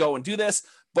if I go and do this.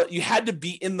 But you had to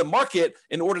be in the market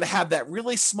in order to have that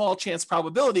really small chance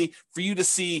probability for you to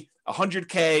see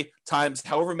 100K times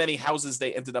however many houses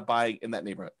they ended up buying in that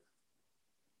neighborhood.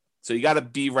 So you got to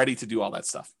be ready to do all that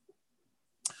stuff.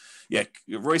 Yeah,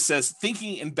 Roy says,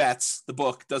 Thinking in Bets, the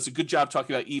book, does a good job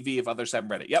talking about EV if others haven't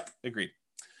read it. Yep, agreed.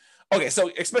 Okay, so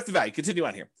expected value. Continue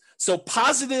on here. So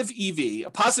positive EV,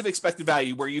 a positive expected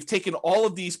value, where you've taken all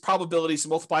of these probabilities and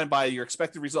multiplying by your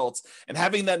expected results and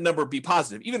having that number be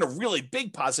positive, even a really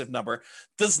big positive number,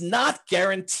 does not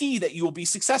guarantee that you will be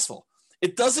successful.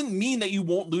 It doesn't mean that you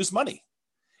won't lose money.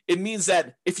 It means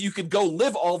that if you could go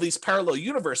live all these parallel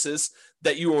universes,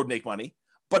 that you would make money,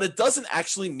 but it doesn't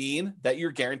actually mean that you're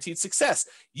guaranteed success.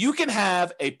 You can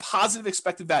have a positive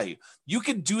expected value. You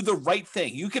can do the right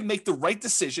thing. You can make the right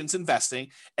decisions investing,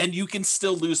 and you can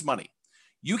still lose money.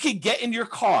 You can get in your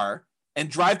car and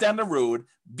drive down the road,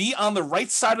 be on the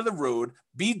right side of the road,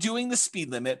 be doing the speed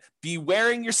limit, be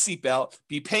wearing your seatbelt,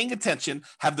 be paying attention,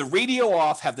 have the radio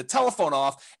off, have the telephone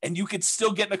off, and you could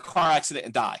still get in a car accident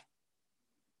and die.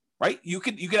 Right? You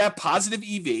could have positive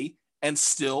EV and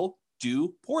still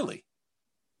do poorly.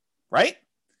 Right?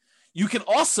 You can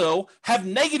also have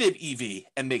negative EV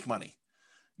and make money.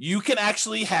 You can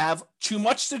actually have too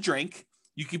much to drink.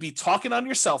 You could be talking on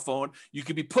your cell phone. You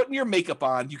could be putting your makeup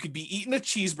on. You could be eating a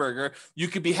cheeseburger. You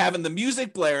could be having the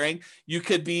music blaring. You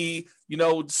could be,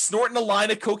 snorting a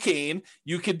line of cocaine.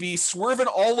 You could be swerving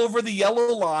all over the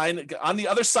yellow line on the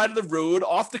other side of the road,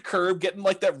 off the curb, getting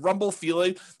like that rumble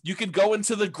feeling. You could go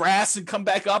into the grass and come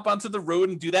back up onto the road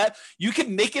and do that. You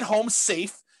can make it home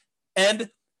safe. And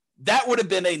that would have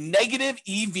been a negative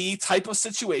EV type of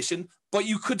situation, but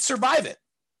you could survive it.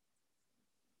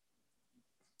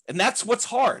 And that's what's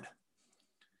hard.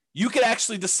 You could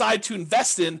actually decide to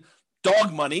invest in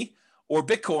dog money or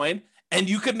Bitcoin, and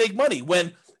you could make money.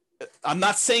 When I'm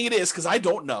not saying it is, because I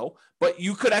don't know, but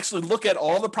you could actually look at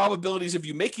all the probabilities of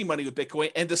you making money with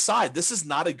Bitcoin and decide this is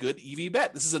not a good EV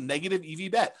bet. This is a negative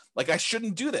EV bet. Like, I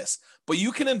shouldn't do this. But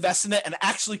you can invest in it and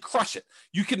actually crush it.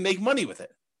 You can make money with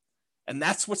it. And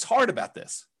that's what's hard about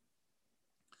this.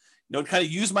 To kind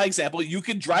of use my example, you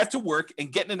could drive to work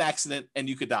and get in an accident and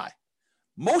you could die.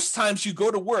 Most times you go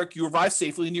to work, you arrive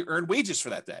safely, and you earn wages for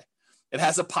that day. It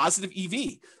has a positive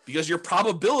EV because your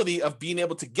probability of being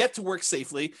able to get to work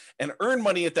safely and earn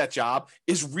money at that job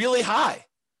is really high.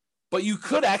 But you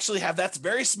could actually have that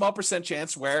very small percent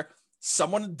chance where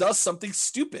someone does something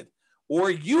stupid, or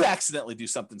you accidentally do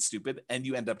something stupid and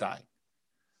you end up dying.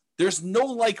 There's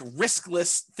no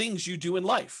riskless things you do in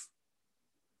life.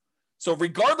 So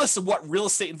regardless of what real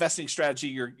estate investing strategy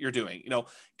you're doing,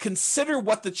 consider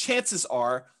what the chances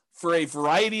are for a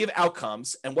variety of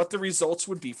outcomes and what the results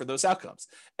would be for those outcomes.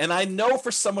 And I know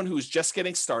for someone who's just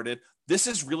getting started, this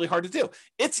is really hard to do.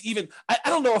 It's even, I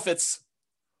don't know if it's,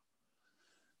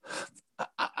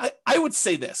 I would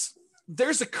say this,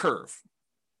 there's a curve.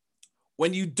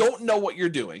 When you don't know what you're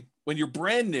doing, when you're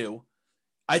brand new,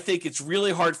 I think it's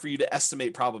really hard for you to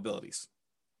estimate probabilities.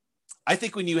 I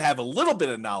think when you have a little bit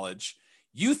of knowledge,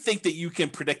 you think that you can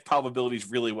predict probabilities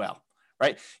really well,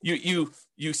 right? You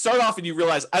start off and you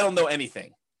realize, I don't know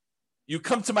anything. You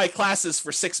come to my classes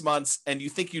for 6 months and you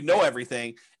think you know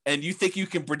everything and you think you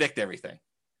can predict everything.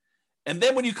 And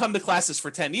then when you come to classes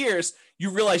for 10 years, you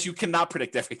realize you cannot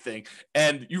predict everything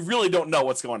and you really don't know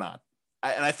what's going on.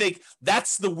 And I think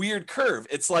that's the weird curve.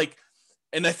 It's like,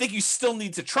 and I think you still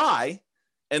need to try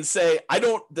and say,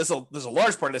 there's a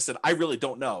large part of this that I really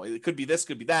don't know. It could be this,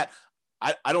 could be that.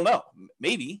 I don't know,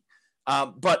 maybe.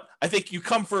 But I think you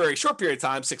come for a short period of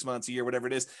time, 6 months, a year, whatever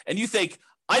it is, and you think,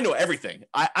 I know everything.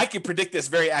 I can predict this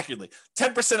very accurately.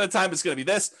 10% of the time it's going to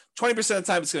be this, 20% of the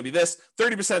time it's going to be this,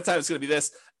 30% of the time it's going to be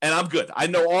this, and I'm good. I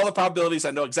know all the probabilities.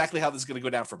 I know exactly how this is going to go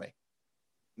down for me.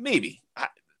 Maybe.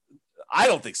 I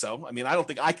don't think so. I mean, I don't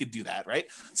think I could do that, right?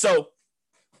 So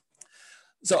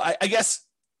I guess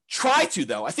try to,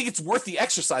 though. I think it's worth the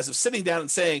exercise of sitting down and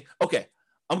saying, okay,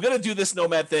 I'm going to do this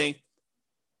Nomad thing.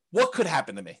 What could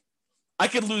happen to me? I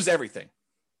could lose everything.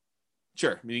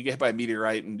 Sure. I mean, you get hit by a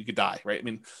meteorite and you could die, right? I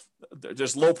mean,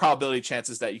 there's low probability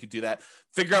chances that you could do that.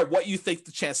 Figure out what you think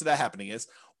the chance of that happening is.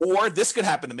 Or this could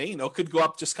happen to me, it could go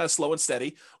up just kind of slow and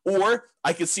steady. Or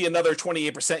I could see another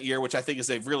 28% year, which I think is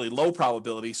a really low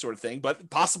probability sort of thing, but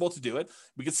possible to do it.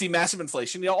 We could see massive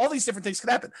inflation. All these different things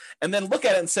could happen. And then look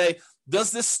at it and say,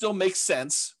 does this still make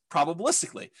sense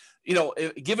probabilistically?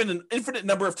 Given an infinite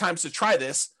number of times to try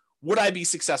this, would I be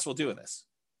successful doing this?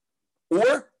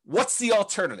 Or what's the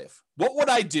alternative? What would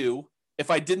I do if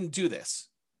I didn't do this?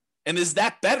 And is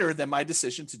that better than my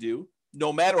decision to do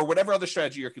Nomad or whatever other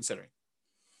strategy you're considering?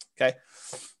 Okay.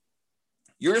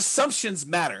 Your assumptions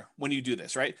matter when you do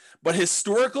this, right? But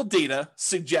historical data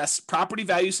suggests property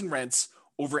values and rents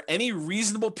over any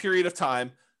reasonable period of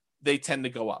time, they tend to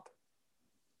go up.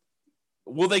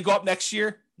 Will they go up next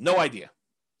year? No idea.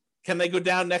 Can they go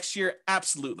down next year?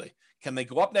 Absolutely. Can they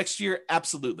go up next year?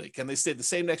 Absolutely. Can they stay the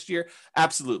same next year?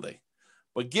 Absolutely.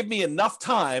 But give me enough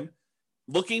time,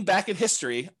 looking back at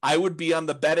history, I would be on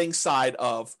the betting side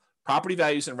of Property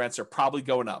values and rents are probably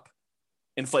going up.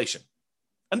 Inflation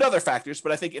and other factors,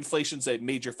 but I think inflation's a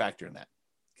major factor in that.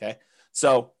 Okay.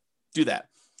 So do that.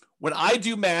 When I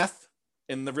do math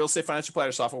in the real estate financial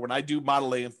planner software, when I do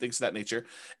modeling and things of that nature,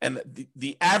 and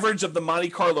the average of the Monte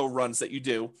Carlo runs that you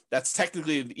do, that's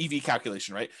technically an EV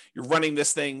calculation, right? You're running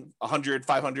this thing 100,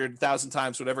 500, 1,000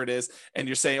 times, whatever it is. And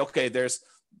you're saying, okay, there's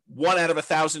 1 out of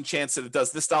 1,000 chance that it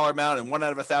does this dollar amount and 1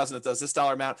 out of 1,000 that does this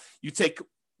dollar amount. You take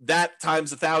that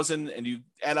times 1,000 and you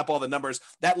add up all the numbers.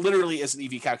 That literally is an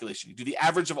EV calculation. You do the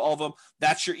average of all of them.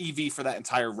 That's your EV for that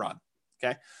entire run.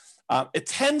 Okay. It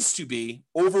tends to be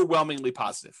overwhelmingly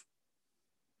positive.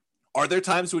 Are there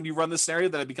times when you run this scenario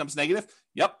that it becomes negative?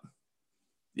 Yep,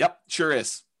 sure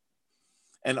is.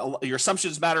 And your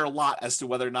assumptions matter a lot as to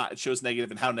whether or not it shows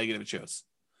negative and how negative it shows.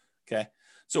 Okay.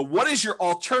 So what is your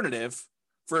alternative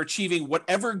for achieving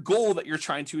whatever goal that you're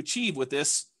trying to achieve with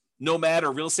this nomad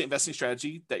or real estate investing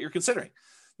strategy that you're considering?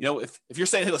 You know, if you're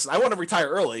saying, hey, listen, I want to retire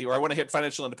early, or I want to hit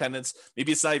financial independence,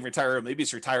 maybe it's not even retire early, maybe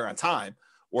it's retire on time,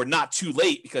 or not too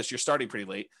late because you're starting pretty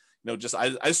late. You know, I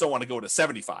just don't want to go to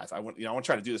 75. I want to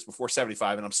try to do this before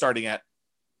 75, and I'm starting at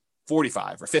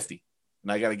 45 or 50,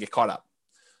 and I got to get caught up.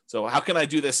 So how can I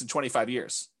do this in 25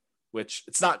 years? Which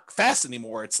it's not fast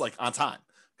anymore. It's like on time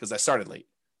because I started late,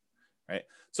 right?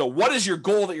 So what is your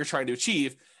goal that you're trying to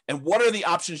achieve, and what are the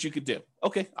options you could do?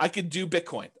 Okay, I could do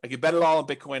Bitcoin. I could bet it all on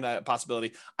Bitcoin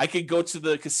possibility. I could go to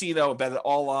the casino and bet it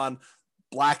all on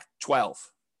Black 12.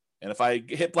 And if I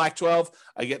hit Black 12,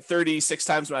 I get 36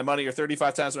 times my money or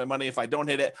 35 times my money. If I don't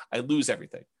hit it, I lose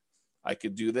everything. I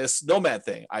could do this Nomad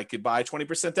thing. I could buy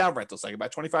 20% down rentals. I could buy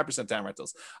 25% down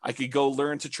rentals. I could go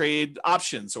learn to trade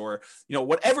options, or, you know,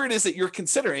 whatever it is that you're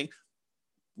considering,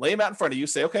 lay them out in front of you.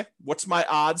 Say, okay, what's my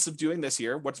odds of doing this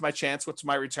here? What's my chance? What's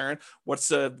my return? What's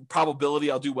the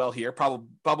probability I'll do well here?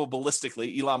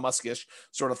 Probabilistically, Elon Musk-ish,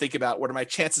 sort of think about what are my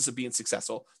chances of being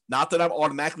successful? Not that I'm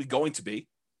automatically going to be,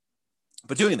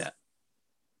 but doing that.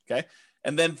 Okay.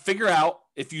 And then figure out,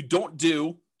 if you don't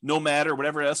do Nomad or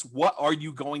whatever else, what are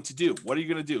you going to do? What are you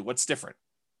going to do? What's different?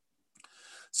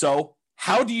 So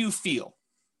how do you feel?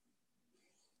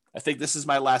 I think this is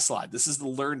my last slide. This is the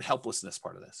learned helplessness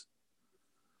part of this.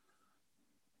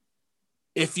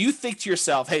 If you think to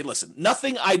yourself, hey, listen,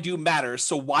 nothing I do matters,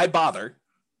 so why bother?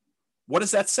 What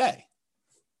does that say?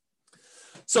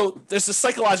 So there's a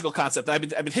psychological concept. I've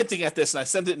been hinting at this, and I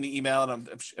sent it in the email. And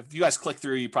if you guys click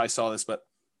through, you probably saw this. But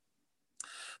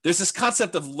there's this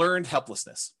concept of learned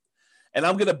helplessness, and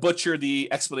I'm going to butcher the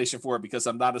explanation for it because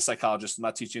I'm not a psychologist. I'm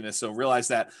not teaching this, so realize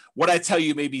that what I tell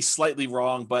you may be slightly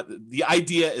wrong, but the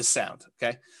idea is sound.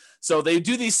 Okay, so they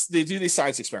do these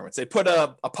science experiments. They put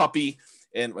a puppy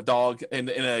and a dog in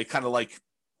a kind of like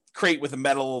crate with a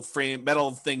metal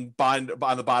thing bind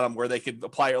on the bottom where they could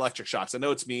apply electric shocks. I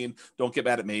know it's mean. Don't get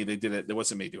mad at me. They did it. It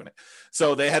wasn't me doing it.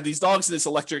 So they had these dogs in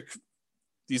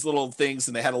these little things,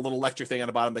 and they had a little electric thing on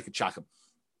the bottom. They could shock them.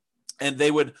 And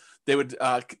they would,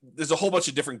 there's a whole bunch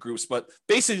of different groups, but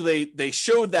basically they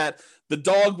showed that the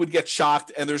dog would get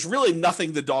shocked, and there's really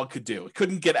nothing the dog could do. It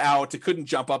couldn't get out. It couldn't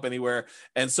jump up anywhere.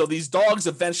 And so these dogs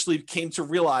eventually came to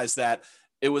realize that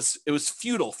it was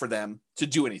futile for them to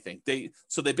do anything.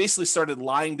 So they basically started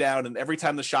lying down, and every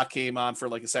time the shock came on for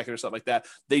like a second or something like that,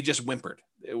 they just whimpered.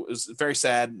 It was very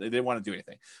sad. They didn't want to do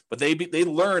anything, but they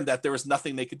learned that there was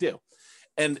nothing they could do.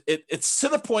 And it's to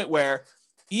the point where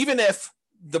even if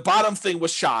the bottom thing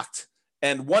was shocked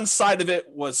and one side of it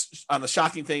was on a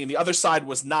shocking thing and the other side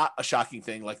was not a shocking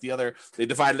thing, like the other, they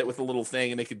divided it with a little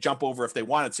thing and they could jump over if they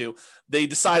wanted to. They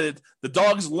decided, the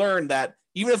dogs learned that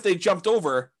even if they jumped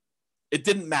over, it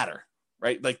didn't matter,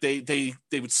 right? Like they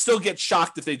would still get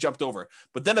shocked if they jumped over.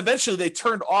 But then eventually they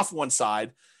turned off one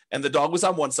side and the dog was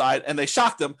on one side and they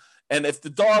shocked them. And if the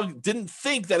dog didn't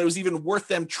think that it was even worth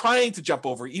them trying to jump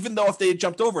over, even though if they had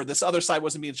jumped over, this other side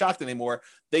wasn't being shocked anymore,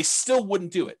 they still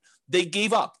wouldn't do it. They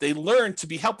gave up. They learned to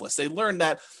be helpless. They learned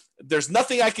that there's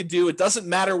nothing I could do. It doesn't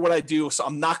matter what I do, so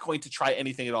I'm not going to try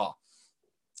anything at all.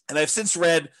 And I've since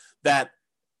read that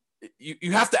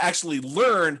you have to actually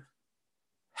learn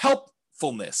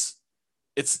helpfulness.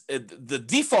 The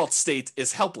default state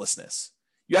is helplessness.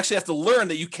 You actually have to learn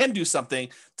that you can do something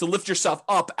to lift yourself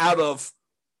up out of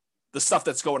the stuff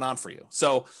that's going on for you.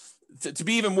 So to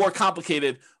be even more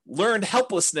complicated, learned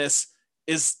helplessness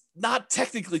is not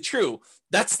technically true.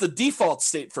 That's the default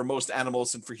state for most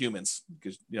animals and for humans,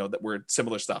 because that we're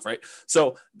similar stuff, right?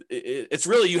 So it's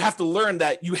really, you have to learn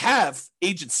that you have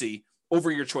agency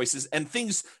over your choices, and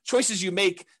choices you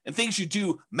make and things you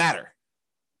do matter.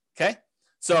 Okay,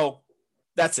 so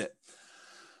that's it.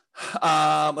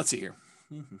 Let's see here.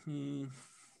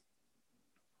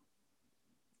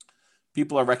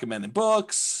 People are recommending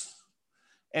books.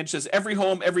 And says, every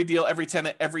home, every deal, every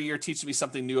tenant, every year teaches me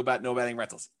something new about nomading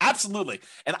rentals. Absolutely.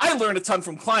 And I learn a ton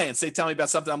from clients. They tell me about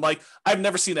something. I'm like, I've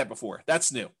never seen that before.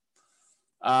 That's new.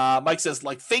 Mike says,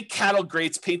 like fake cattle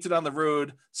grates painted on the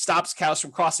road stops cows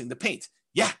from crossing. The paint.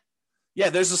 Yeah,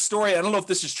 there's a story. I don't know if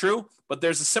this is true, but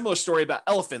there's a similar story about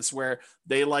elephants where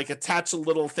they like attach a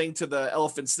little thing to the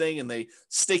elephant's thing and they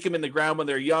stake them in the ground when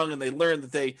they're young, and they learn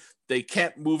that they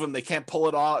can't move them, they can't pull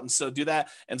it out, and so do that.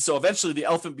 And so eventually the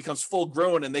elephant becomes full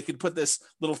grown, and they can put this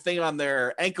little thing on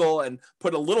their ankle and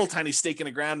put a little tiny stake in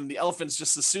the ground, and the elephants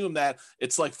just assume that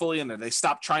it's like fully in there. They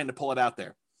stop trying to pull it out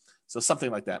there. So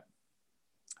something like that.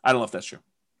 I don't know if that's true.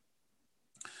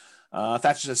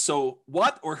 Thatcher says, so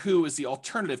what or who is the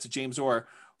alternative to James Orr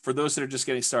for those that are just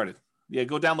getting started? Yeah,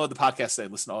 go download the podcast today,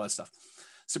 listen to all that stuff.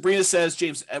 Sabrina says,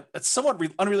 James, a somewhat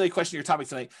unrelated question to your topic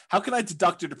tonight. How can I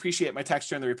deduct or depreciate my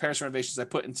tax return the repairs and renovations I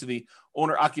put into the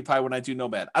owner occupied when I do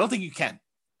Nomad? I don't think you can.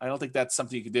 I don't think that's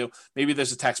something you can do. Maybe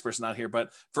there's a tax person out here,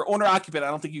 but for owner occupied, I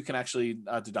don't think you can actually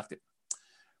deduct it.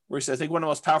 Where he says, I think one of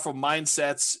the most powerful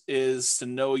mindsets is to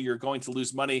know you're going to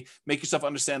lose money. Make yourself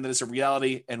understand that it's a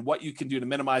reality and what you can do to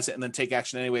minimize it, and then take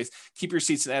action anyways. Keep your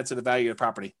receipts and add to the value of the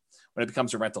property when it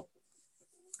becomes a rental.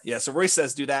 Yeah, so Royce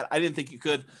says do that. I didn't think you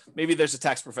could. Maybe there's a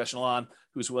tax professional on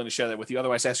who's willing to share that with you.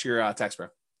 Otherwise, ask your tax pro.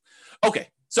 Okay,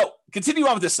 so continue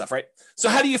on with this stuff, right? So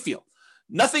how do you feel?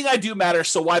 Nothing I do matters,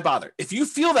 so why bother? If you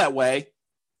feel that way,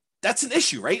 that's an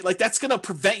issue, right? Like that's going to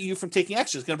prevent you from taking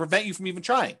action. It's going to prevent you from even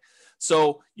trying.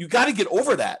 So you got to get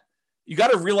over that. You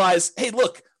got to realize, hey,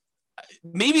 look,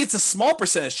 maybe it's a small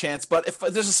percentage chance, but if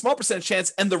there's a small percentage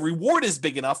chance and the reward is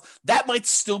big enough, that might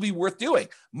still be worth doing.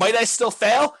 Might I still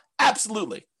fail?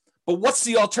 Absolutely. But what's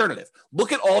the alternative?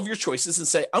 Look at all of your choices and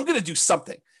say, I'm going to do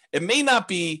something. It may not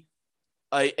be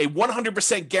a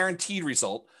 100% guaranteed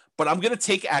result, but I'm going to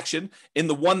take action in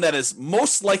the one that is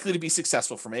most likely to be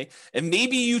successful for me. And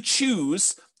maybe you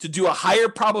choose to do a higher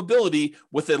probability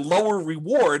with a lower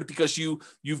reward because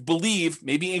you've believed,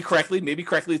 maybe incorrectly, maybe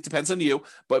correctly, it depends on you,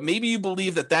 but maybe you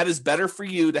believe that that is better for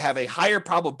you to have a higher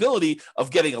probability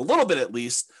of getting a little bit at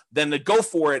least than to go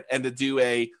for it and to do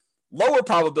a lower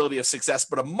probability of success,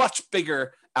 but a much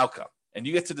bigger outcome. And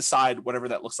you get to decide whatever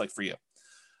that looks like for you.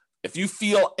 If you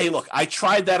feel, hey, look, I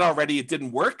tried that already, it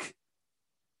didn't work.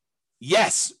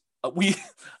 Yes, we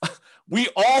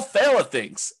all fail at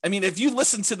things. I mean, if you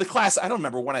listen to the class, I don't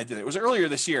remember when I did it. It was earlier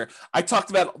this year. I talked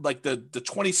about like the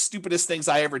 20 stupidest things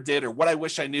I ever did or what I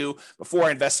wish I knew before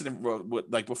I invested in,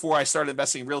 like before I started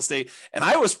investing in real estate. And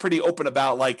I was pretty open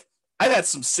about like, I've had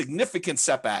some significant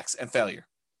setbacks and failure.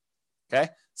 Okay.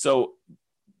 So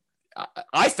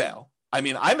I fail. I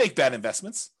mean, I make bad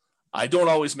investments. I don't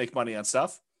always make money on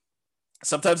stuff.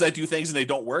 Sometimes I do things and they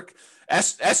don't work.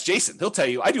 Ask Jason. He'll tell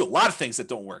you I do a lot of things that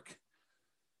don't work,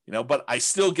 but I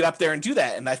still get up there and do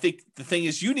that. And I think the thing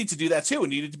is you need to do that too.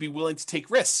 And you need to be willing to take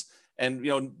risks. And,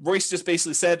 Royce just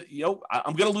basically said,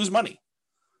 I'm going to lose money.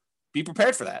 Be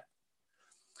prepared for that.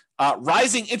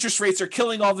 Rising interest rates are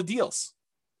killing all the deals.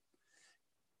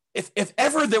 If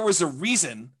ever there was a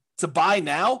reason to buy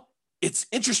now, it's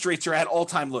interest rates are at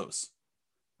all-time lows.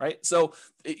 Right. So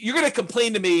you're going to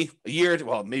complain to me a year,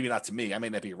 well, maybe not to me, I may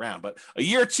not be around, but a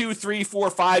year, 2, 3, 4,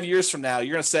 5 years from now,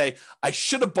 you're going to say, I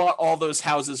should have bought all those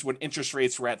houses when interest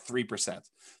rates were at 3%,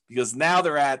 because now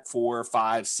they're at 4,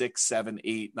 5, 6, 7,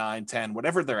 8, 9, 10,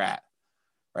 whatever they're at.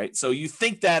 Right. So you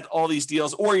think that all these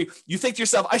deals, or you think to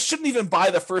yourself, I shouldn't even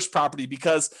buy the first property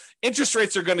because interest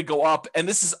rates are going to go up. And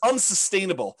this is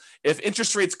unsustainable. If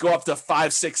interest rates go up to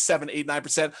 5, 6, 7, 8,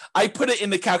 9%, I put it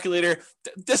in the calculator.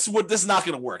 This is not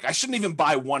going to work. I shouldn't even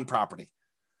buy one property.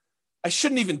 I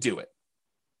shouldn't even do it.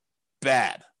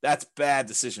 Bad. That's bad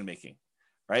decision making.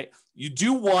 Right. You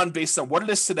do one based on what it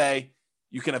is today.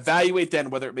 You can evaluate then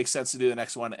whether it makes sense to do the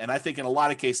next one. And I think in a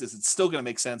lot of cases, it's still going to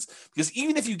make sense because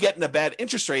even if you get in a bad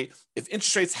interest rate, if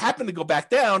interest rates happen to go back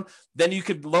down, then you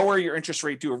could lower your interest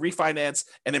rate, do a refinance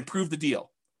and improve the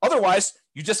deal. Otherwise,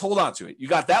 you just hold on to it. You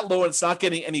got that low and it's not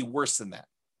getting any worse than that.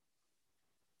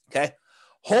 Okay.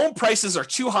 Home prices are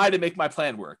too high to make my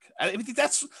plan work. I think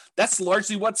that's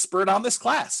largely what spurred on this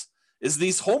class is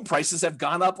these home prices have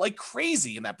gone up like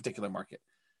crazy in that particular market.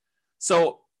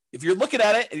 So if you're looking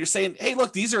at it and you're saying, hey,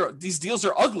 look, these deals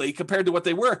are ugly compared to what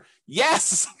they were.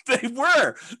 Yes, they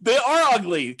were. They are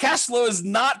ugly. Cash flow is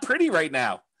not pretty right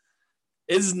now.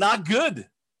 It is not good. I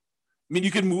mean,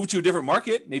 you can move to a different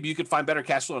market. Maybe you could find better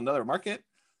cash flow in another market.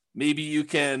 Maybe you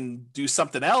can do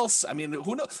something else. I mean,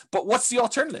 who knows? But what's the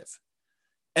alternative?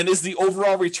 And is the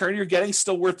overall return you're getting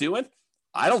still worth doing?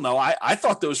 I don't know. I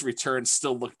thought those returns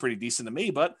still looked pretty decent to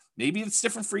me, but maybe it's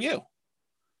different for you,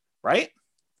 right?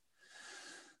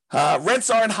 Rents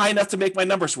aren't high enough to make my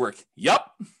numbers work. Yup.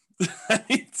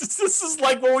 This is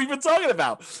like what we've been talking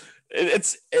about.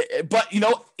 But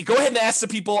go ahead and ask the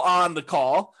people on the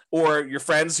call or your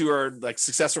friends who are like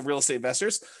successful real estate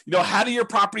investors. How do your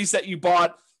properties that you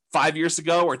bought 5 years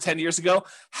ago or 10 years ago,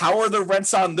 how are the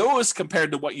rents on those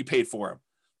compared to what you paid for them?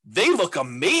 They look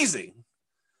amazing.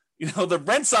 The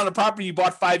rents on a property you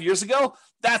bought 5 years ago,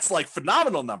 that's like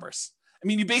phenomenal numbers. I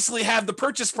mean, you basically have the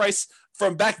purchase price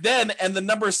from back then and the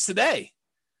numbers today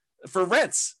for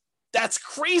rents. That's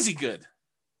crazy good,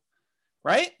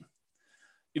 right?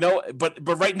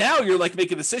 But right now you're like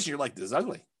making a decision. You're like, this is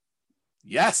ugly.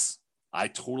 Yes, I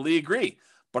totally agree.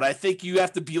 But I think you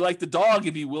have to be like the dog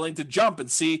and be willing to jump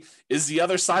and see, is the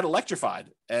other side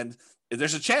electrified? And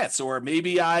there's a chance, or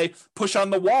maybe I push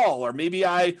on the wall, or maybe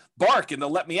I bark and they'll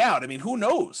let me out. I mean, who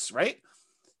knows, right?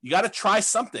 You got to try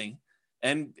something.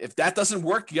 And if that doesn't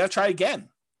work, you got to try again.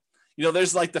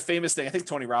 There's like the famous thing. I think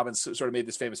Tony Robbins sort of made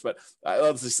this famous, but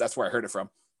that's where I heard it from.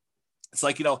 It's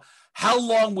like, how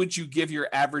long would you give your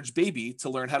average baby to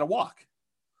learn how to walk?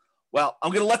 Well,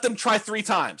 I'm going to let them try 3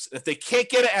 times. If they can't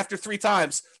get it after 3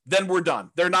 times, then we're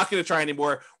done. They're not going to try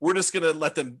anymore. We're just going to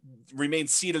let them remain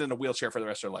seated in a wheelchair for the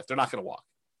rest of their life. They're not going to walk.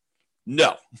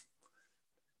 No.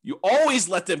 You always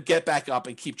let them get back up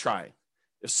and keep trying.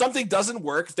 If something doesn't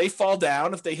work, if they fall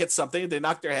down, if they hit something, they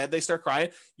knock their head, they start crying,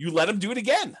 you let them do it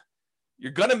again.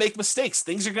 You're going to make mistakes.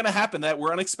 Things are going to happen that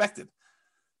were unexpected.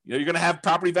 You're going to have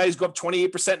property values go up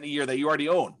 28% in a year that you already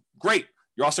own. Great.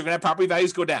 You're also going to have property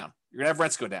values go down. You're going to have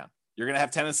rents go down. You're going to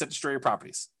have tenants that destroy your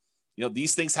properties.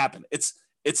 These things happen. It's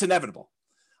inevitable.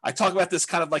 I talk about this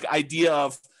kind of like idea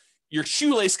of your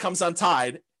shoelace comes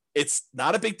untied. It's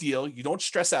not a big deal. You don't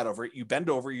stress out over it. You bend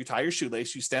over, you tie your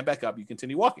shoelace, you stand back up, you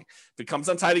continue walking. If it comes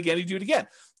untied again, you do it again.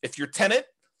 If your tenant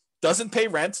doesn't pay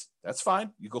rent, that's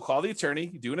fine. You go call the attorney,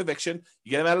 you do an eviction,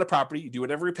 you get them out of the property, you do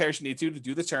whatever repairs you need to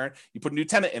do the turn, you put a new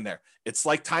tenant in there. It's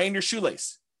like tying your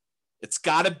shoelace. It's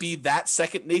got to be that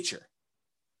second nature.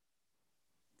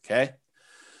 Okay?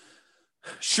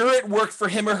 Sure, it worked for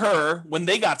him or her when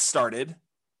they got started.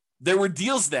 There were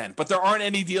deals then, but there aren't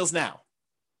any deals now.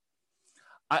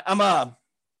 I'm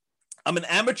an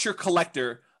amateur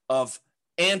collector of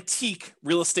antique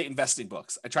real estate investing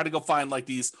books. I try to go find like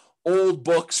these old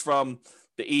books from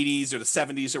the 80s or the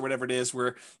 70s or whatever it is,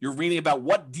 where you're reading about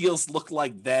what deals looked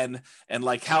like then and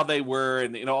like how they were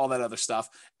and all that other stuff.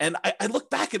 And I look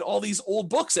back at all these old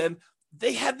books and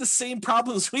they had the same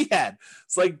problems we had.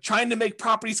 It's like trying to make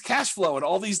properties cash flow and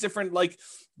all these different like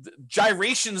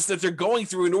gyrations that they're going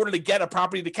through in order to get a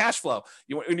property to cash flow.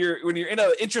 When you're in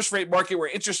an interest rate market where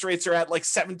interest rates are at like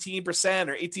 17%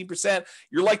 or 18%,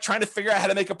 you're like trying to figure out how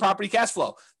to make a property cash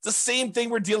flow. It's the same thing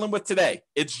we're dealing with today.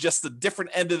 It's just the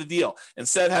different end of the deal.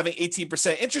 Instead of having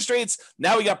 18% interest rates,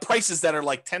 now we got prices that are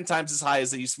like 10 times as high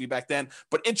as they used to be back then,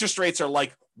 but interest rates are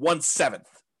like 1/7.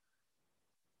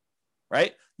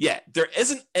 Right? Yeah, there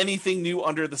isn't anything new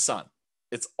under the sun.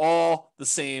 It's all the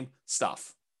same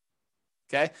stuff.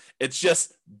 Okay? It's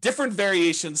just different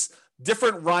variations,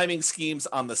 different rhyming schemes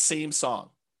on the same song.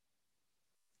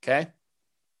 Okay?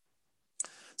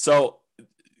 So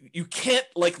you can't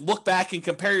like look back and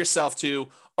compare yourself to,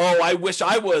 oh, I wish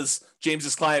I was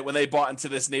James's client when they bought into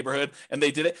this neighborhood and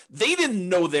they did it. They didn't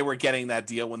know they were getting that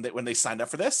deal when they signed up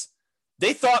for this.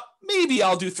 They thought maybe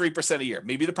I'll do 3% a year.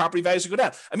 Maybe the property values will go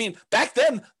down. I mean, back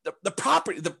then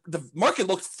the market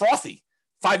looked frothy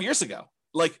 5 years ago.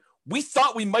 Like we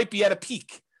thought we might be at a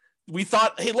peak. We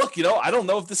thought, hey, look, I don't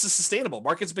know if this is sustainable.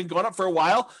 Market's been going up for a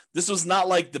while. This was not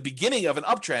like the beginning of an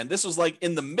uptrend. This was like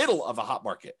in the middle of a hot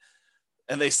market.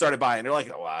 And they started buying. They're like,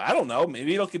 well, I don't know.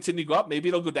 Maybe it'll continue to go up. Maybe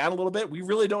it'll go down a little bit. We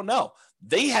really don't know.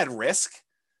 They had risk.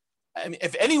 I mean,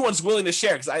 if anyone's willing to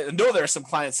share, because I know there are some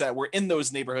clients that were in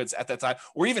those neighborhoods at that time,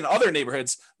 or even other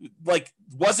neighborhoods, like,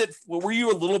 were you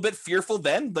a little bit fearful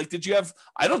then? Like,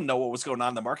 I don't know what was going on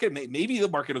in the market. Maybe the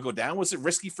market will go down. Was it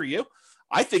risky for you?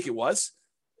 I think it was.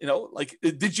 Like,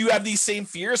 did you have these same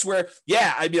fears where,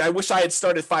 yeah, I mean, I wish I had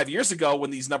started 5 years ago when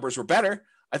these numbers were better.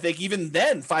 I think even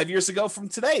then, 5 years ago from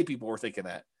today, people were thinking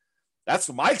that. That's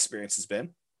what my experience has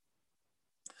been.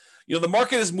 The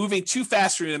market is moving too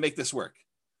fast for me to make this work.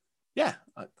 Yeah,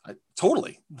 I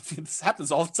totally. This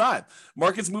happens all the time.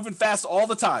 Market's moving fast all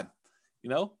the time,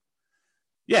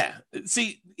 Yeah.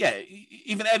 See, yeah,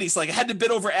 even Eddie's like, I had to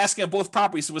bid over asking on both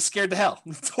properties and was scared to hell.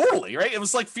 Totally, right? It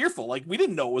was like fearful. Like we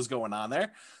didn't know what was going on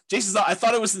there. Jason's I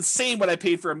thought it was insane what I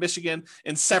paid for a Michigan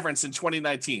in severance in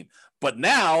 2019. But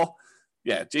now,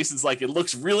 yeah, Jason's like, it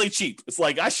looks really cheap. It's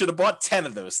like, I should have bought 10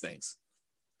 of those things.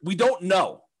 We don't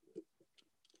know.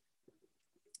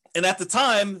 And at the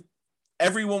time,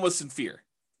 everyone was in fear.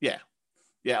 Yeah.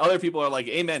 Yeah. Other people are like,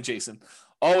 amen, Jason.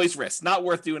 Always risk. Not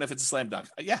worth doing if it's a slam dunk.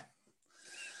 Yeah.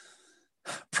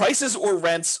 prices or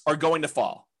rents are going to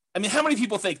fall. I mean, how many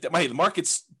people think that the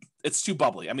market's it's too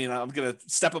bubbly? I mean, I'm going to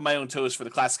step on my own toes for the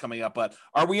class coming up, but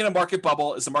are we in a market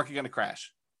bubble? Is the market going to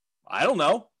crash? I don't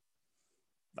know.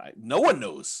 No one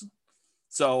knows.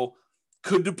 So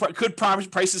could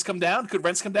prices come down? Could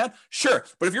rents come down? Sure.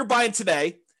 But if you're buying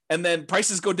today and then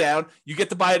prices go down, you get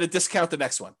to buy at a discount the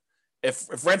next one.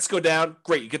 If rents go down,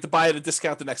 great. You get to buy at a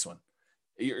discount the next one.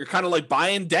 You're kind of like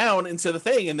buying down into the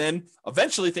thing, and then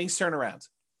eventually things turn around.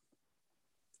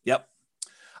 Yep.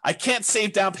 I can't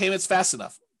save down payments fast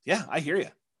enough. Yeah, I hear you.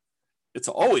 It's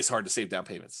always hard to save down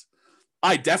payments.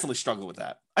 I definitely struggle with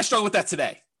that. I struggle with that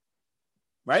today.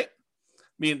 Right? I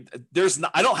mean,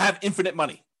 I don't have infinite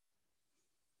money.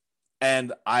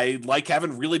 And I like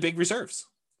having really big reserves.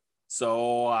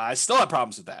 So I still have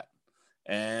problems with that.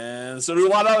 And so do a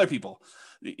lot of other people.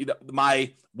 You know,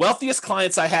 my wealthiest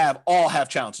clients I have all have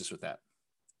challenges with that.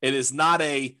 It is not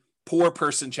a poor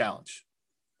person challenge.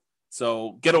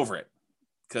 So get over it,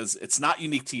 because it's not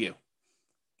unique to you.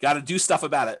 Got to do stuff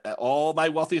about it. All my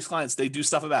wealthiest clients, they do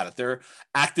stuff about it. They're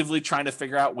actively trying to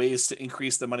figure out ways to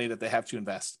increase the money that they have to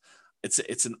invest.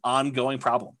 It's an ongoing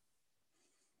problem.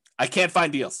 I can't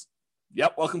find deals.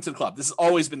 Yep, welcome to the club. This has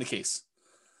always been the case.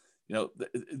 You know,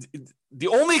 the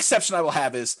only exception I will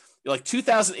have is like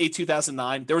 2008,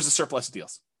 2009, there was a surplus of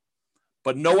deals.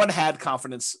 But no one had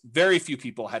confidence. Very few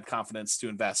people had confidence to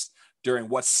invest during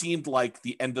what seemed like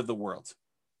the end of the world.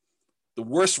 The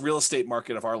worst real estate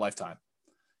market of our lifetime.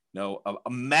 You know, a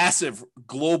massive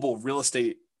global real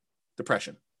estate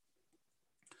depression.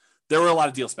 There were a lot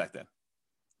of deals back then.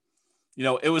 You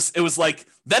know, it was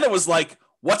like,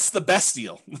 what's the best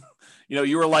deal? You know,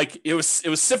 you were like, it was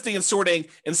sifting and sorting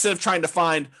instead of trying to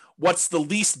find what's the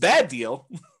least bad deal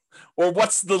or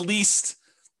what's the least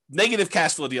negative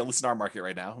cash flow deal, at least in our market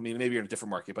right now. I mean, maybe you're in a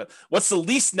different market, but what's the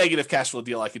least negative cash flow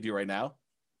deal I could do right now?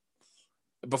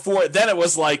 Before then it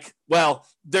was like, well,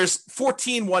 there's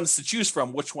 14 ones to choose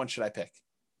from. Which one should I pick?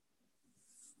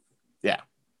 Yeah.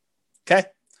 Okay.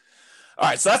 All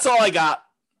right. So that's all I got.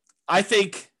 I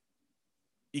think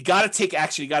you got to take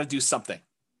action. You got to do something.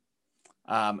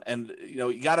 And you know,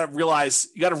 you got to realize,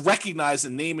 you got to recognize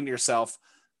and name in yourself,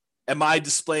 am I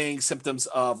displaying symptoms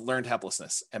of learned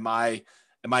helplessness? Am I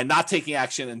not taking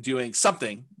action and doing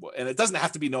something? And it doesn't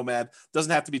have to be Nomad,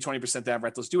 doesn't have to be 20% down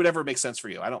rentals. Do whatever makes sense for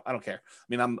you. I don't care. I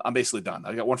mean, I'm basically done.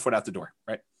 I got one foot out the door,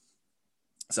 right?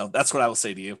 So that's what I will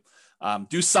say to you.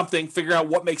 Do something, figure out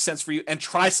what makes sense for you, and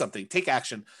try something. Take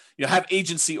action. You know, have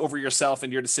agency over yourself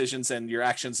and your decisions and your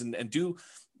actions, and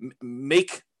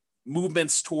make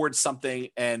movements towards something.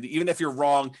 And even if you're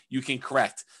wrong, you can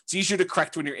correct. It's easier to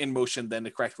correct when you're in motion than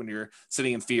to correct when you're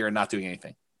sitting in fear and not doing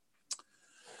anything.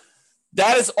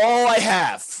 That is all I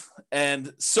have.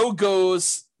 And so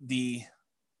goes the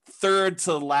third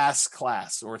to last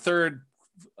class, or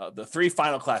the three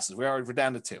final classes. We're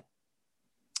down to two.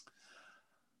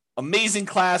 Amazing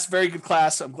class, very good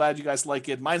class. I'm glad you guys like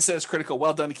it. Mindset is critical.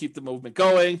 Well done to keep the movement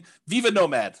going. Viva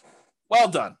Nomad. Well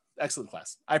done. Excellent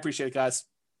class. I appreciate it, guys.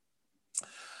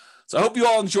 So I hope you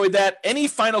all enjoyed that. Any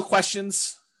final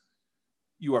questions?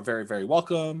 You are very, very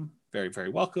welcome. Very, very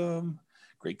welcome.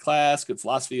 Great class, good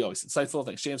philosophy, always insightful.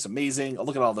 Thanks, James. Amazing. I'll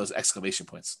look at all those exclamation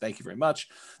points. Thank you very much.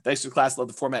 Thanks for the class. Love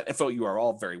the format info. You are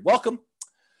all very welcome.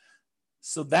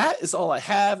 So that is all I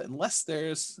have, unless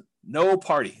there's no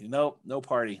party. No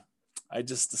party. I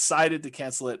just decided to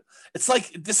cancel it. It's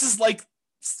like, this is like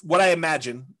what I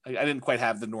imagine. I didn't quite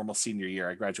have the normal senior year.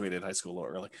 I graduated high school a little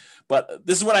early. But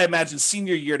this is what I imagine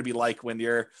senior year to be like, when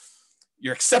you're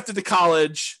accepted to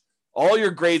college. All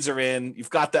your grades are in. You've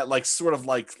got that like sort of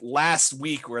like last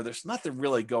week where there's nothing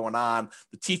really going on.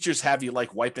 The teachers have you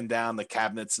like wiping down the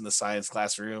cabinets in the science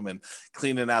classroom and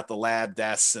cleaning out the lab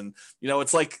desks. And, you know,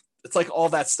 it's like all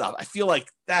that stuff. I feel like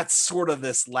that's sort of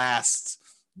this last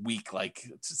week. Like,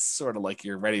 it's sort of like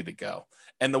you're ready to go.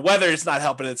 And the weather is not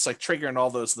helping. It's like triggering all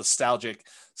those nostalgic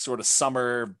sort of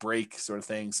summer break sort of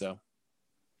thing. So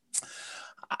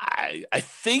I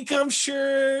think, I'm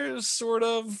sure, sort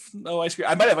of, no ice cream.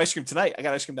 I might have ice cream tonight. I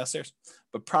got ice cream downstairs,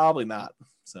 but probably not.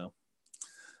 So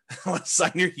I want to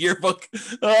sign your yearbook.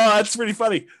 Oh, that's pretty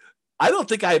funny. I don't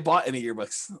think I bought any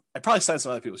yearbooks. I probably signed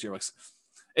some other people's yearbooks.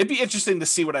 It'd be interesting to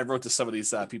see what I wrote to some of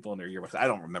these people in their yearbooks. I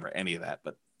don't remember any of that,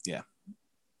 but yeah.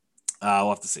 We'll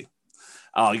have to see.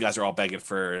 Oh, you guys are all begging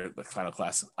for the final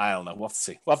class. I don't know. We'll have to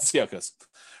see. We'll have to see how it goes.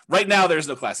 Right now, there's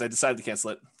no class. I decided to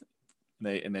cancel it.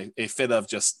 In a fit of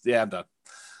just, yeah, I'm done.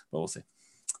 But we'll see.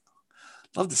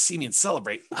 Love to see me and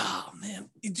celebrate. Oh, man.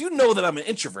 You do know that I'm an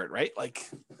introvert, right? Like,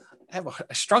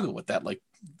 I struggle with that. Like,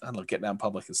 I don't know, getting out in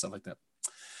public and stuff like that.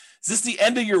 Is this the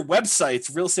end of your website,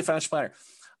 Real Estate Financial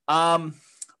Planner?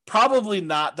 probably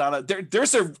not, Donna.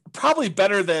 There's a probably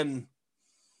better than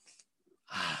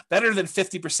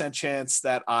 50% chance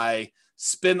that I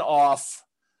spin off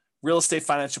Real Estate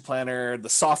Financial Planner, the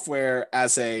software,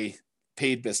 as a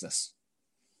paid business.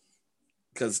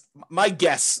 Because my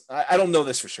guess, I don't know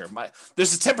this for sure.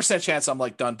 There's a 10% chance I'm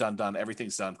like, done.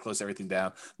 Everything's done. Close everything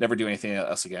down. Never do anything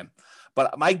else again.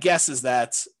 But my guess is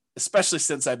that, especially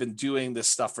since I've been doing this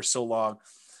stuff for so long,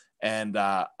 and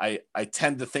I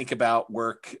tend to think about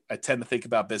work. I tend to think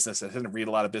about business. I tend to read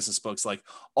a lot of business books. Like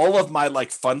all of my like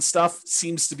fun stuff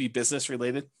seems to be business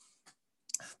related.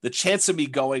 The chance of me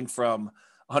going from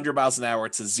 100 miles an hour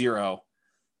to 0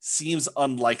 seems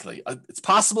unlikely. It's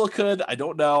possible it could. I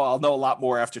don't know. I'll know a lot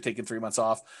more after taking 3 months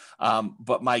off.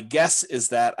 But my guess is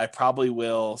that I probably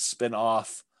will spin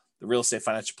off the Real Estate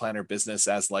Financial Planner business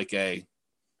as like a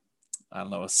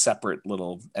separate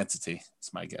little entity.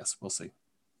 It's my guess. We'll see.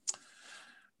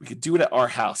 We could do it at our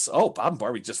house. Oh, Bob and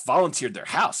Barbie just volunteered their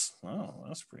house. Oh,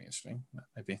 that's pretty interesting. That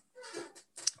might be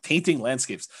painting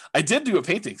landscapes. I did do a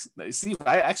painting. Steve,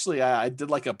 I did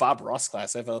like a Bob Ross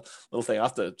class. I have a little thing. I'll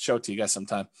have to show it to you guys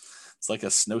sometime. It's like a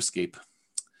snowscape.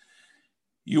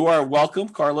 You are welcome,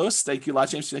 Carlos. Thank you a lot,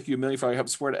 James. Thank you a million for all your help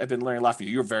and support. I've been learning a lot from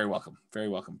you. You're very welcome. Very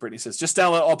welcome. Brittany says, just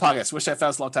download all podcasts. Wish I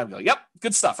found this a long time ago. Yep.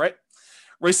 Good stuff, right?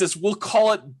 Roy says, we'll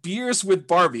call it Beers with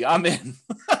Barbie. I'm in.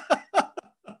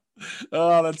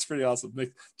 Oh, that's pretty awesome.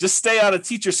 Just stay on a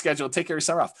teacher schedule. Take your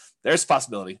summer off. There's a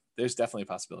possibility. There's definitely a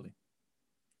possibility.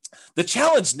 The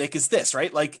challenge, Nick, is this,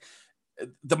 right? Like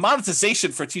the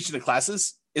monetization for teaching the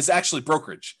classes is actually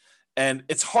brokerage. And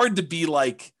it's hard to be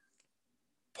like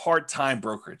part-time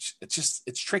brokerage. It's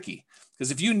tricky.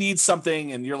 Because if you need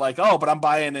something and you're like, oh, but I'm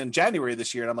buying in January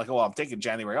this year. And I'm like, oh, well, I'm taking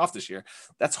January off this year.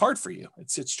 That's hard for you.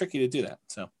 It's tricky to do that.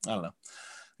 So I don't know.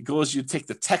 The goal is you take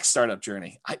the tech startup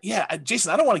journey.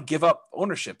 Jason, I don't want to give up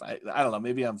ownership. I don't know.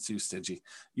 Maybe I'm too stingy.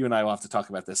 You and I will have to talk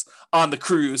about this on the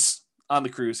cruise.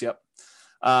 Yep.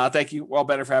 Thank you. We're all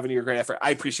better for having your great effort. I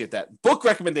appreciate that. Book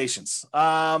recommendations.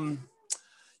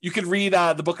 You can read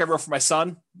the book I wrote for my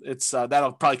son. It's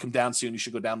that'll probably come down soon. You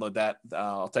should go download that.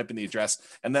 I'll type in the address.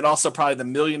 And then also probably The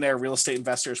Millionaire Real Estate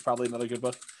Investor is probably another good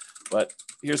book. But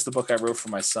here's the book I wrote for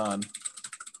my son.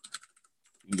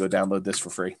 You can go download this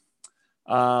for free.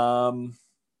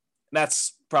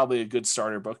 That's probably a good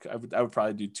starter book. I would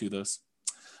probably do 2 of those.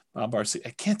 I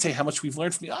can't tell you how much we've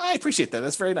learned from you. I appreciate that.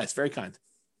 That's very nice. Very kind.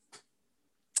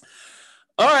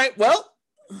 All right. Well,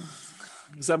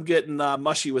 because I'm getting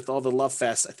mushy with all the love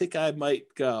fest, I think I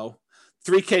might go.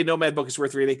 3K Nomad book is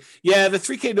worth reading. Yeah, the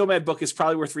 3K Nomad book is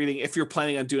probably worth reading if you're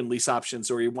planning on doing lease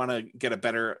options or you want to get a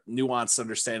better nuanced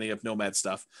understanding of Nomad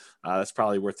stuff. That's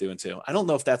probably worth doing too. I don't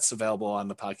know if that's available on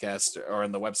the podcast or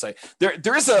on the website.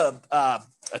 There is a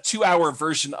 2-hour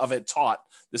version of it taught.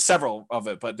 There's several of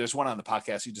it, but there's one on the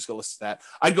podcast. You just go listen to that.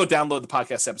 I'd go download the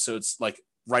podcast episodes like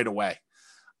right away.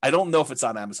 I don't know if it's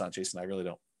on Amazon, Jason. I really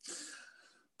don't.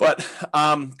 But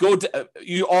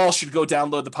you all should go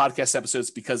download the podcast episodes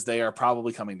because they are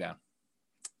probably coming down.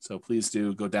 So please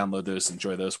do go download those,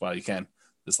 enjoy those while you can.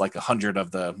 There's like 100 of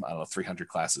the 300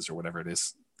 classes or whatever it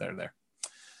is that are there.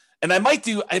 And I might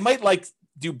do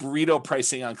burrito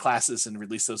pricing on classes and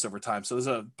release those over time. So there's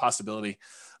a possibility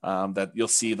that you'll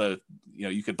see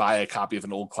you could buy a copy of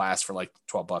an old class for like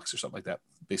 $12 or something like that.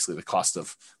 Basically the cost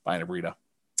of buying a burrito.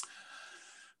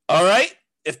 All right.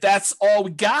 If that's all we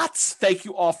got, thank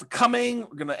you all for coming.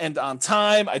 We're going to end on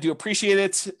time. I do appreciate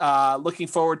it. Looking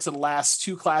forward to the last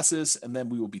 2 classes, and then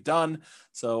we will be done.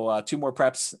 So 2 more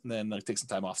preps, and then take some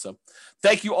time off. So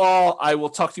thank you all. I will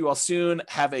talk to you all soon.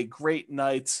 Have a great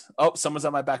night. Oh, someone's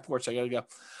on my back porch. I got to go.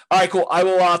 All right, cool. I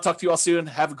will talk to you all soon.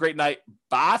 Have a great night.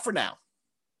 Bye for now.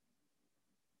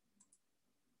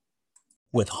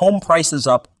 With home prices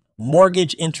up,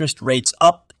 mortgage interest rates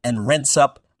up, and rents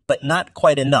up, but not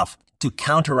quite enough to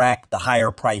counteract the higher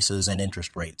prices and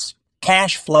interest rates.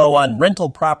 Cash flow on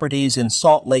rental properties in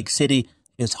Salt Lake City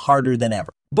is harder than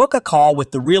ever. Book a call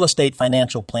with the Real Estate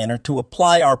Financial Planner to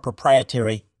apply our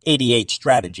proprietary 88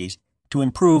 strategies to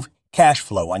improve cash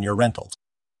flow on your rentals.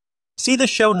 See the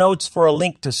show notes for a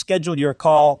link to schedule your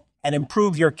call and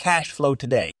improve your cash flow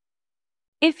today.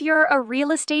 If you're a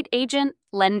real estate agent,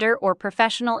 lender, or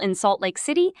professional in Salt Lake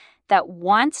City that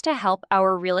wants to help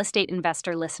our real estate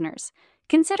investor listeners,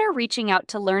 consider reaching out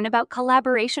to learn about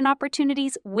collaboration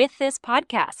opportunities with this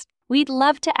podcast. We'd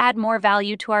love to add more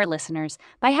value to our listeners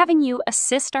by having you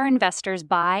assist our investors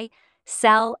buy,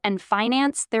 sell, and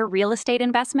finance their real estate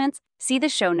investments. See the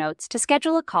show notes to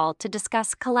schedule a call to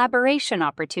discuss collaboration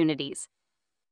opportunities.